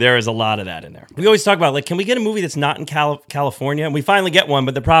car. There is a lot of that in there. We always talk about, like, can we get a movie that's not in California? And we finally get one,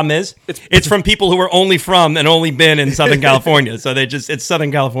 but the problem is it's from people who are only from and only been in Southern California. So it's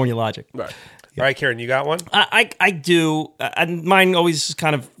Southern California logic. Right. All right, Karen, you got one? I do. And mine always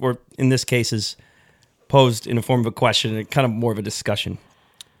kind of, or in this case, is posed in the form of a question and kind of more of a discussion.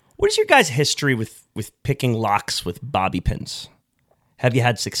 What is your guys' history with picking locks with bobby pins? Have you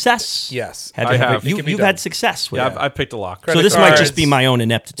had success? Yes. I have. You've It can be had done. success with Yeah, it. I picked a lock. So this might cards. just be my own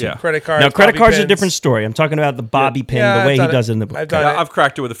ineptitude. Yeah. Credit cards. Now, credit bobby cards are a pins. different story. I'm talking about the bobby pin, Yeah, the way I've he done does it. it in the book. I've done Yeah, it. I've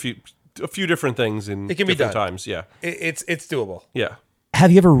cracked it with a few different things in It can be different done. times. Yeah. It's doable. Yeah.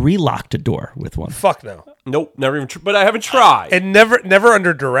 Have you ever relocked a door with one? Fuck no. Nope, never even. But I haven't tried. And never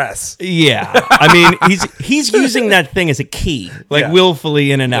under duress. Yeah, I mean, he's using that thing as a key, like Yeah.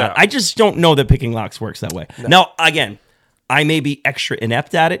 willfully in and out. Yeah. I just don't know that picking locks works that way. Now, again, I may be extra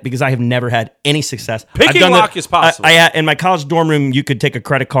inept at it because I have never had any success. Picking lock is possible. I in my college dorm room, you could take a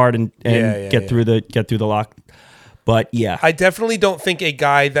credit card and Yeah, get through the lock. But yeah, I definitely don't think a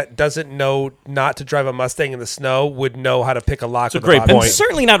guy that doesn't know not to drive a Mustang in the snow would know how to pick a lock. It's a great and point.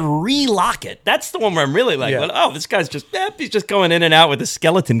 certainly not relock it. That's the one where I'm really like, Yeah. well, oh, this guy's he's just going in and out with a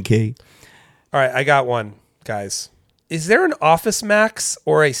skeleton key. All right, I got one, guys. Is there an Office Max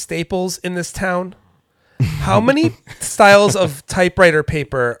or a Staples in this town? How many styles of typewriter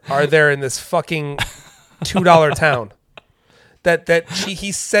paper are there in this fucking $2 town?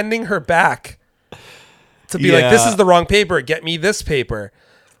 He's sending her back to be like, this Yeah. is the wrong paper. Get me this paper.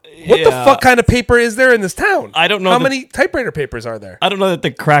 What the Yeah. fuck kind of paper is there in this town? I don't know How that- many typewriter papers are there? I don't know that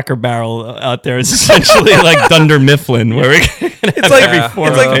the Cracker Barrel out there is essentially like Dunder Mifflin, where we It's like, every form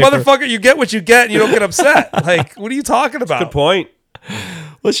it's like of paper. motherfucker, you get what you get and you don't get upset. Like, what are you talking about? Good point.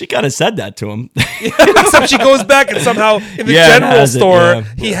 Well, she kind of said that to him. Except she goes back and somehow in the Yeah, general has it, store yeah.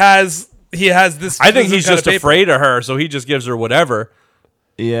 he has this. I think this he's kind just of paper. afraid of her, so he just gives her whatever.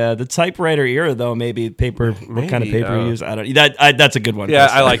 Yeah, the typewriter era, though, maybe paper. What kind of Maybe, paper you use? I don't. That's a good one. Yeah,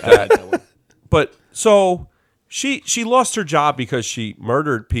 Chris. I like that. But so she lost her job because she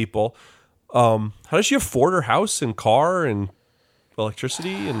murdered people. How does she afford her house and car and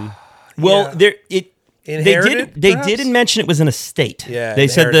electricity and? Well, Yeah. there Inherited, They perhaps? didn't mention it was an estate. Yeah, they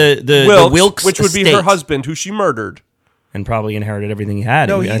said inherited. the Wilkes which would be estate, her husband, who she murdered. and probably inherited everything he had.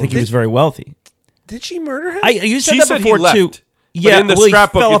 No, I think he did- was very wealthy. Did she murder him? You said She that said he before left, too. but Yeah, in the well, he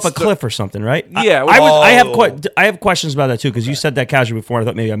scrapbook, fell off a it's the- cliff or something, right? Yeah, I have questions about that too because you said that casually before. And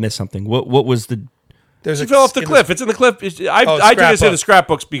I thought maybe I missed something. What was the? There's She fell off the cliff. It's in the cliff. I did say the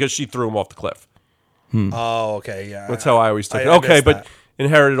scrapbooks because she threw him off the cliff. Oh, okay, yeah. That's how I always took it. I Okay, missed but that.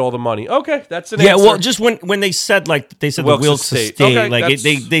 inherited all the money. Okay, that's an Yeah, answer. well, just when they said the Wilkes Wilkes estate. estate, Okay, like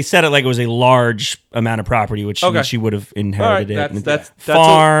that's- they said it like it was a large amount of property, which Okay. she would have inherited All right, it. that's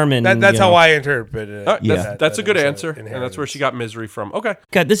farm and that's you how know. I interpreted it. All right, Yeah. that's a good it was answer, and that's where she got misery from. Okay,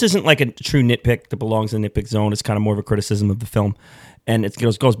 God, this isn't like a true nitpick that belongs in the nitpick zone. It's kind of more of a criticism of the film. And it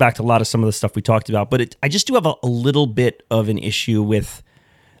goes back to a lot of some of the stuff we talked about. But I just do have a little bit of an issue with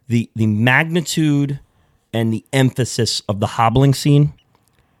the magnitude and the emphasis of the hobbling scene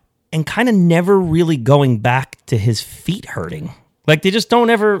and kind of never really going back to his feet hurting. Like, they just don't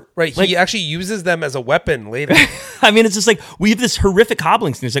ever... Right, like, he actually uses them as a weapon later. I mean, it's just like, we have this horrific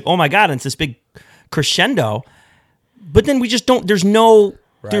hobbling scene. It's like, oh my God, and it's this big crescendo. But then we just don't... There's no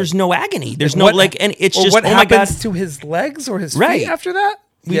agony. There's no, What- like... And it's Or just, what oh my God. happens to his legs or his Right. feet after that?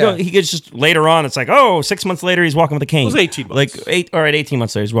 We don't, he gets just later on. It's like, oh, 6 months later, he's walking with a cane. It was 18 months. Like 18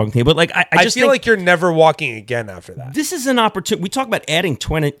 months later, he's walking with a cane. But like, I I just feel think like you're never walking again after that. this is an opportunity. We talk about adding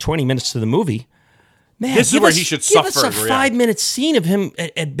 20 minutes to the movie. Man, This is give where us- he should give suffer us a and react. 5-minute scene of him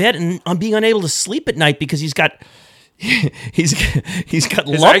at bed and on being unable to sleep at night because he's got he's got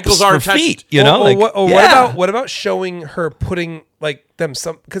His lumps ankles for are attached. feet. You know, like, yeah. what about showing her putting like them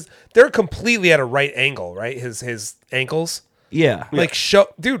some because they're completely at a right angle, right? His ankles. Yeah, Like show,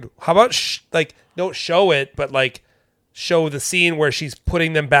 dude. How about like don't show it, but like show the scene where she's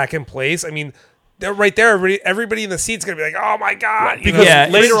putting them back in place. I mean, they're right there. Everybody in the seat's gonna be like, "Oh my god!" you because know? Yeah,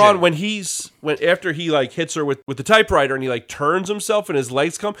 later it's- on when after he like hits her with the typewriter and he like turns himself and his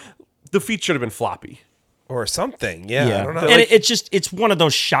legs come, the feet should have been floppy. or something. Yeah, I don't know. And it's one of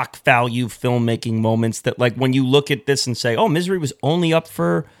those shock value filmmaking moments that, like, when you look at this and say, "Oh, Misery was only up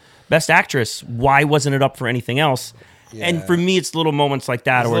for Best Actress. Why wasn't it up for anything else?" And for me, it's little moments like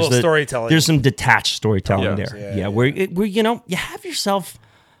that, There's a or little storytelling. There's some detached storytelling Yeah. there. Yeah, where you know you have yourself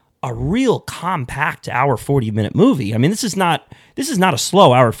a real compact hour 40-minute movie. I mean, this is not a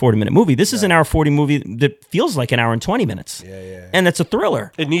slow hour 40-minute movie. This is an hour 40 movie that feels like an hour and 20 minutes. Yeah. And it's a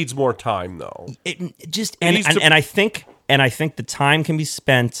thriller. It needs more time though. It just needs to- and I think the time can be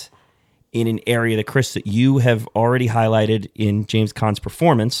spent in an area that, Chris, that you have already highlighted in James Caan's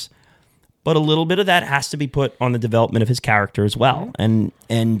performance, but a little bit of that has to be put on the development of his character as well, and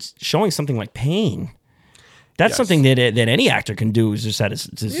showing something like pain. That's something that any actor can do, is just have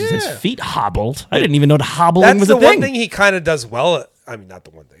his feet hobbled. I didn't even know the hobbling That's was the a thing. one thing he kind of does well. I mean, not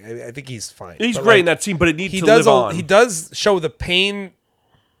the one thing. I think he's fine. He's But, great like, in that scene, but it needs he to does. live on. He does show the pain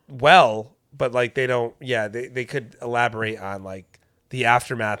well, but like they don't. Yeah, they could elaborate on like the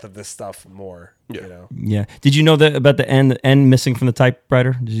aftermath of this stuff more. Yeah. You know. Yeah. Did you know about the end missing from the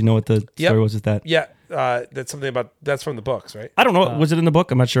typewriter? Did you know what the Yep. story was with that? Yeah, that's something about that's from the books, right? I don't know. Was it in the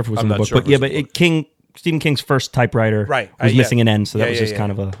book? I'm not sure if it was I'm in the not book. sure But if it yeah, was in but the book. Stephen King's first typewriter Right. was Yeah. missing an end, so that Yeah, was yeah, just yeah.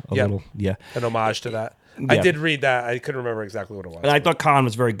 kind of a Yep. little, yeah. An homage to that. I Yeah. did read that. I couldn't remember exactly what it was. And I thought Khan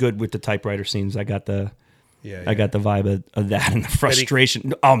was very good with the typewriter scenes. I got the yeah, I got the vibe of that and the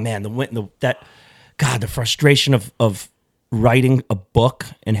frustration. Oh man, the frustration of writing a book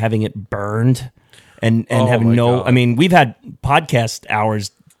and having it burned and Oh having my no. God. I mean, we've had podcast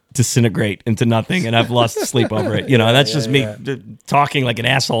hours disintegrate into nothing, and I've lost sleep over it. You know, that's just me talking like an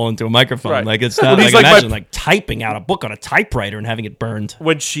asshole into a microphone. Right. Like it's not. Well, he's like, like imagine my- like typing out a book on a typewriter and having it burned.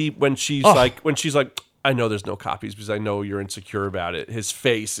 when she's like, I know there's no copies because I know you're insecure about it. His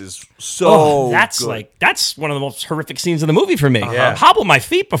face is so. That's good. that's one of the most horrific scenes in the movie for me. Yeah. Hobble my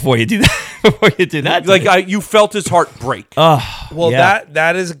feet before you do that. Before you do that, like you felt his heart break. Well, Yeah.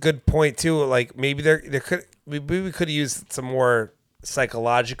 that is a good point too. Like maybe there could maybe we could use some more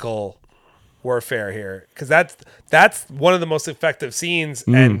psychological warfare here because that's one of the most effective scenes,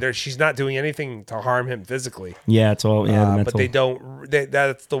 and she's not doing anything to harm him physically. yeah, it's all yeah. The mental, But they don't.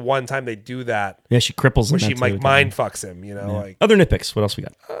 That's the one time they do that yeah, she cripples him. where she mentally like with that. mind fucks him. You know, like Other nitpicks. What else we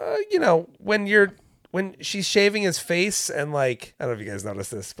got? when she's shaving his face and like I don't know if you guys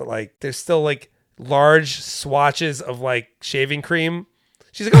noticed this, but like there's still like large swatches of like shaving cream.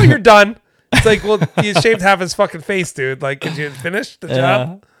 She's like, "Oh, you're done." It's like, well, you shaved half his fucking face, dude. Like, could you finish the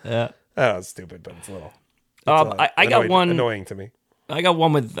job? Yeah. I know it's stupid, but it's a little. I got one. annoying to me. I got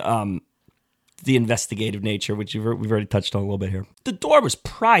one with the investigative nature, which we've already touched on a little bit here. The door was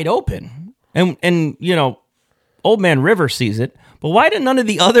pried open, and you know, Old Man River sees it, but why did none of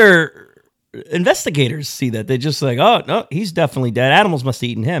the other investigators see that? They just like, oh no, he's definitely dead. Animals must have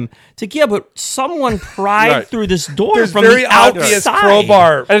eaten him. It's like, yeah, but someone pried Right. through this door There's from very the obvious outside.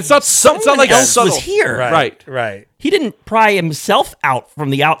 crowbar. And it's not like else subtle. was here. Right. Right. He didn't pry himself out from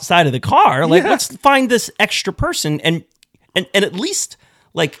the outside of the car. Like, Yeah. let's find this extra person and at least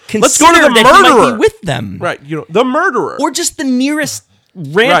like Let's consider go to the that he might murderer. be with them, Right. You know, the murderer. or just the nearest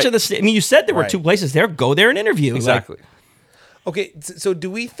ranch Right. of the state. I mean, you said there were Right. two places there. Go there and interview. Like, exactly. Okay, so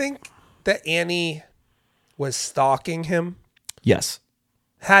do we think that Annie was stalking him? yes.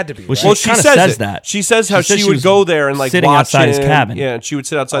 Had to be. Well, right? she Well, she kinda says says it. that. She says how She says she she would was go there and like sitting watch outside his him. cabin. Yeah, and she would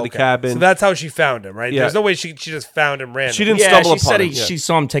sit outside the Okay. cabin. So that's how she found him, right? Yeah. There's no way she just found him randomly. She didn't Yeah, stumble she upon said him. Yeah. she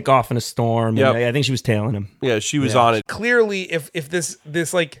saw him take off in a storm. Yep. And I think she was tailing him. Yeah, she was on it. Clearly, if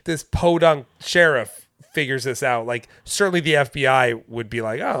this podunk sheriff figures this out, like certainly the FBI would be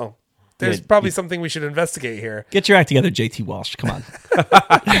like, oh, there's Yeah, probably something we should investigate here. Get your act together, JT Walsh. Come on.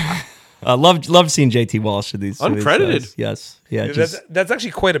 Loved seeing JT Walsh in these. Uncredited. These, yes. Yeah. Just, That's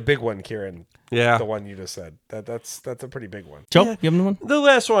actually quite a big one, Kieran. Yeah. The one you just said. That's a pretty big one. Joe, you have another one? The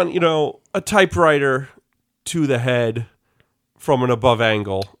last one, you know, a typewriter to the head from an above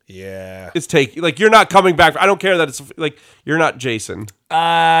angle. Yeah. It's like you're not coming back. I don't care that it's like you're not Jason.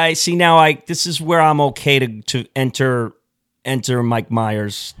 I see now. This is where I'm okay to enter Mike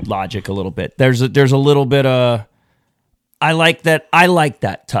Myers' logic a little bit. There's a little bit of I like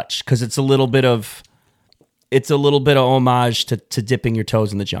that touch because it's a little bit of homage to dipping your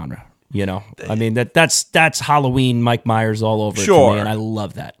toes in the genre. You know, I mean that's Halloween Mike Myers all over it to Sure. me, and I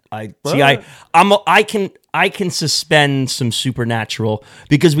love that. I can suspend some supernatural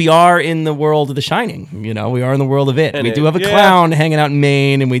because we are in the world of The Shining. You know, we are in the world of it. And We do have a yeah. clown hanging out in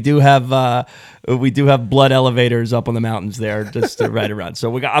Maine, and we do have blood elevators up on the mountains there just to ride around.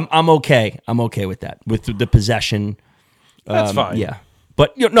 So I'm okay. I'm okay with that. With the possession. That's fine. Yeah,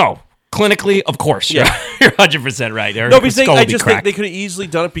 but no. Clinically, of course, you're 100% right. No, because I just think they could have easily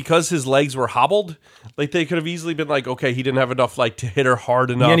done it because his legs were hobbled. Like they could have easily been like, okay, he didn't have enough like to hit her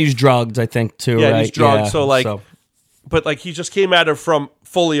hard enough. and he's drugged, I think, too. Yeah, right? he's drugged. So like, but like he just came at her from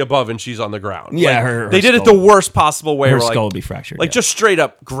fully above, and she's on the ground. Yeah, Like, her they did it skull- the worst possible way. her where, skull like, would be fractured. like yeah. just straight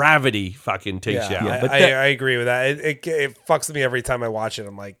up gravity fucking takes you out. Yeah, but I that- agree with that. It fucks with me every time I watch it.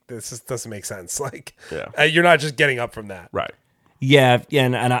 I'm like, this just doesn't make sense. Like, Yeah. you're not just getting up from that. Right. Yeah,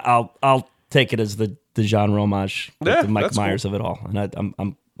 and I'll take it as the genre homage, Yeah, the Mike that's Myers of it all,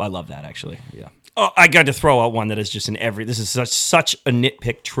 and I love that actually. Yeah. Oh, I got to throw out one that is just in every. This is such a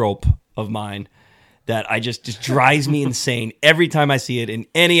nitpick trope of mine that I just drives me insane every time I see it in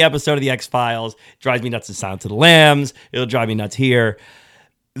any episode of the X-Files. Drives me nuts in Silence of the Lambs. It'll drive me nuts here.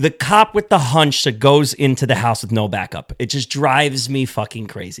 The cop with the hunch that goes into the house with no backup. It just drives me fucking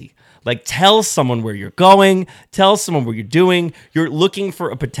crazy. Like, tell someone where you're going. Tell someone what you're doing. You're looking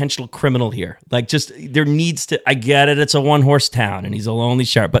for a potential criminal here. Like, just, there needs to, I get it. It's a one-horse town and he's a lonely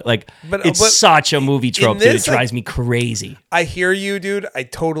sheriff. But, like, But it's such a movie trope that it this, drives me crazy. I hear you, dude. I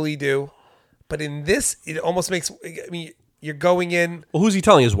totally do. But in this, it almost makes. I mean, you're going in. Well, who's he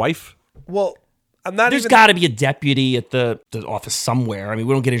telling? His wife? Well, I'm not There's even. got to be a deputy at the office somewhere. I mean,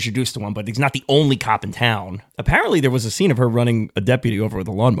 we don't get introduced to one, but he's not the only cop in town. Apparently, there was a scene of her running a deputy over with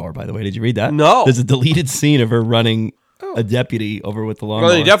a lawnmower, by the way. Did you read that? No. There's a deleted scene of her running a deputy over with the lawnmower.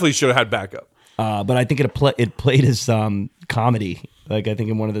 Well, they definitely should have had backup. But I think it played as comedy. Like, I think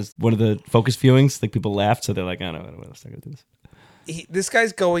in one of the focus viewings, like, people laughed, so they're like, I don't know, let's not gonna do this. This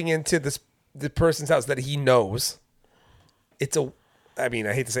guy's going into the person's house that he knows. I mean,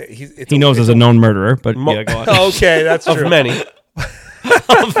 I hate to say it. He knows as a known murderer, but yeah, go on. Okay, that's true. Of many.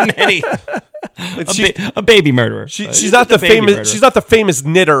 Of many. A baby murderer. She's not the famous. She's not the famous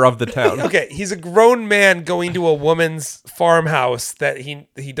knitter of the town. Okay, he's a grown man going to a woman's farmhouse that he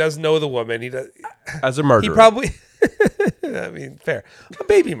does know the woman. He does As a murderer. He probably. I mean, fair. A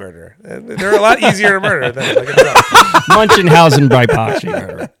baby murderer. They're a lot easier to murder than like a drug. Munchausen by proxy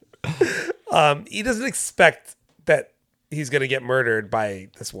murderer. He doesn't expect that he's going to get murdered by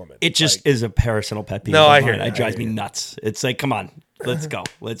this woman. It just is a personal pet peeve. No, of I mine. hear you. It drives me nuts. It's like, come on, let's go.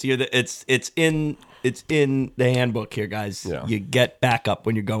 Let's hear the. It's in the handbook here, guys. Yeah. You get back up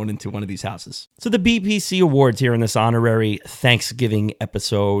when you're going into one of these houses. So the BPC Awards here in this honorary Thanksgiving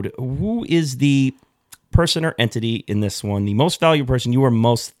episode. Who is the person or entity in this one? The most valuable person you are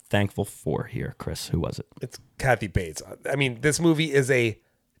most thankful for here, Chris? Who was it? It's Kathy Bates. I mean, this movie is a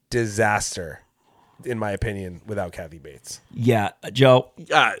disaster, in my opinion, without Kathy Bates. Yeah, Joe.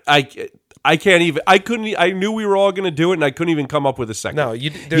 I can't even. I couldn't. I knew we were all going to do it, and I couldn't even come up with a second. No,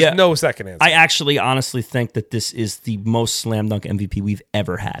 there's no second answer. I actually honestly think that this is the most slam dunk MVP we've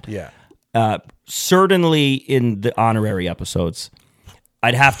ever had. Yeah. Certainly in the honorary episodes.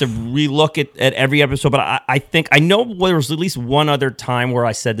 I'd have to relook at every episode, but I think I know there was at least one other time where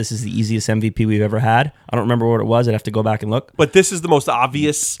I said this is the easiest MVP we've ever had. I don't remember what it was. I'd have to go back and look. But this is the most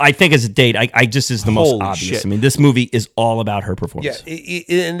obvious. I think as a date, I just is the most Holy obvious. shit. I mean, this movie is all about her performance.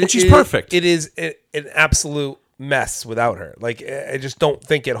 Yeah, And she's perfect. It is an absolute mess without her. Like, I just don't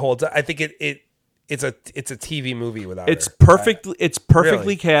think it holds up. I think it's a TV movie without her. It's perfectly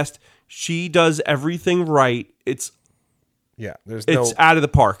Really? cast. She does everything right. It's out of the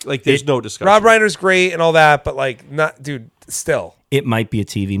park. Like, there's no discussion. Rob Reiner's great and all that, but like, not, dude. Still, It might be a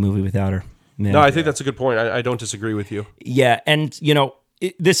TV movie without her. Yeah. No, I think that's a good point. I don't disagree with you. Yeah, and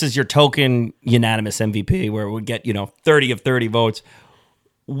this is your token unanimous MVP where it would get 30 of 30 votes.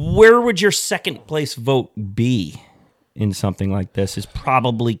 Where would your second place vote be in something like this? Is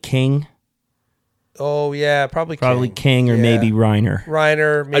probably King. Oh yeah, probably King or maybe Reiner.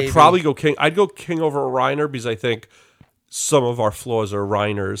 Reiner. Maybe. I'd probably go King. I'd go King over Reiner because I think some of our flaws are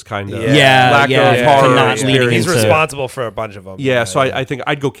Reiner's kind of lack of horror not leading He's into- responsible for a bunch of them. Yeah, so I think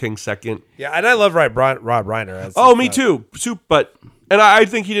I'd go King second. Yeah, and I love Rob Reiner. Oh, me too. And I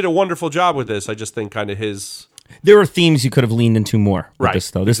think he did a wonderful job with this. I just think kind of his. There are themes you could have leaned into more with Right,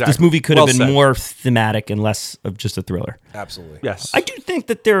 this, though. This exactly. movie could have Well been said. more thematic and less of just a thriller. Absolutely. Yes. I do think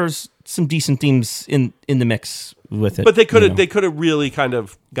that there's some decent themes in the mix with it. But they could have really kind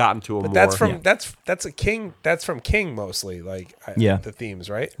of gotten to him more. That's from that's a King. That's from King mostly. Like the themes,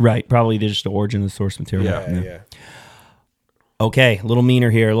 right? Right, probably just the origin of the source material. Yeah. Okay, a little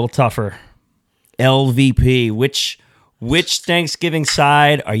meaner here, a little tougher. LVP, which Thanksgiving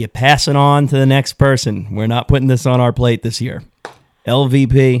side are you passing on to the next person? We're not putting this on our plate this year.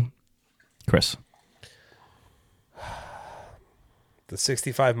 LVP, Chris. The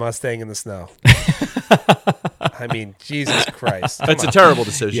 '65 Mustang in the snow. I mean, Jesus Christ. That's a terrible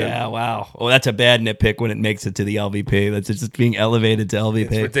decision. Yeah, wow. Oh, that's a bad nitpick when it makes it to the LVP. That's just being elevated to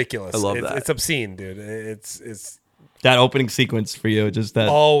LVP. It's ridiculous. I love that. It's obscene, dude. It's That opening sequence for you, just that.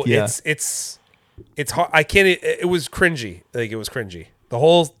 oh, yeah. it's hard. I can't. It was cringy. Like, it was cringy. The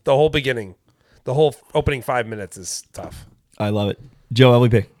whole beginning, the whole opening 5 minutes is tough. I love it. Joe,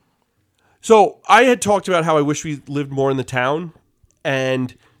 LVP. So I had talked about how I wish we lived more in the town,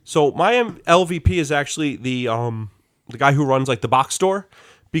 and so my LVP is actually the guy who runs like the box store,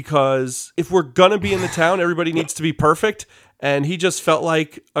 because if we're gonna be in the town, everybody needs to be perfect. And he just felt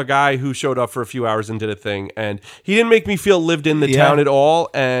like a guy who showed up for a few hours and did a thing, and he didn't make me feel lived in the town at all.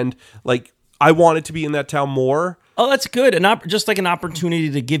 And like, I wanted to be in that town more. Oh, that's good. Just like an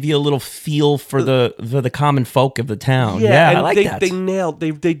opportunity to give you a little feel for the common folk of the town. Yeah, and I like that. They nailed.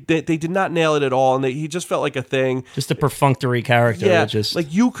 They did not nail it at all, and he just felt like a thing. Just a perfunctory character. Yeah, Just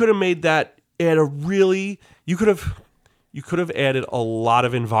like you could have made that at a really. You could have added a lot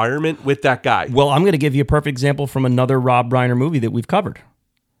of environment with that guy. well, I'm going to give you a perfect example from another Rob Reiner movie that we've covered.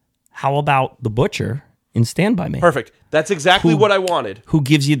 How about The Butcher in Stand By Me. Perfect. That's exactly what I wanted. Who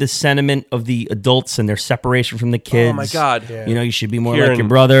gives you the sentiment of the adults and their separation from the kids. Oh my God. Yeah. You know, you should be more like Kieran. your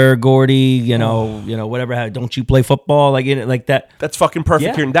brother, Gordy, you know, whatever. Don't you play football? Like that. That's fucking perfect,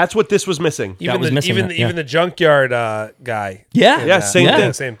 Yeah. Kieran. That's what this was missing. Even was the missing even that, the, even the junkyard guy. Yeah. Yeah, same Yeah.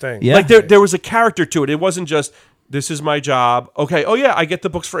 thing. Same thing. Yeah. Like there was a character to it. It wasn't just, this is my job. Okay. Oh yeah, I get the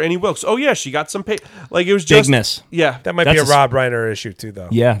books for Annie Wilkes. Oh yeah, she got some pay. Like it was just Big miss. Yeah. That might That's be a a- Rob Reiner issue too, though.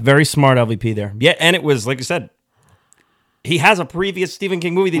 Yeah, very smart LVP there. Yeah, and it was, like I said, he has a previous Stephen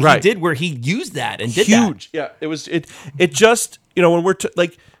King movie that he Right. did where he used that and did huge. Yeah. It was it just, when we're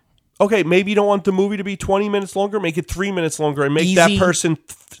like, okay, maybe you don't want the movie to be 20 minutes longer, make it 3 minutes longer and make that Easy. person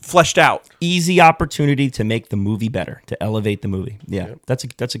fleshed out. that. Easy opportunity to make the movie better, to elevate the movie. Yeah, that's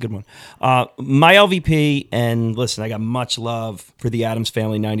a good one. My LVP, and listen, I got much love for the Addams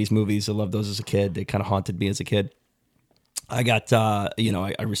Family 90s movies. I loved those as a kid. They kind of haunted me as a kid. I got,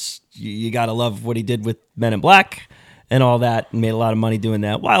 you got to love what he did with Men in Black and all that. Made a lot of money doing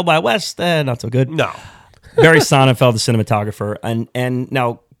that. Wild Wild West, not so good. No. Barry Sonnenfeld, the cinematographer. And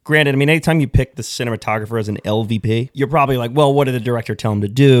now, granted, I mean, anytime you pick the cinematographer as an LVP, you're probably like, well, what did the director tell him to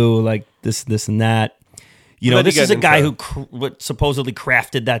do? Like this, and that. You know, Then you this is get a guy into- who supposedly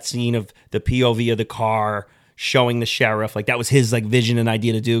crafted that scene of the POV of the car showing the sheriff. Like that was his like vision and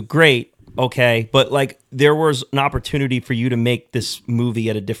idea to do. Great. Okay. But like there was an opportunity for you to make this movie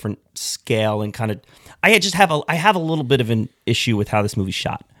at a different scale and kind of, I have a little bit of an issue with how this movie's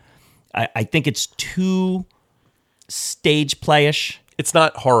shot. I think it's too stage playish. It's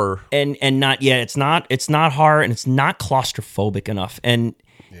not horror. And not it's not horror and it's not claustrophobic enough. And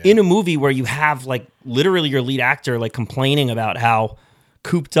in a movie where you have like literally your lead actor like complaining about how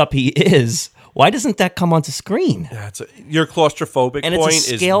cooped up he is, why doesn't that come onto screen? Yeah, your claustrophobic And point it's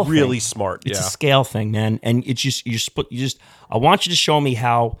a is scale really thing. smart. It's yeah. a scale thing, man. And it's just I want you to show me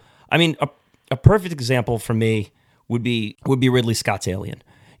how. I mean, a perfect example for me would be Ridley Scott's Alien.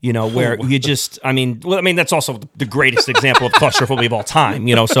 You know, where you just, that's also the greatest example of claustrophobia of all time.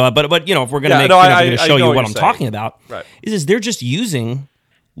 You know, so but you know, if we're gonna Yeah, make, no, if we're I gonna show know you what what you're I'm saying. talking about, Right. is they're just using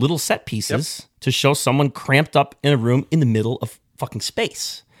little set pieces to show someone cramped up in a room in the middle of fucking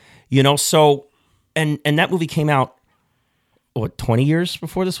space. You know, so and that movie came out 20 years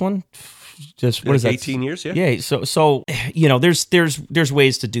before this one. Just what is that? 18 years, yeah. Yeah. So you know, there's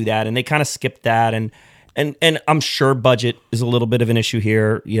ways to do that, and they kind of skipped that, and I'm sure budget is a little bit of an issue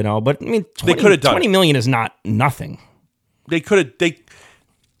here, you know. But I mean, 20, could have done 20 it. million is not nothing. They could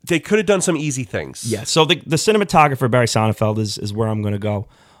have done some easy things. Yeah. So the cinematographer Barry Sonnenfeld is where I'm going to go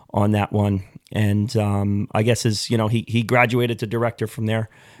on that one, and I guess he graduated to director from there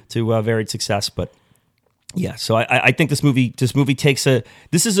to varied success, but. Yeah, so I think this movie takes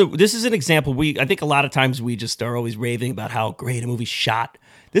this is an example. I think a lot of times we just are always raving about how great a movie's shot.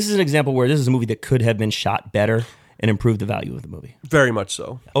 This is an example where this is a movie that could have been shot better and improved the value of the movie. Very much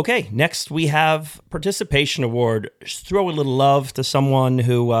so. Okay, next we have Participation Award. Just throw a little love to someone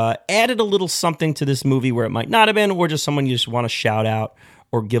who added a little something to this movie where it might not have been, or just someone you just want to shout out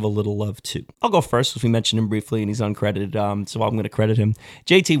or give a little love to. I'll go first, because we mentioned him briefly and he's uncredited, so I'm going to credit him.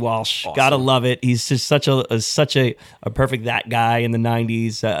 JT Walsh, Awesome. gotta love it. He's just such a perfect that guy in the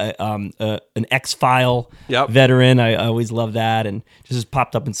 90s, an X-File Yep. veteran. I always love that, and just has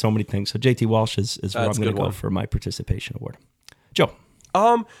popped up in so many things. So JT Walsh is where I'm That's a going to good go one. for my Participation Award. Joe.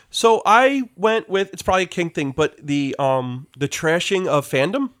 So I went with, it's probably a King thing, but the trashing of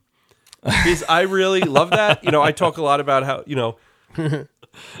fandom, because I really love that. You know, I talk a lot about how,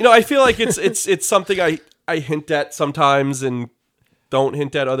 I feel like it's something I hint at sometimes and don't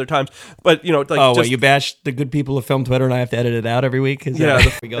hint at other times. But You bash the good people of film Twitter and I have to edit it out every week? Is yeah,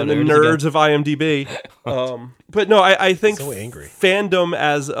 that we go and the nerds nerds of IMDb. But no, I think So angry. fandom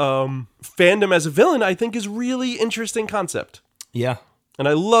as a villain, I think is really interesting concept, Yeah. and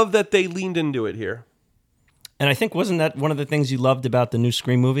I love that they leaned into it here. And I think, wasn't that one of the things you loved about the new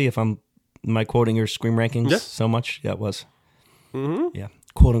Scream movie? Am I quoting your Scream rankings Yeah. so much? Yeah, it was. Mm-hmm. Yeah.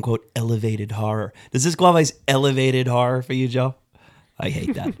 Quote unquote elevated horror. Does this qualify as elevated horror for you, Joe? I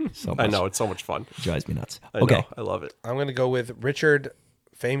hate that so much. I know, it's so much fun. It drives me nuts. I Okay. know, I love it. I'm going to go with Richard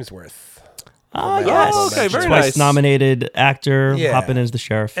Famesworth. Oh, From yes. Honorable okay, Mention. very Twice nice. nominated actor, Yeah. hopping as the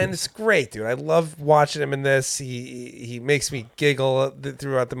sheriff. And it's great, dude. I love watching him in this. He makes me giggle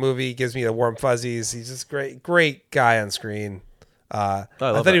throughout the movie. He gives me the warm fuzzies. He's just great guy on screen. I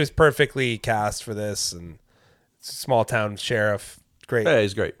thought that. he was perfectly cast for this, and it's a small town sheriff. Great, Yeah,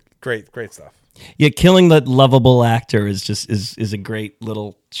 he's great. great stuff. Yeah, killing the lovable actor is just is a great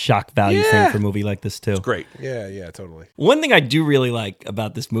little shock value thing for a movie like this too. Great. Yeah, totally. One thing I do really like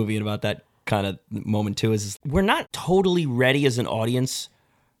about this movie and about that kind of moment too is we're not totally ready as an audience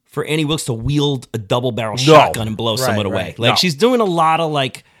for Annie Wilkes to wield a double barrel shotgun and blow someone away. right. Like she's doing a lot of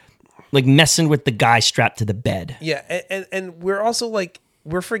like messing with the guy strapped to the bed. Yeah, and we're also like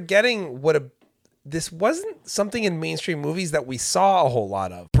we're forgetting this wasn't something in mainstream movies that we saw a whole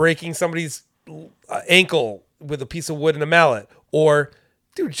lot of. Breaking somebody's ankle with a piece of wood and a mallet, or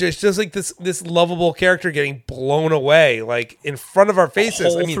dude, just like this lovable character getting blown away like in front of our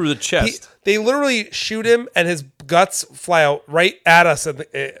faces. Hole through the chest. They literally shoot him, and his guts fly out right at us at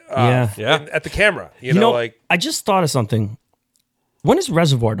the camera. You know, like I just thought of something. When does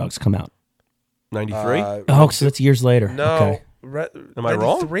Reservoir Dogs come out? 93. Oh, so that's years later. no. Okay. Am I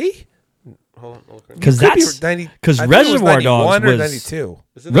wrong? 93? Because Could be that's 90 because I think it was Reservoir 91 Dogs or was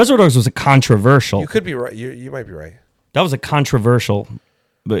 92. Reservoir Dogs was a controversial. You could be right. You might be right. That was a controversial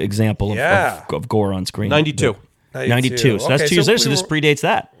example of gore on screen. 92. 92. So that's Okay, 2 years later. So we this were- predates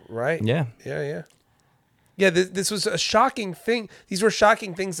that. Right. Yeah. Yeah, this was a shocking thing. These were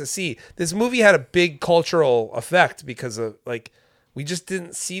shocking things to see. This movie had a big cultural effect because of like we just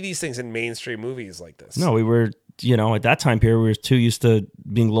didn't see these things in mainstream movies like this. No, we were, at that time period, we were too used to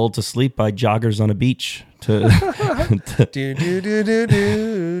being lulled to sleep by joggers on a beach. To Do do do do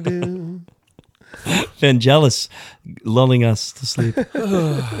do do. Vangelis lulling us to sleep.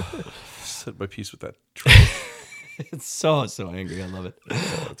 Said my piece with that. It's so angry. I love it.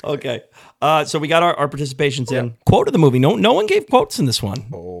 Okay. So we got our participations in. Quote of the movie. No one gave quotes in this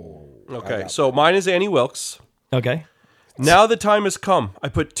one. Okay, so mine is Annie Wilkes. Okay. Now the time has come. I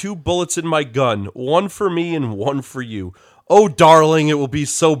put 2 bullets in my gun, one for me and one for you. Oh, darling, it will be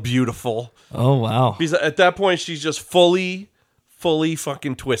so beautiful. Oh, wow. Because at that point, she's just fully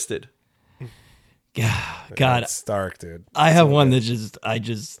fucking twisted. God, It's dark, dude. I have one that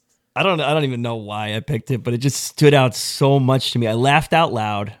I don't even know why I picked it, but it just stood out so much to me. I laughed out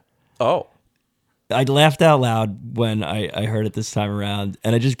loud. Oh. I laughed out loud when I heard it this time around,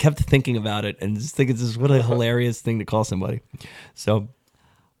 and I just kept thinking about it and just thinking, what a hilarious thing to call somebody. So,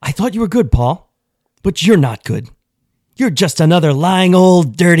 I thought you were good, Paul, but you're not good. You're just another lying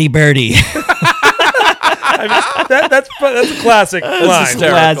old dirty birdie. That's a classic line. That's a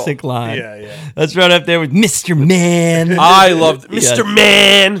classic line. Yeah. That's right up there with Mr. Man. I loved Mr.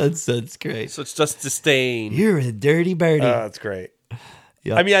 Man. That's great. So it's just disdain. You're a dirty birdie. That's great.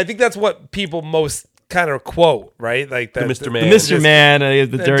 Yeah. I mean, I think that's what people most kind of quote, right? Like the Mr. the Man. Mr. Man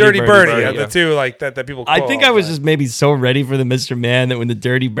and the dirty birdie, birdie, the two like that people quote. I think all I the was time. just maybe so ready for the Mr. Man that when the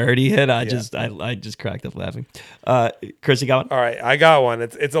dirty birdie hit, I just cracked up laughing. Chris, you got one? All right, I got one.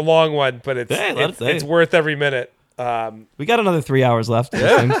 It's a long one, but it's worth every minute. We got another 3 hours left.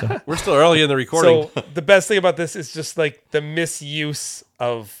 So. We're still early in the recording. So the best thing about this is just like the misuse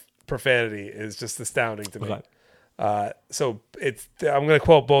of profanity is just astounding to me. Okay. So I'm going to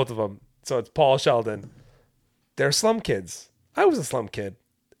quote both of them. So it's Paul Sheldon. They're slum kids. I was a slum kid.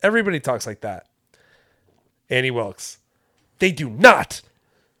 Everybody talks like that. Annie Wilkes. They do not.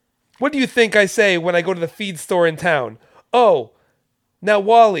 What do you think I say when I go to the feed store in town? Oh, now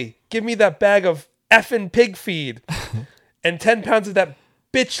Wally, give me that bag of effing pig feed and 10 pounds of that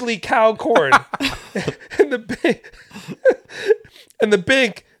bitchly cow corn. and the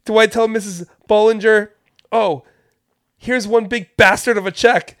bank, do I tell Mrs. Bollinger, oh, here's one big bastard of a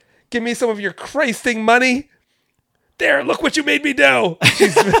check. Give me some of your Christing money. There, look what you made me do.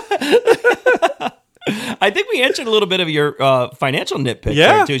 I think we answered a little bit of your financial nitpick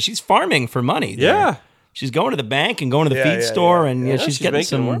Yeah. there, too. She's farming for money. there. Yeah. She's going to the bank and going to the Yeah, feed yeah, store, yeah. and Yeah, she's she's getting making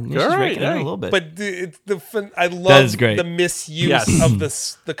some. it work. She's All right, raking it in a hey. little bit. But I That love is great. the misuse Yes. of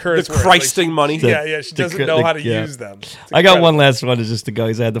the curse The words. Christing money. Yeah, she doesn't know how to use them. It's I got incredible. one last one. Is just to go.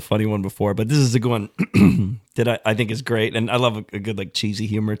 Because I had the funny one before, but this is a good one that I think is great, and I love a good like cheesy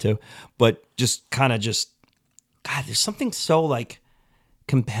humor too. But just God, there's something so like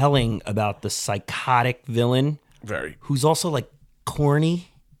compelling about the psychotic villain Very. who's also like corny.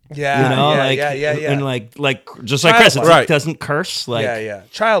 Yeah, You know, yeah. and like just like Chris, Childlike. it Right. doesn't curse. Like, yeah.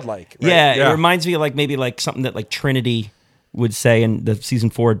 Childlike. Right? yeah, Yeah. it reminds me of like maybe like something that like Trinity would say in the season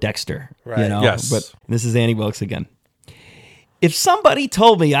 4 of Dexter. You Right. know, Yes. but this is Annie Wilkes again. If somebody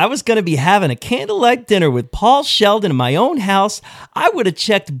told me I was going to be having a candlelight dinner with Paul Sheldon in my own house, I would have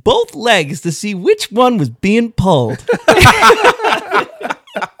checked both legs to see which one was being pulled.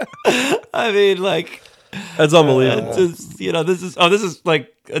 I mean, like, That's unbelievable. just, this is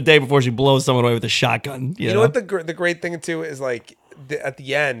like a day before she blows someone away with a shotgun. You You know what the great thing too is like at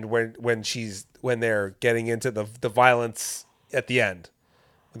the end when they're getting into the violence at the end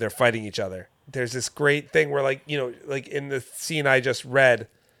when they're fighting each other. There's this great thing where like in the scene I just read,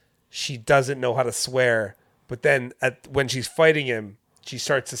 she doesn't know how to swear, but then when she's fighting him, she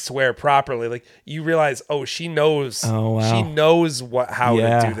starts to swear properly, like you realize, oh, she knows. Oh, wow. She knows how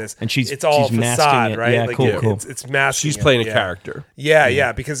Yeah. to do this, And it's all she's masking facade, it. right? Yeah, like cool, cool. It's masking. She's playing it, a character.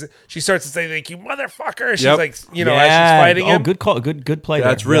 Yeah, because she starts to say like, "You motherfucker!" She's Yep. like, as she's fighting him. Good call. Good play.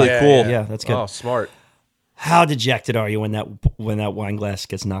 That's there. really Yeah. cool. Yeah, that's good. Oh, smart. How dejected are you when that wine glass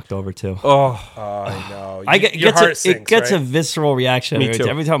gets knocked over too? Oh, I know. Your heart sinks, it gets right? a visceral reaction. Me too.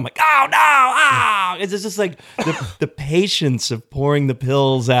 Every time I'm like, oh no, It's just like the patience of pouring the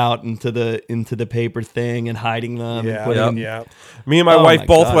pills out into the paper thing and hiding them. Yeah, and yeah. me and my Oh wife my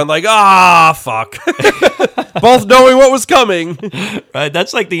both God. went like, fuck. Both knowing what was coming. Right?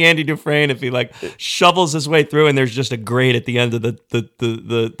 That's like the Andy Dufresne if he like shovels his way through and there's just a grate at the end of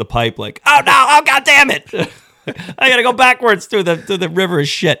the pipe. Like, oh no, oh god damn it, I gotta go backwards through the river of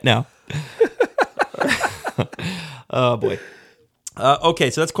shit now. Oh boy. Okay,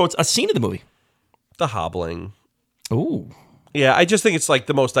 so that's quotes. A scene of the movie. The hobbling. Ooh, Yeah, I just think it's like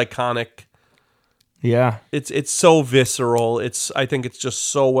the most iconic. yeah. It's so visceral. I think it's just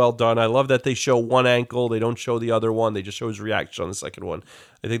so well done. I love that they show one ankle. They don't show the other one. They just show his reaction on the second one.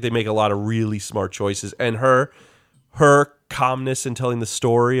 I think they make a lot of really smart choices. And her calmness in telling the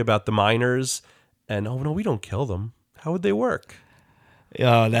story about the miners and, oh, no, we don't kill them. How would they work?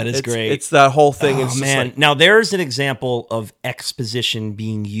 Oh, that is It's great. It's that whole thing. Oh It's just man! like, Now there's an example of exposition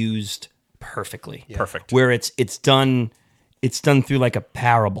being used perfectly. perfect. Where it's done through like a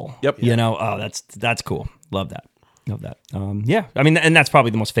parable. Yep. You know, that's cool. Love that. Yeah. I mean, and that's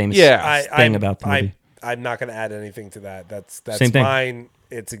probably the most famous thing about the movie. I'm not going to add anything to that. That's Same thing. fine.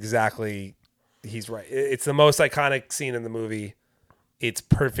 It's exactly. He's right. It's the most iconic scene in the movie. It's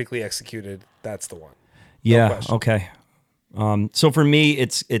perfectly executed. That's the one. Yeah. question. Okay. So for me,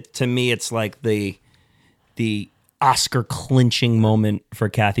 it's like the Oscar clinching moment for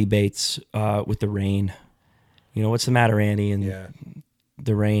Kathy Bates with The Rain. You know, what's the matter, Annie? And Yeah.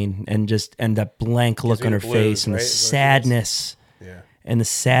 The Rain, and that blank look me on the her blues, face, and right? the Is what it is. sadness, Yeah. and the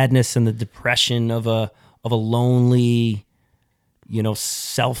sadness and the depression of a lonely,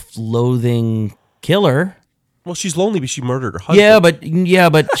 self-loathing killer. Well, she's lonely because she murdered her husband. Yeah,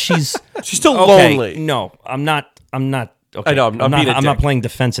 but she's She's still okay, lonely. No, I'm not. Okay. I know, I'm being a I'm not dick. playing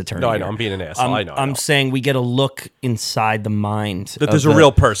defense attorney. No, I know, here. I'm being an asshole. I know. I'm saying we get a look inside the mind That of there's a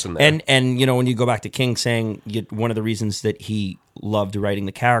real person there. And when you go back to King saying one of the reasons that he loved writing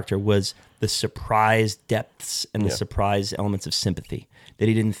the character was the surprise depths and the surprise elements of sympathy that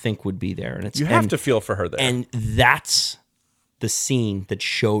he didn't think would be there. And it's You have to feel for her there. and that's the scene that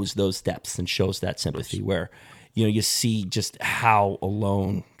shows those depths and shows that sympathy where you see just how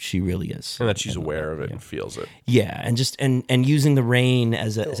alone she really is. and that she's aware of it and feels it. Yeah, and just and using The Rain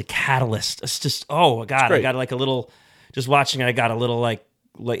as a catalyst. It's just oh god, great. I got like a little just watching it. I got a little like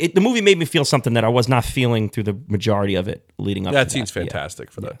it, the movie made me feel something that I was not feeling through the majority of it leading up. That to scene's Yeah.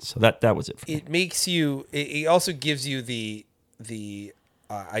 fantastic for that. So that was it. For me. It makes you. It also gives you the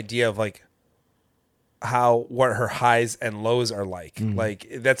idea of like what her highs and lows are like. Mm-hmm. Like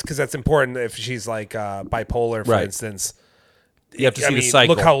that's because that's important if she's like bipolar, for Right. instance. You have to see the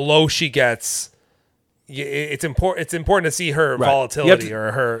cycle. Look how low she gets. It's important. It's important to see her Right. volatility You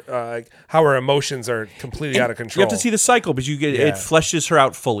or her how her emotions are completely out of control. You have to see the cycle because it Yeah. fleshes her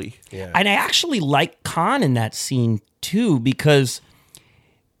out fully. Yeah. And I actually like Khan in that scene too because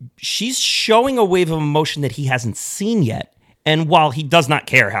she's showing a wave of emotion that he hasn't seen yet. And while he does not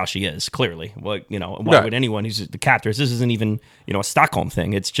care how she is, clearly, why Right. would anyone who's the captors? This isn't even a Stockholm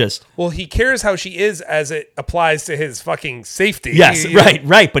thing. It's just Well, he cares how she is as it applies to his fucking safety. yes, You know?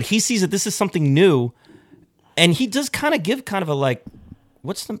 right. But he sees that this is something new, and he does kind of give kind of a like,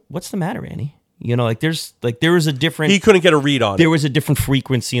 what's the matter, Annie? There was a different. He couldn't get a read on it. There was a different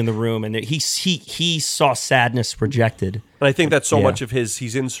frequency in the room, and he saw sadness projected. And I think that's so Yeah. much of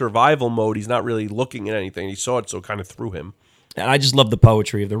he's in survival mode. He's not really looking at anything. He saw it, so it kind of threw him. And I just love the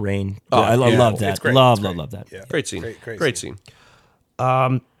poetry of The Rain. I yeah. love that. It's great. Love It's great. love that. Yeah. Great scene. Great scene.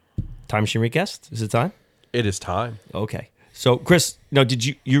 Time Machine recast? Is it time? It is time. Okay. So Chris, no, did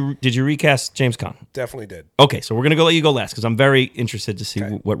you recast James Caan? Definitely did. Okay, so we're gonna let you go last because I'm very interested to see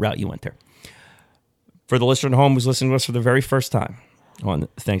what route you went there. For the listener at home who's listening to us for the very first time on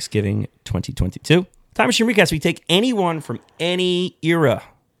Thanksgiving 2022, Time Machine Recast, we take anyone from any era,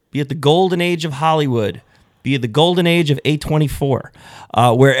 be it the golden age of Hollywood, be it the golden age of A24,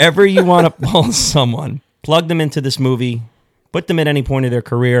 wherever you want to pull someone, plug them into this movie, put them at any point of their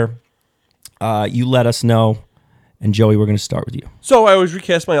career, you let us know. And Joey, we're going to start with you. So I always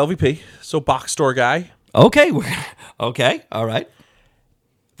recast my LVP. So box store guy. Okay, okay, all right.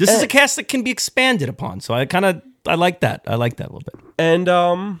 This is a cast that can be expanded upon, so I like that. I like that a little bit. And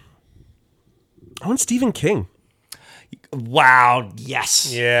I want Stephen King. Wow.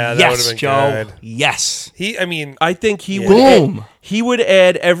 Yes. Yeah, that yes, would've been Joe. good. Yes. I think he would Boom. he would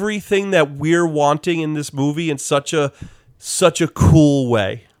add everything that we're wanting in this movie in such a cool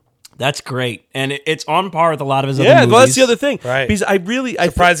way. That's great, and it's on par with a lot of his other Yeah, movies. well, that's the other thing. Right. Because I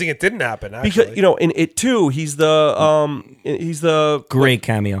Surprising it didn't happen, actually. because in it too, he's the Great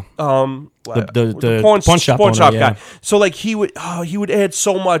cameo. The pawn shop owner, yeah. guy. So like he would add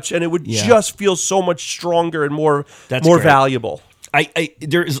so much, and it would Yeah. just feel so much stronger and more That's more great. valuable.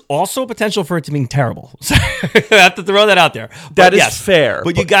 There is also potential for it to being terrible. So I have to throw that out there. That is fair,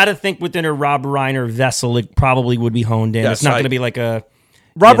 But you got to think within a Rob Reiner vessel, it probably would be honed in. Yes, it's not going to be like a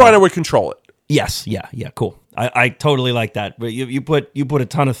Rob Reiner would control it. yes, yeah, cool. I totally like that. But you put a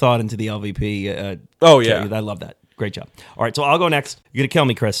ton of thought into the LVP. Oh, yeah. I love that. Great job. All right, so I'll go next. You're gonna kill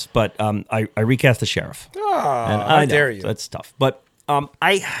me, Chris, but I recast the sheriff. And how dare you? That's tough. But I'm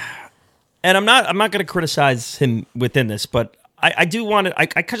not gonna criticize him within this, but I do want to.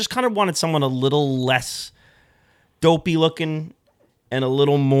 I just kind of wanted someone a little less dopey looking and a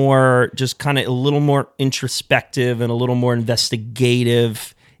little more, just kind of a little more introspective and a little more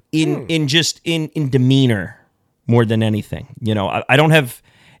investigative in demeanor more than anything. You know, I don't have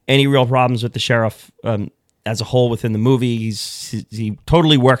any real problems with the sheriff as a whole within the movie. He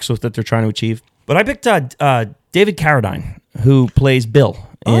totally works with what they're trying to achieve. But I picked David Carradine, who plays Bill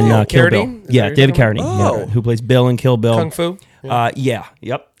in Kill Bill. Carradine? Is that Yeah, who David you're Carradine, about? yeah, who plays Bill in Kill Bill. Kung Fu?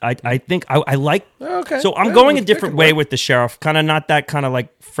 Yep. I think I like. Okay. So I'm Yeah, going a that different could way work. with the sheriff, kind of not that kind of like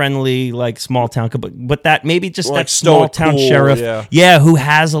friendly, like small town, but that maybe just Like that small stoic, town cool, sheriff, yeah. who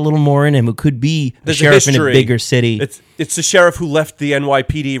has a little more in him, who could be a There's sheriff in a history. bigger city. It's the sheriff who left the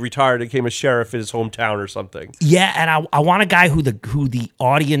NYPD, retired, and became a sheriff in his hometown or something. Yeah, and I want a guy who the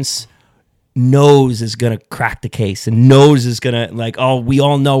audience knows is gonna crack the case and knows is gonna like, oh, we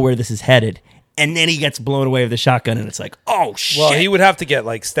all know where this is headed, and then he gets blown away with the shotgun, and it's like, oh shit. Well, he would have to get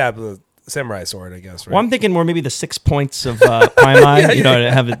like stabbed with a samurai sword, I guess, right? Well, I'm thinking more maybe the 6 points of Pai Mai, you know, to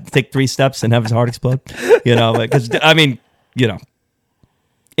have it take 3 steps and have his heart explode, you know, because I mean, you know,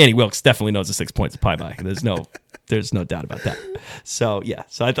 Annie Wilkes definitely knows the 6 points of Pai Mai. There's no doubt about that. So yeah,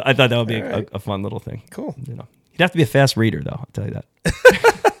 so I thought that would be a fun little thing. Cool. You know, he'd have to be a fast reader though. I'll tell you that.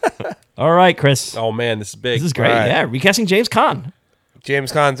 All right, Chris. Oh man, this is big. This is great. All right. Yeah, recasting James Caan.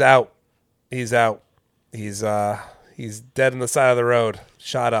 James Caan's out. He's out. He's dead on the side of the road.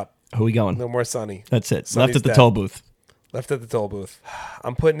 Shot up. Who we going? No more Sonny. That's it. Sonny's Left at the dead. toll booth. Left at the toll booth.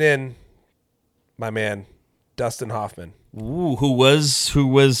 I'm putting in my man, Dustin Hoffman. Ooh, who was?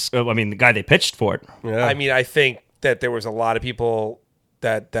 I mean, the guy they pitched for it. Yeah. I mean, I think that there was a lot of people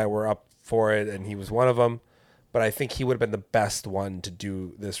that were up for it, and he was one of them. But I think he would have been the best one to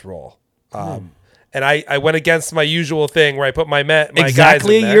do this role. And I went against my usual thing where I put my guys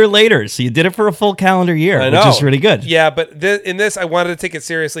Exactly in a there. year later, so you did it for a full calendar year, I which know. is really good. Yeah, but in this, I wanted to take it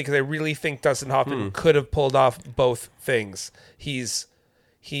seriously because I really think Dustin Hoffman could have pulled off both things. He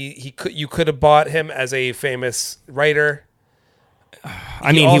could, you could have bought him as a famous writer.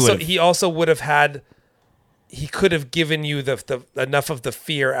 I mean, He also would have had. He could have given you the enough of the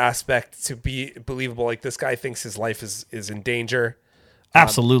fear aspect to be believable. Like, this guy thinks his life is in danger.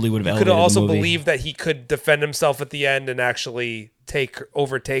 absolutely would have Could elevated have also the movie. believed that he could defend himself at the end and actually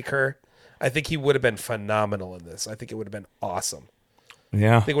overtake her. I think he would have been phenomenal in this. I think it would have been awesome.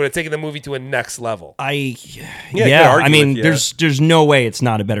 Yeah. I think it would have taken the movie to a next level. could Yeah. argue I mean, with you. there's no way it's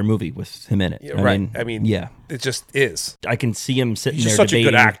not a better movie with him in it. Yeah, right. I mean, yeah. it just is. I can see him sitting He's there just such a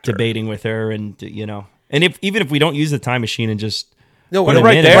good actor. debating with her, and you know, and even if we don't use the time machine and just No, put him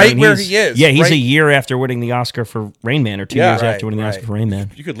right in there, it, I right mean, where he's- he is. Yeah, he's right, a year after winning the Oscar for Rain Man, or 2 Yeah, years right, after winning the Oscar right. for Rain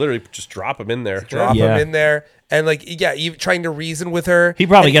Man. You could literally just drop him in there. drop Yeah. him in there, and like, yeah, you trying to reason with her. He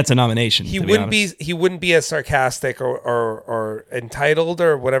probably gets a nomination. He to wouldn't honest. be. He wouldn't be as sarcastic or entitled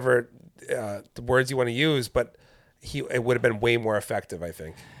or whatever the words you want to use, but it would have been way more effective. I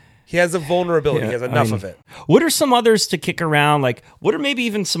think he has a vulnerability. He has I enough mean, of it. What are some others to kick around? Like, what are maybe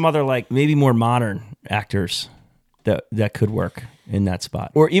even some other, like, maybe more modern actors that could work in that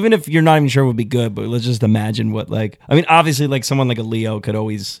spot? Or even if you're not even sure would be good, but let's just imagine what, like, I mean, obviously, like, someone like a Leo could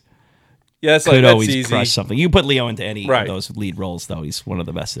always Yeah, that's easy. crush something. You put Leo into any Right. of those lead roles, though. He's one of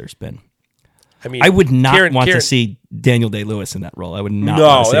the best there's been. I mean, I would not want Kieran, to see Daniel Day-Lewis in that role. I would not No,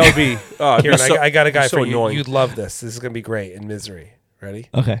 want to see that would be. Kieran, it'd be so- I got a guy so for you. annoying. You'd love this. This is gonna be great in Misery. Ready?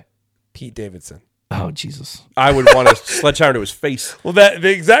 Okay. Pete Davidson. Oh, Jesus. I would want to sledgehammer to his face. Well, that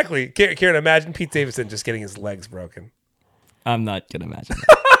exactly. Kieran, imagine Pete Davidson just getting his legs broken. I'm not going to imagine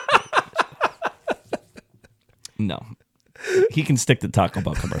that. No. He can stick to Taco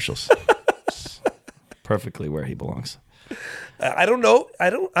Bell commercials. Perfectly where he belongs. I don't know. I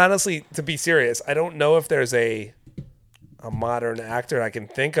don't honestly, to be serious, I don't know if there's a a modern actor I can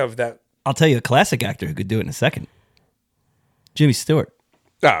think of that. I'll tell you a classic actor who could do it in a second. Jimmy Stewart.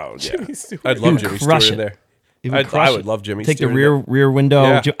 Oh, yeah. Jimmy Stewart. I'd love would Jimmy crush Stewart in it. there. He would I crush would it. love Jimmy Take Stewart. the rear window.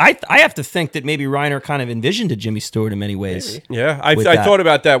 Yeah. I have to think that maybe Reiner kind of envisioned a Jimmy Stewart in many ways. Yeah, I with that. thought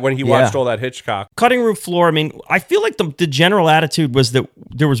about that when he watched Yeah. all that Hitchcock. Cutting room floor. I mean, I feel like the general attitude was that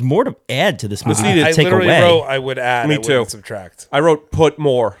there was more to add to this movie. see, To I take literally away. wrote I would add. Me I wouldn't too. subtract. I wrote put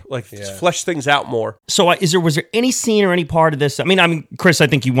more, like flesh things out more. So, was there any scene or any part of this? I mean, Chris, I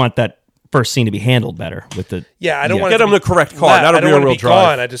think you want that first scene to be handled better with the. Yeah, I don't want Get it to him be the correct car, flat. not a I don't want it to rear-wheel be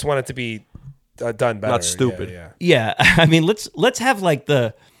drive. gone. I just want it to be done better. Not stupid. Yeah. Yeah, I mean, let's have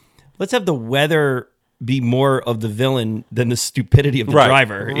the weather be more of the villain than the stupidity of the Right.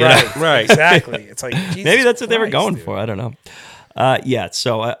 driver. you know? Right. Exactly. It's like Jesus Maybe that's what they were Christ, going dude. for. I don't know. Yeah.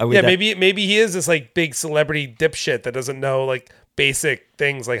 So I would. Yeah, maybe he is this like big celebrity dipshit that doesn't know like basic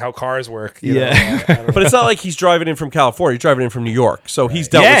things like how cars work. You Yeah. know? I don't know. But it's not like he's driving in from California. He's driving in from New York. So he's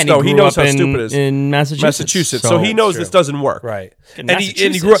dealt Yeah, with and snow. He grew knows up how stupid it is. in Massachusetts. So he knows True. this doesn't work. Right. In And he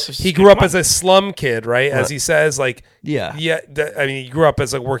grew up. Massachusetts, He grew up as a slum kid, right? As he says, like Yeah. I mean, he grew up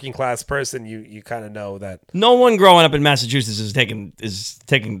as a working class person. You kind of know that. No one growing up in Massachusetts is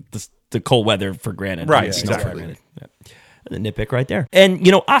taking the cold weather for granted. Right, And snow for exactly. granted. Yeah. The nitpick right there. And,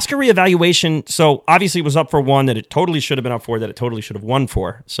 Oscar reevaluation, so obviously it was up for one that it totally should have been up for, that it totally should have won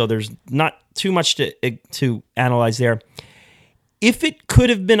for. So there's not too much to analyze there. If it could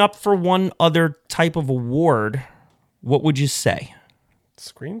have been up for one other type of award, what would you say?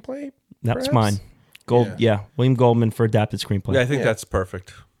 Screenplay. That was perhaps? mine. William Goldman for adapted screenplay. Yeah, I think that's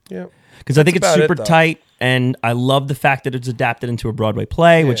perfect. Yeah. Because I think it's about it, super though. tight, and I love the fact that it's adapted into a Broadway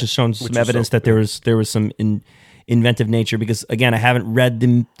play, which has shown some is evidence so that there was some inventive nature. Because again, I haven't read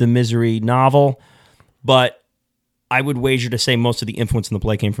the Misery novel, but I would wager to say most of the influence in the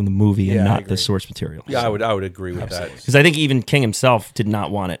play came from the movie and Yeah, I not agree. the source material. Yeah, I would agree with that. Because I think even King himself did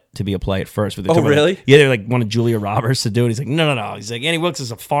not want it to be a play at first. But they Oh, took it- really? Yeah, they like wanted Julia Roberts to do it. He's like, no. He's like, Annie Wilkes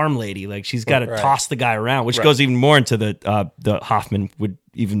is a farm lady. Like she's got to toss the guy around, which goes even more into the Hoffman would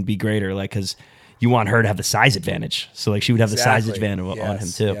even be greater, like because you want her to have the size advantage. So like she would have the size Exactly. advantage on him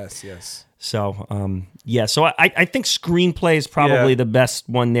too. Yes. So so I think screenplay is probably Yeah. the best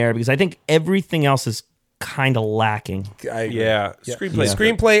one there because I think everything else is kind of lacking. I agree. Yeah, screenplay.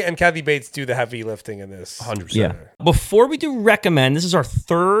 Screenplay and Kathy Bates do the heavy lifting in this. 100%. Yeah. Before we do recommend, this is our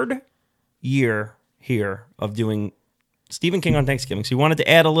third year here of doing Stephen King on Thanksgiving. So we wanted to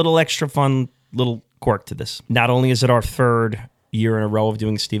add a little extra fun little quirk to this. Not only is it our third year in a row of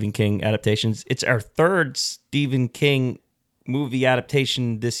doing Stephen King adaptations, it's our third Stephen King movie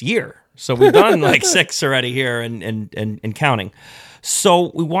adaptation this year. So we've done like 6 already here and counting.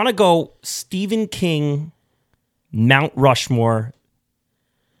 So we want to go Stephen King Mount Rushmore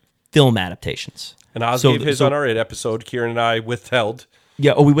film adaptations. And Oz So- gave his so- on our 8 episode. Kieran and I withheld.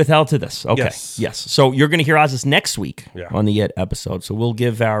 Yeah. Oh, we withheld to this. Okay. Yes. So you're going to hear Oz's next week Yeah. on the Yet episode. So we'll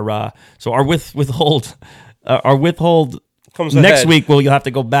give our withhold Comes next ahead. week. Well, you'll have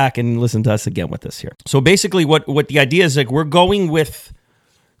to go back and listen to us again with this here. So basically, what the idea is, like, we're going with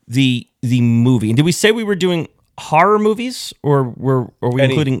the movie. And did we say we were doing horror movies, or we're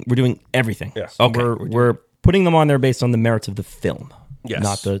doing everything? Yes. Okay. We're putting them on there based on the merits of the film.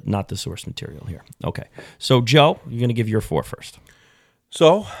 Yes. Not the source material here. Okay. So Joe, you're going to give your 4 first.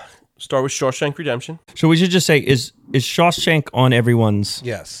 So, start with Shawshank Redemption. So we should just say, is Shawshank on everyone's?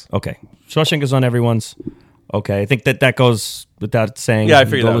 Yes. Okay. Shawshank is on everyone's. Okay. I think that goes without saying. Yeah, I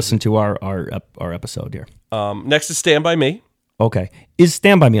figured Go that was listen to our episode here. Next is Stand By Me. Okay. Is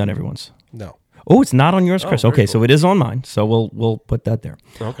Stand By Me on everyone's? No. Oh, it's not on yours, Chris. very Okay, cool. so it is on mine. So we'll put that there.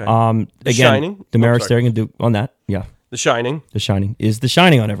 Okay. Again, Shining? Demerits Oh, there sorry. can do on that. Yeah. The Shining. The Shining. Is The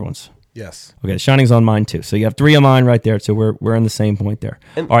Shining on everyone's? Yes. Okay, The Shining's on mine too. So you have 3 of mine right there. So we're in the same point there.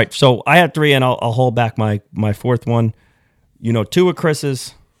 All right. So I have 3, and I'll hold back my 4th one. 2 of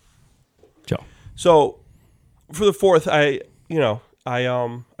Chris's. Joe. So, for the 4th, I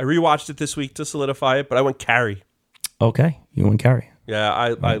rewatched it this week to solidify it, but I went Carrie. Okay, you want Carrie. Yeah,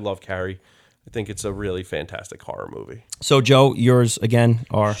 I love Carrie. I think it's a really fantastic horror movie. So Joe, yours again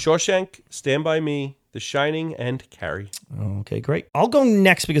are Shawshank, Stand By Me, The Shining, and Carrie. okay. Great. I'll go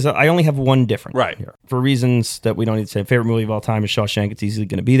next because I only have one different. Right. Here. For reasons that we don't need to say. Favorite movie of all time is Shawshank. It's easily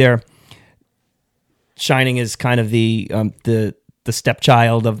going to be there. Shining is kind of the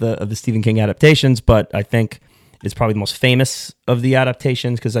stepchild of the Stephen King adaptations, but I think it's probably the most famous of the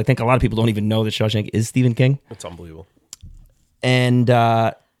adaptations because I think a lot of people don't even know that Shawshank is Stephen King. It's unbelievable. And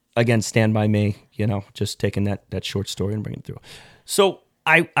again, Stand By Me, just taking that short story and bringing it through. So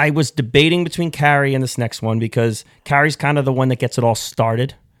I was debating between Carrie and this next one because Carrie's kind of the one that gets it all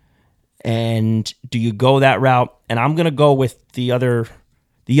started. And do you go that route? And I'm going to go with the other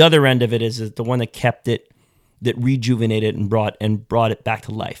end of it is the one that kept it, that rejuvenated and brought it back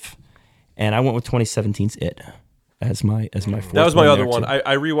to life. And I went with 2017's It as my fourth. That was my other there, one. too.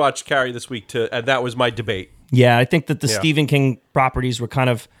 I rewatched Carrie this week too, and that was my debate. Yeah, I think that the Stephen King properties were kind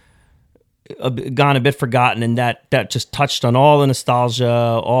of gone a bit forgotten, and that just touched on all the nostalgia,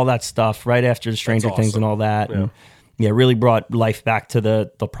 all that stuff right after the Stranger Things and all that. Yeah. And really brought life back to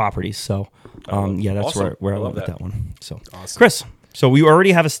the properties. So that's awesome. where I I went love with that. that one. So Chris, so we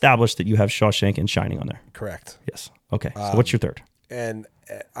already have established that you have Shawshank and Shining on there. Correct. Yes. Okay. So what's your third? And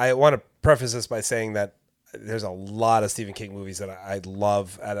I want to preface this by saying that there's a lot of Stephen King movies that I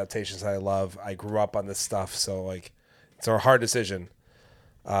love, adaptations that I love. I grew up on this stuff, so like it's a hard decision.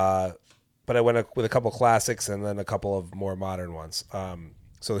 But I went with a couple classics and then a couple of more modern ones.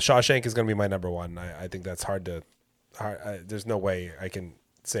 So the Shawshank is going to be my number one. I think that's hard. There's no way I can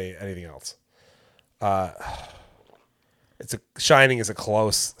say anything else. Shining is a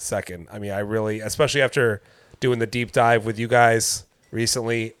close second. I mean, I really, especially after doing the deep dive with you guys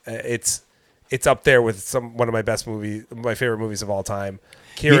recently, it's up there with one of my favorite movies of all time.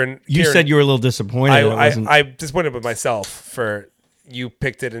 You Kieran, said you were a little disappointed. I'm disappointed with myself for you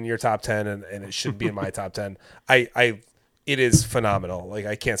picked it in your top 10 and it should be in my top 10. It is phenomenal. Like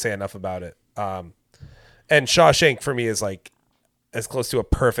I can't say enough about it. And Shawshank for me is like as close to a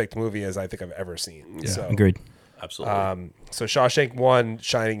perfect movie as I think I've ever seen. Yeah, So, agreed. Absolutely. so Shawshank 1,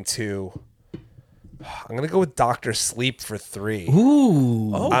 Shining 2. I'm gonna go with Dr. Sleep for 3.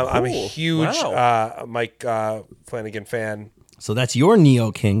 Ooh. I'm a cool. huge Wow. Mike Flanagan fan. So that's your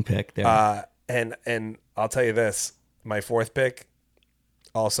Neo King pick there. And I'll tell you this, my fourth pick,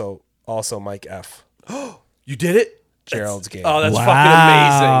 also Mike F. You did it? Gerald's Game. Oh, that's Wow. fucking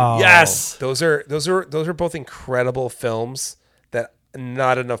amazing. Yes. Those are both incredible films that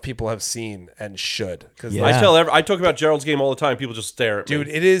not enough people have seen and should. Because Yeah. I talk about Gerald's Game all the time. People just stare at me. dude,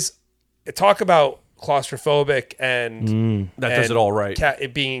 it is talk about claustrophobic and That does it all right.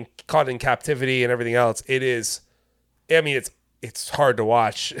 It being caught in captivity and everything else. It is. I mean, it's hard to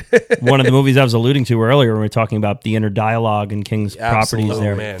watch. One of the movies I was alluding to earlier when we were talking about the inner dialogue and King's properties Absolutely.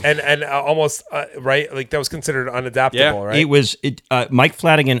 there. Oh, man. and almost right, like that was considered unadaptable, Yeah. right? It was Mike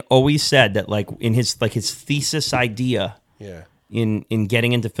Flanagan always said that like in his thesis idea yeah. in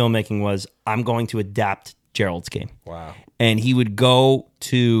getting into filmmaking was I'm going to adapt Gerald's Game. Wow. And he would go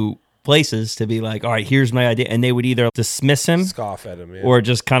to places to be like, all right, here's my idea. And they would either dismiss him Scoff at him. Yeah. or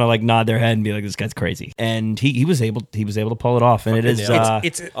just kind of like nod their head and be like, this guy's crazy. And he was able to pull it off. And it is it's an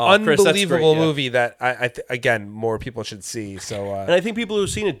Chris, that's unbelievable great, yeah. movie that again more people should see. So And I think people who've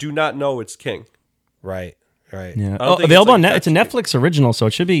seen it do not know it's King. right. yeah. don't think Available it's on like it's a Netflix original, so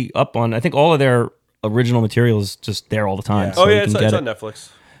it should be up on. I think all of their original material is just there all the time. Yeah. So you It's can get on it. Netflix.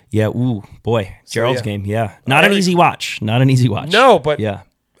 Yeah. Ooh, boy, Gerald's yeah. Game. Yeah, not an easy watch. Not an easy watch. No, but yeah.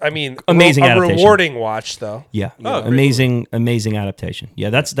 I mean, Amazing a adaptation. rewarding watch though. Yeah, Oh, amazing adaptation.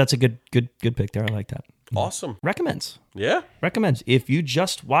 Yeah, that's a good pick there. I like that. Awesome. Recommends. Yeah. If you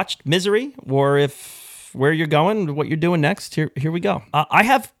just watched Misery, or if where you're going, what you're doing next, here we go. I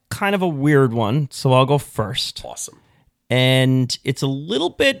have kind of a weird one, so I'll go first. Awesome. And it's a little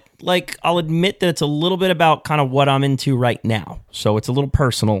bit like, I'll admit that it's a little bit about kind of what I'm into right now. So it's a little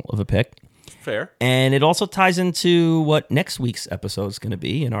personal of a pick. Fair. And it also ties into what next week's episode is going to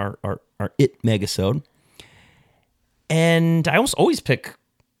be in our It Megasode. And I almost always pick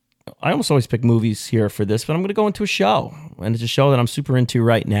movies here for this, but I'm going to go into a show. And it's a show that I'm super into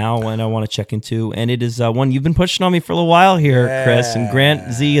right now and I want to check into. And it is one you've been pushing on me for a little while here, Chris. And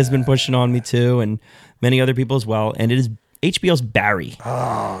Grant Z has been pushing on me too, and many other people as well. And it is HBO's Barry.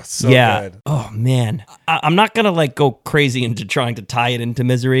 Oh, so good. Oh man, I'm not gonna like go crazy into trying to tie it into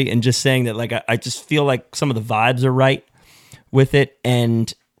Misery, and just saying that like I just feel like some of the vibes are right with it,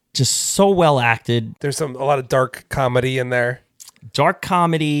 and just so well acted. There's a lot of dark comedy in there. Dark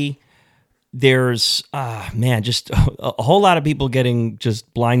comedy. There's just a whole lot of people getting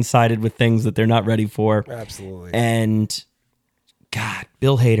just blindsided with things that they're not ready for. Absolutely. And God,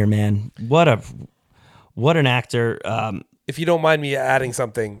 Bill Hader, man, what an actor. If you don't mind me adding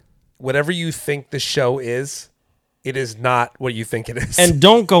something, whatever you think the show is, it is not what you think it is. And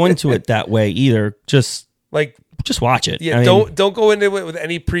don't go into it that way either. Just watch it. Yeah, I mean, don't go into it with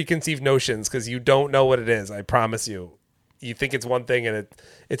any preconceived notions because you don't know what it is. I promise you. You think it's one thing and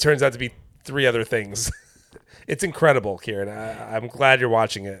it turns out to be 3 other things. It's incredible, Kieran. I'm glad you're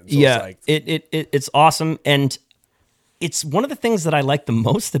watching it. So yeah, it's awesome, and it's one of the things that I like the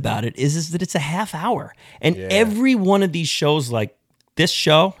most about it is that it's a half hour, and every one of these shows like this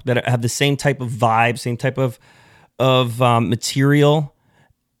show that have the same type of vibe, same type of material,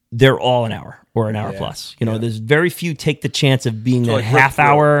 they're all an hour or an hour Yeah. plus. You know, there's very few take the chance of being that like rip half through.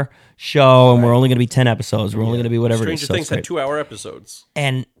 hour show, and we're only going to be 10 episodes. We're only going to be whatever it is. Stranger So Things it's had great. 2-hour episodes.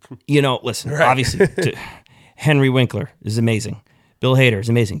 And, you know, listen, obviously, Henry Winkler is amazing. Bill Hader is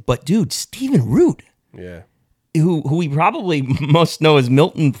amazing. But, dude, Stephen Root, Yeah. who we probably most know as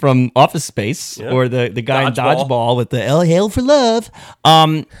Milton from Office Space, or the guy in Dodgeball. Dodgeball with the "L Hail for Love."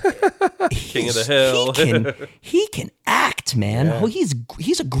 King of the Hill. He can act, man. Oh, he's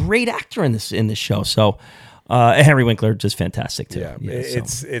a great actor in this show. So Henry Winkler just fantastic too. Yeah,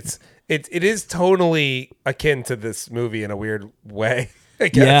 so. it is totally akin to this movie in a weird way. I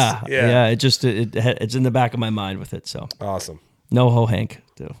guess. yeah. It's in the back of my mind with it. So Awesome. no ho Hank,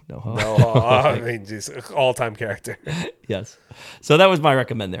 too. No ho. Oh, I mean, just all-time character. Yes. So that was my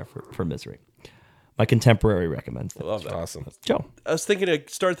recommend there for Misery. My contemporary recommend. I love that. Awesome. Joe. I was starting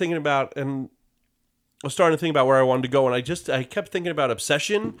to think about where I wanted to go, and I kept thinking about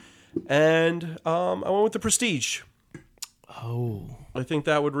Obsession, and I went with The Prestige. Oh, I think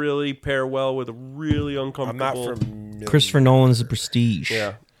that would really pair well with a really I'm uncomfortable. not from Christopher Nolan's The Prestige.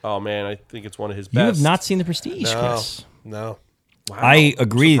 Yeah. Oh man, I think it's one of his You best. have not seen The Prestige, No, Chris. no. Wow. I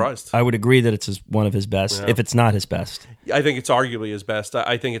agree. Surprised. I would agree that it's one of his best, if it's not his best. I think it's arguably his best.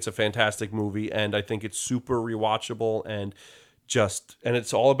 I think it's a fantastic movie, and I think it's super rewatchable, and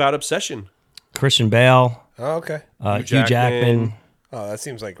it's all about obsession. Christian Bale, Oh, okay. Hugh Jackman. Jackman, Oh, that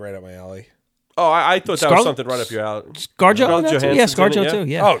seems like right up my alley. Oh, I thought that was Scarlett- something right up your alley. ScarJo. Scarlett That's- Yeah, Johansson's in it, ScarJo yeah. too.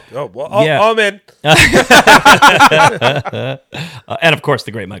 Yeah. Well, Yeah. I'm in. And of course,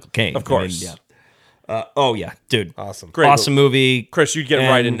 the great Michael Caine. Of course. yeah. Oh yeah, dude. Awesome. Great awesome movie. Chris, you'd get And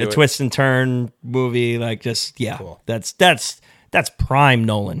right into a it. twist and turn movie. Like just Cool. That's prime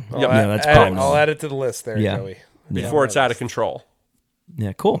Nolan. I'll, That's add, prime I'll Nolan. add it to the list there, Yeah. Joey. Before it's out of control.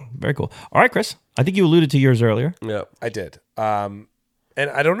 Yeah, cool. Very cool. All right, Chris. I think you alluded to yours earlier. Yeah. I did. And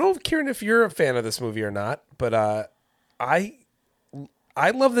I don't know, Kieran, if you're a fan of this movie or not, but I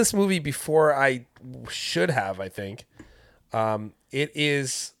love this movie before I should have, I think. It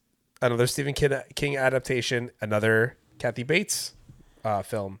is another Stephen King adaptation, another Kathy Bates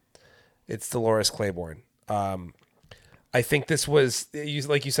film. It's Dolores Claiborne. I think this was,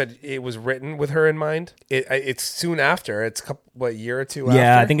 like you said, it was written with her in mind. It's soon after. It's a year or two after?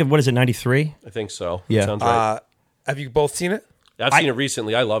 Yeah, I think what is it, 93? I think so. Yeah. Sounds right. Have you both seen it? I've seen it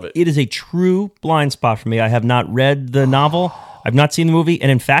recently. I love it. It is a true blind spot for me. I have not read the novel. I've not seen the movie,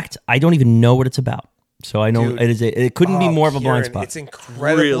 and in fact, I don't even know what it's about. So I know Dude. it couldn't be more of a blind Kieran, spot. It's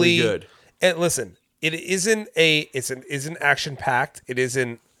incredibly Really good. And listen, it isn't action packed. It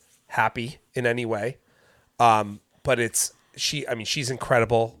isn't happy in any way. But she's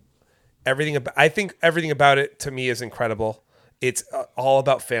incredible. I think everything about it to me is incredible. It's all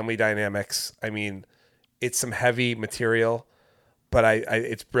about family dynamics. I mean, it's some heavy material, but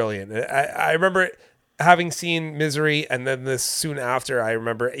it's brilliant. I remember having seen Misery, and then this soon after. I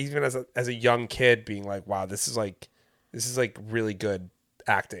remember even as a young kid being like, "Wow, this is like really good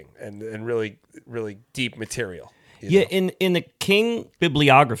acting and really really deep material." Yeah, in the King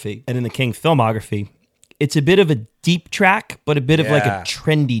bibliography and in the King filmography, it's a bit of a deep track, but a bit of like a Yeah.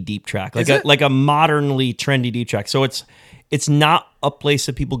 trendy deep track, Is it? like a modernly trendy deep track. So it's not a place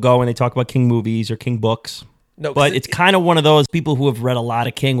that people go when they talk about King movies or King books. No, 'cause but it's kind of one of those people who have read a lot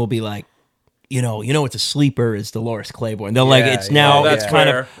of King will be like, you know, it's a sleeper is Dolores Claiborne. They're like, Yeah, it's now, yeah, it's yeah. kind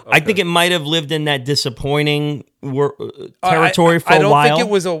Fair. of, I think it might have lived in that disappointing I- territory for I a don't while. think it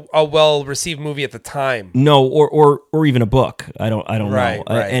was a well received movie at the time. No, or even a book. I don't Right, know.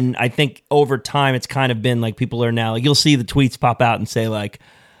 right. And I think over time it's kind of been like people are now like you'll see the tweets pop out and say like,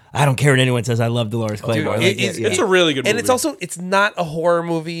 I don't care what anyone says. I love Dolores Claiborne. Like, it's a really good and movie. it's also it's not a horror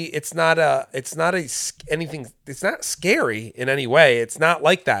movie. It's not anything. It's not scary in any way. It's not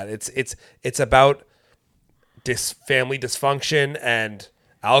like that. It's about family dysfunction and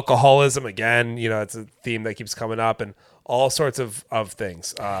alcoholism. Again, it's a theme that keeps coming up and all sorts of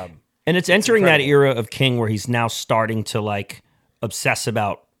things. and it's entering that incredible. era of King where he's now starting to like obsess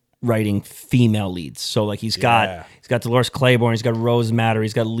about writing female leads. So like he's got Dolores Claiborne, he's got Rose Madder,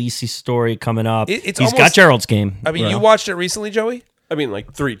 he's got Lisi's story coming up. It's He's got almost- Gerald's Game. I mean, bro. you watched it recently, Joey? I mean,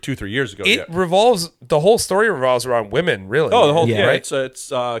 like 3 years ago. It yeah. the whole story revolves around women, really. Oh, the whole Yeah. yeah. It's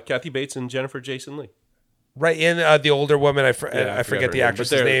Kathy Bates and Jennifer Jason Leigh. Right, and the older woman, I forgot forget her the name,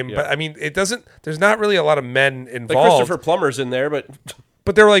 actress's but they're- name, yeah. but I mean, it doesn't. There's not really a lot of men Like involved, Christopher Plummer's in there, but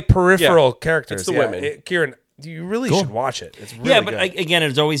but they're like peripheral Yeah, characters. it's the women. Kieran, you really should watch it. It's really yeah, but good. again,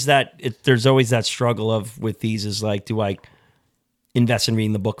 there's always that struggle of with these is like, do I invest in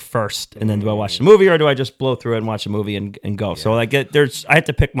reading the book first and then do I watch the movie, or do I just blow through it and watch the movie and go? So like I had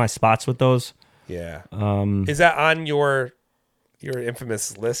to pick my spots with those. yeah. Is that on your Your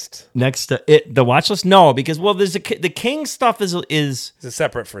infamous list Next to it, the watch list. No, because there's the King stuff is is it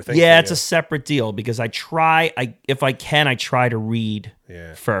separate for things. yeah, for it's you? a separate deal because if I try to read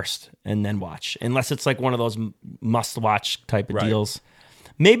first and then watch, unless it's like one of those must watch type of deals.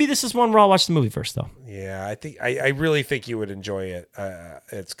 Maybe this is one where I'll watch the movie first, though. Yeah, I think I really think you would enjoy it.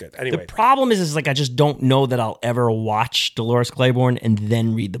 It's good. Anyway, The problem is like I just don't know that I'll ever watch Dolores Claiborne and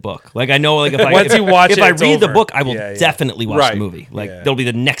then read the book. Like I know, like if I Once you watch if it, I it's read the over. book, I will Yeah, yeah. definitely watch Right. the movie. Like Yeah. that'll be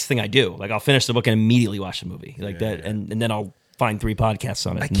the next thing I do. Like I'll finish the book and immediately watch the movie. Like that, and then I'll find 3 podcasts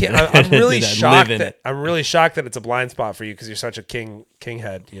on it. I can't. I'm really and shocked live in it. I'm really shocked that it's a blind spot for you because you're such a king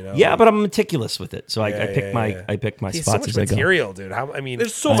head. You know. Yeah, but I'm meticulous with it, so I pick yeah. I pick my He's so spots much as I go. material, dude. How? I mean,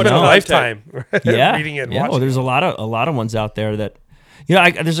 There's so I much know. a content. lifetime. Yeah, reading it and yeah. watching. Well, there's a lot of ones out there that.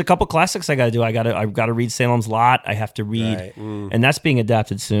 There's a couple classics I got to do. I've got to read Salem's Lot. I have to read, Right. and that's being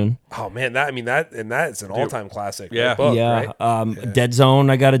adapted soon. Oh man, that is an all time classic. Yeah. book, Yeah, right? Dead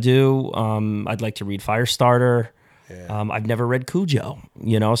Zone I got to do. I'd like to read Firestarter. I've never read Cujo.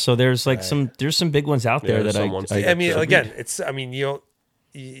 So there's like there's some big ones out there there's that some ones I mean, should again, read. it's. I mean,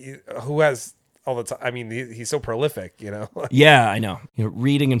 who has all the time? I mean, he's so prolific. Yeah, I know.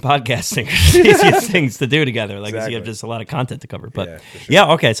 Reading and podcasting are the easiest things to do together. Like you Exactly. have just a lot of content to cover. But Yeah, for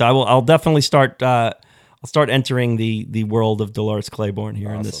sure. okay. So I'll definitely start. I'll start entering the world of Dolores Claiborne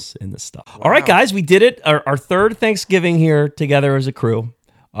here in this stuff. All right, guys, we did it. Our third Thanksgiving here together as a crew.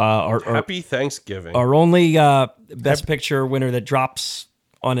 Our Happy Thanksgiving. our only Best Picture winner that drops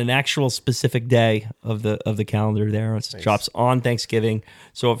on an actual specific day of the calendar. There, it drops on Thanksgiving.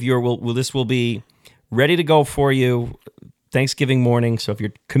 So if this will be ready to go for you Thanksgiving morning. So if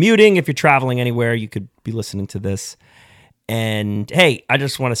you're commuting, if you're traveling anywhere, you could be listening to this. And hey, I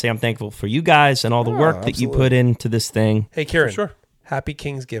just want to say I'm thankful for you guys and all the work that you absolutely. put into this thing. Hey, Kieran. Sure. Happy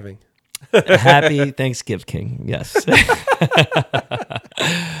Kingsgiving. Happy Thanksgiving. Yes.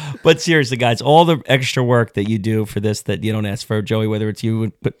 But seriously, guys, all the extra work that you do for this that you don't ask for, Joey, whether it's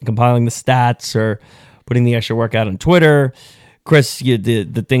you compiling the stats or putting the extra work out on Twitter, Chris,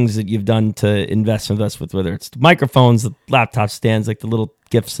 the things that you've done to invest with us with, whether it's the microphones, the laptop stands, like the little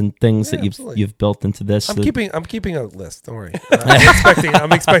gifts and things that you've built into this. I'm keeping a list. Don't worry.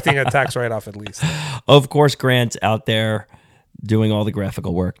 I'm expecting a tax write off at least. Of course, Grant's out there doing all the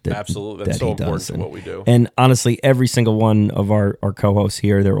graphical work that Absolutely. that That's so he important does. to what we do. And honestly, every single one of our co-hosts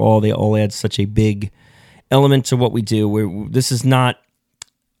here, they all add such a big element to what we do.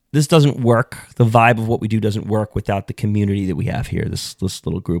 This doesn't work. The vibe of what we do doesn't work without the community that we have here. This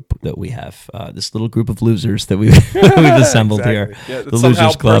little group that we have, this little group of losers that we've assembled Exactly. here. Yeah, The somehow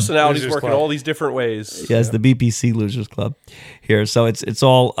Losers Club. personalities Losers work in Club. all these different ways. Yes, the BPC Losers Club here. So it's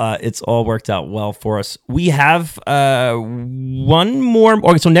all worked out well for us. We have one more.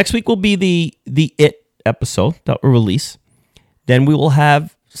 Okay, so next week will be the It episode that will release. Then we will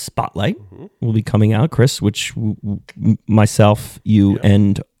have Spotlight. Will be coming out, Chris, which myself, you,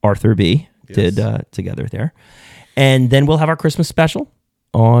 and Arthur B did together there. And then we'll have our Christmas special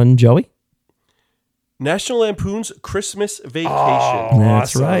on Joey. National Lampoon's Christmas Vacation.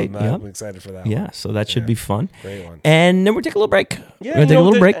 That's Awesome. right. I'm Yep. excited for that. Yeah, so that should be fun. Great one. And then we'll take a little break. Yeah, we're gonna take a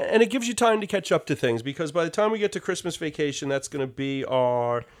little break. and it gives you time to catch up to things because by the time we get to Christmas Vacation, that's going to be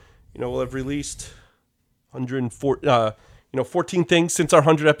our, we'll have released 104, 14 things since our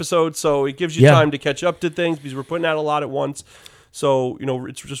 100 episodes. So it gives you time to catch up to things because we're putting out a lot at once. So,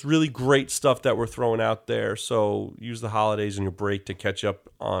 it's just really great stuff that we're throwing out there. So use the holidays and your break to catch up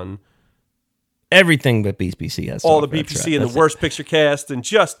on Everything that BPC has. to all the offer. That's BPC right. and That's the worst picture cast and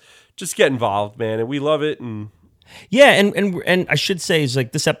just get involved, man. And we love it. And Yeah, and I should say is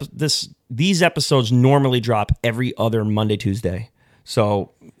like these episodes normally drop every other Monday, Tuesday.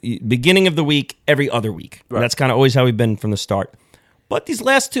 So beginning of the week, every other week. Right. That's kind of always how we've been from the start. But these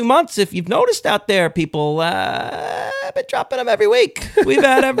last 2 months, if you've noticed out there, people, I've been dropping them every week. We've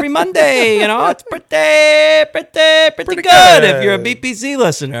had every Monday, it's pretty good if you're a BPC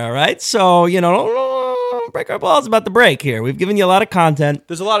listener, right? So, don't break our balls about the break here. We've given you a lot of content.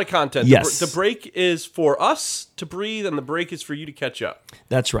 there's a lot of content. Yes. The break is for us to breathe and the break is for you to catch up.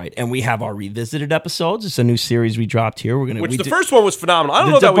 That's right. And we have our revisited episodes. It's a new series we dropped here. The first one was phenomenal. I don't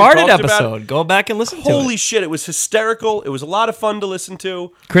the know that we Departed talked about episode. it. Go back and listen to Holy it. shit, it was hysterical. It was a lot of fun to listen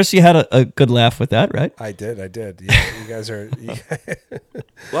to. Chris, you had a good laugh with that, right? I did. Yeah, you guys are.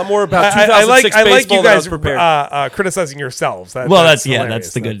 A lot more about 2006 I like baseball you than I guys was prepared. criticizing yourselves. That's That's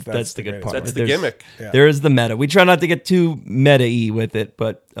hilarious. the good that's the good greatest. part. That's the There's- gimmick. There is the meta. We try not to get too meta-y with it,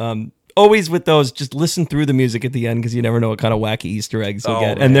 but always with those, just listen through the music at the end because you never know what kind of wacky Easter eggs you'll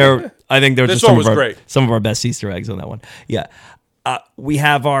get. And I think they're This just one was great. some of our best Easter eggs on that one. Yeah. We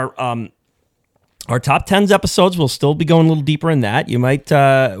have our Our top 10s episodes, we'll still be going a little deeper in that.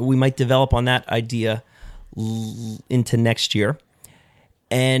 We might develop on that idea into next year.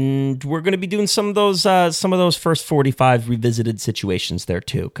 And we're going to be doing some of those first 45 revisited situations there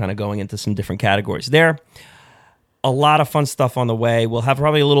too, kind of going into some different categories there. A lot of fun stuff on the way. We'll have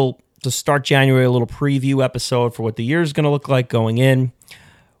probably to start January, a little preview episode for what the year is going to look like going in.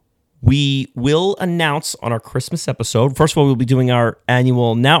 We will announce on our Christmas episode. First of all, we'll be doing our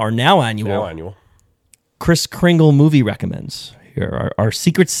annual Kris Kringle movie recommends. Here, our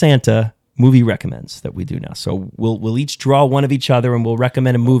Secret Santa movie recommends that we do now. So we'll each draw one of each other and we'll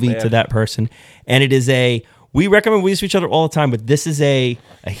recommend a movie to that person. And it is we recommend movies to each other all the time, but this is a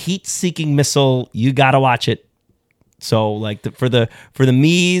heat-seeking missile. You got to watch it. So like for the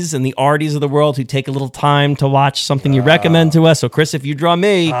me's and the arties of the world who take a little time to watch something you recommend to us. So Chris, if you draw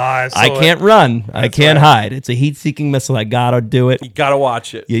me, I can't run. I can't hide. It's a heat-seeking missile. I got to do it. You got to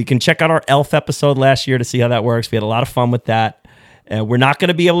watch it. You can check out our Elf episode last year to see how that works. We had a lot of fun with that. We're not going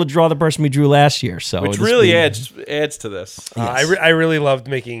to be able to draw the person we drew last year, so which really adds to this. Yes. I really loved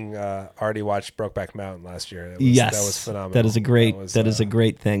making Artie watch Brokeback Mountain last year. That was phenomenal. That is a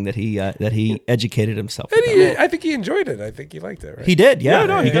great thing that he educated himself. And I think he enjoyed it. I think he liked it. Right? He did, yeah.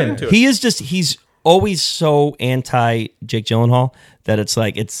 He got into it. He's always so anti Jake Gyllenhaal that it's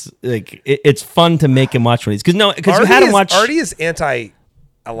like it's fun to make him watch one of these because you had him watch. Artie is anti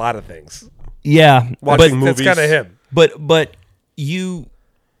a lot of things. Yeah, watching movies. That's kind of him. But you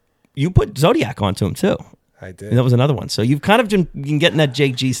put Zodiac onto him too. I did. And that was another one. So you've kind of been getting that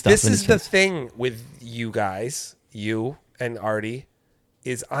Jake G stuff. This is the thing with you guys, you and Artie,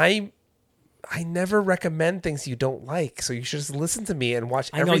 is I never recommend things you don't like. So you should just listen to me and watch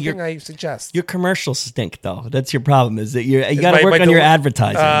everything I suggest. Your commercials stink, though. That's your problem. Is that you got to work on your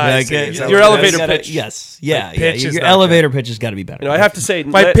advertising. Your elevator pitch. Yes, yeah. Your elevator pitch has got to be better. I have to say,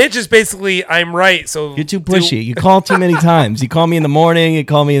 my pitch is basically I'm right. So you're too pushy. You call too many times. You call me in the morning. You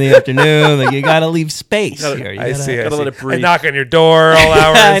call me in the afternoon. Like you got to leave space here. I see. Let it breathe. I knock on your door all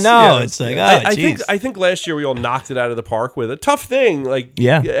hours. I know. It's like I think last year we all knocked it out of the park with a tough thing. Like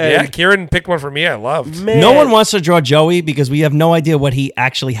Kieran picked one for me. I loved. Man. No one wants to draw Joey because we have no idea what he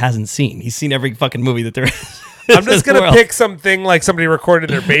actually hasn't seen. He's seen every fucking movie that there is. I'm just going to pick something like somebody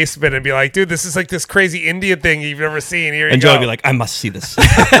recorded in their basement and be like, dude, this is like this crazy India thing you've never seen. Here you go. And Joey would be like, I must see this.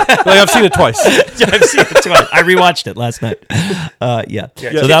 Like, I've seen it twice. I've seen it twice. I rewatched it last night.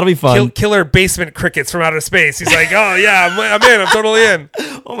 So that'll be fun. Killer basement crickets from outer space. He's like, oh, yeah, I'm in. I'm totally in.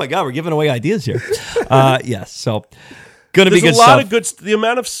 Oh, my God. We're giving away ideas here. So... There's be good a lot stuff. of good. The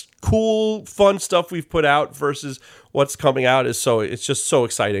amount of cool, fun stuff we've put out versus what's coming out it's just so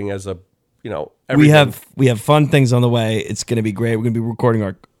exciting. As everything. we have fun things on the way. It's going to be great. We're going to be recording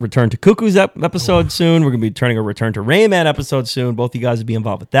our Return to Cuckoo's episode soon. We're going to be turning a Return to Rayman episode soon. Both of you guys will be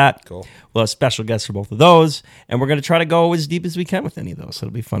involved with that. Cool. We'll have special guests for both of those, and we're going to try to go as deep as we can with any of those. So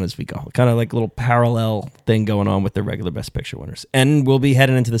it'll be fun as we go. Kind of like a little parallel thing going on with the regular Best Picture winners. And we'll be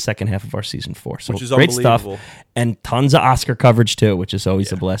heading into the second half of our season 4. So which is great stuff, and tons of Oscar coverage too, which is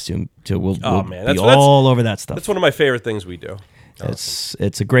always a blessing. We'll be all over that stuff. That's one of my favorite things we do.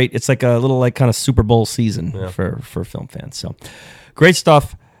 It's like a little like kind of Super Bowl season for film fans. So great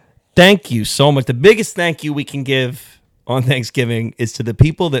stuff. Thank you so much. The biggest thank you we can give on Thanksgiving is to the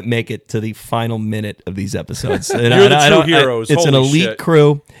people that make it to the final minute of these episodes. You're the true heroes. It's an elite shit.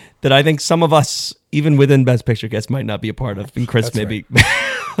 crew that I think some of us, even within Best Picture guests, might not be a part of. And Chris That's maybe. Right.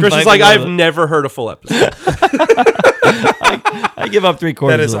 Chris is like, I've never heard a full episode. I give up 3/4.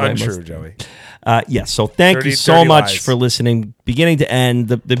 That is untrue, Joey. Yes. So thank you so much lies. for listening, beginning to end.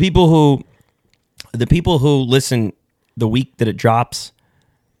 The people who listen the week that it drops,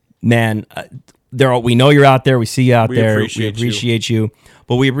 man, we know you're out there. We see you out there. We appreciate you.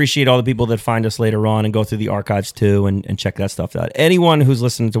 But we appreciate all the people that find us later on and go through the archives too and check that stuff out. Anyone who's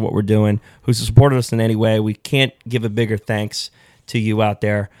listening to what we're doing, who's supported us in any way, we can't give a bigger thanks to you out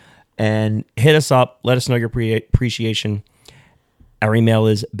there. And hit us up. Let us know your appreciation. Our email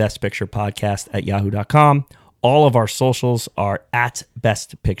is bestpicturepodcast@yahoo.com. All of our socials are at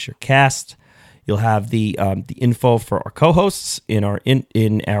Best Picture Cast. You'll have the info for our co-hosts in our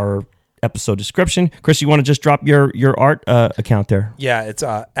episode description. Chris, you want to just drop your art account there? Yeah, it's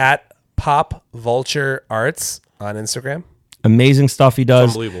at Pop Vulture Arts on Instagram. Amazing stuff he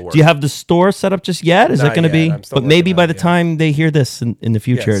does. Unbelievable work. Do you have the store set up just yet? Is Not it going to be? yet. But maybe by the time they hear this in the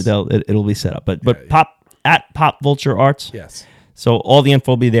future, Yes. it'll be set up. But at Pop Vulture Arts. Yes. So all the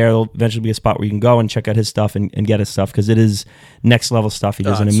info will be there. There'll eventually be a spot where you can go and check out his stuff and get his stuff because it is next level stuff. He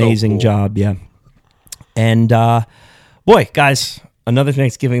does an amazing job. Yeah. And boy, guys, another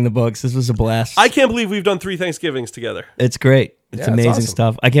Thanksgiving in the books. This was a blast. I can't believe we've done 3 Thanksgivings together. It's great. It's Yeah, it's amazing awesome.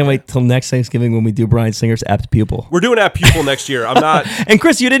 stuff. I can't wait till next Thanksgiving when we do Brian Singer's Apt Pupil. We're doing Apt Pupil next year. I'm not. And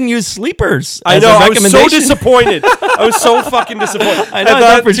Chris, you didn't use Sleepers. I as know. a I was so recommendation. disappoid. I was so fucking disappointed. I know, I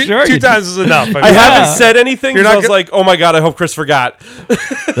thought for sure. Two you- times is enough. I haven't said anything You're because not I was gonna- like, oh my God, I hope Chris forgot. That's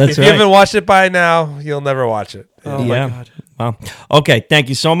If you right. haven't watched it by now, you'll never watch it. Oh my yeah. God. Wow. Okay. Thank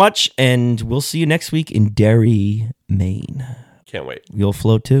you so much. And we'll see you next week in Derry, Maine. Can't wait. You'll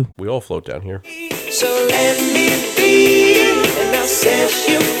float too. We all float down here. So let me be, and I'll set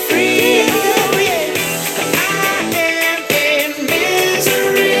you free.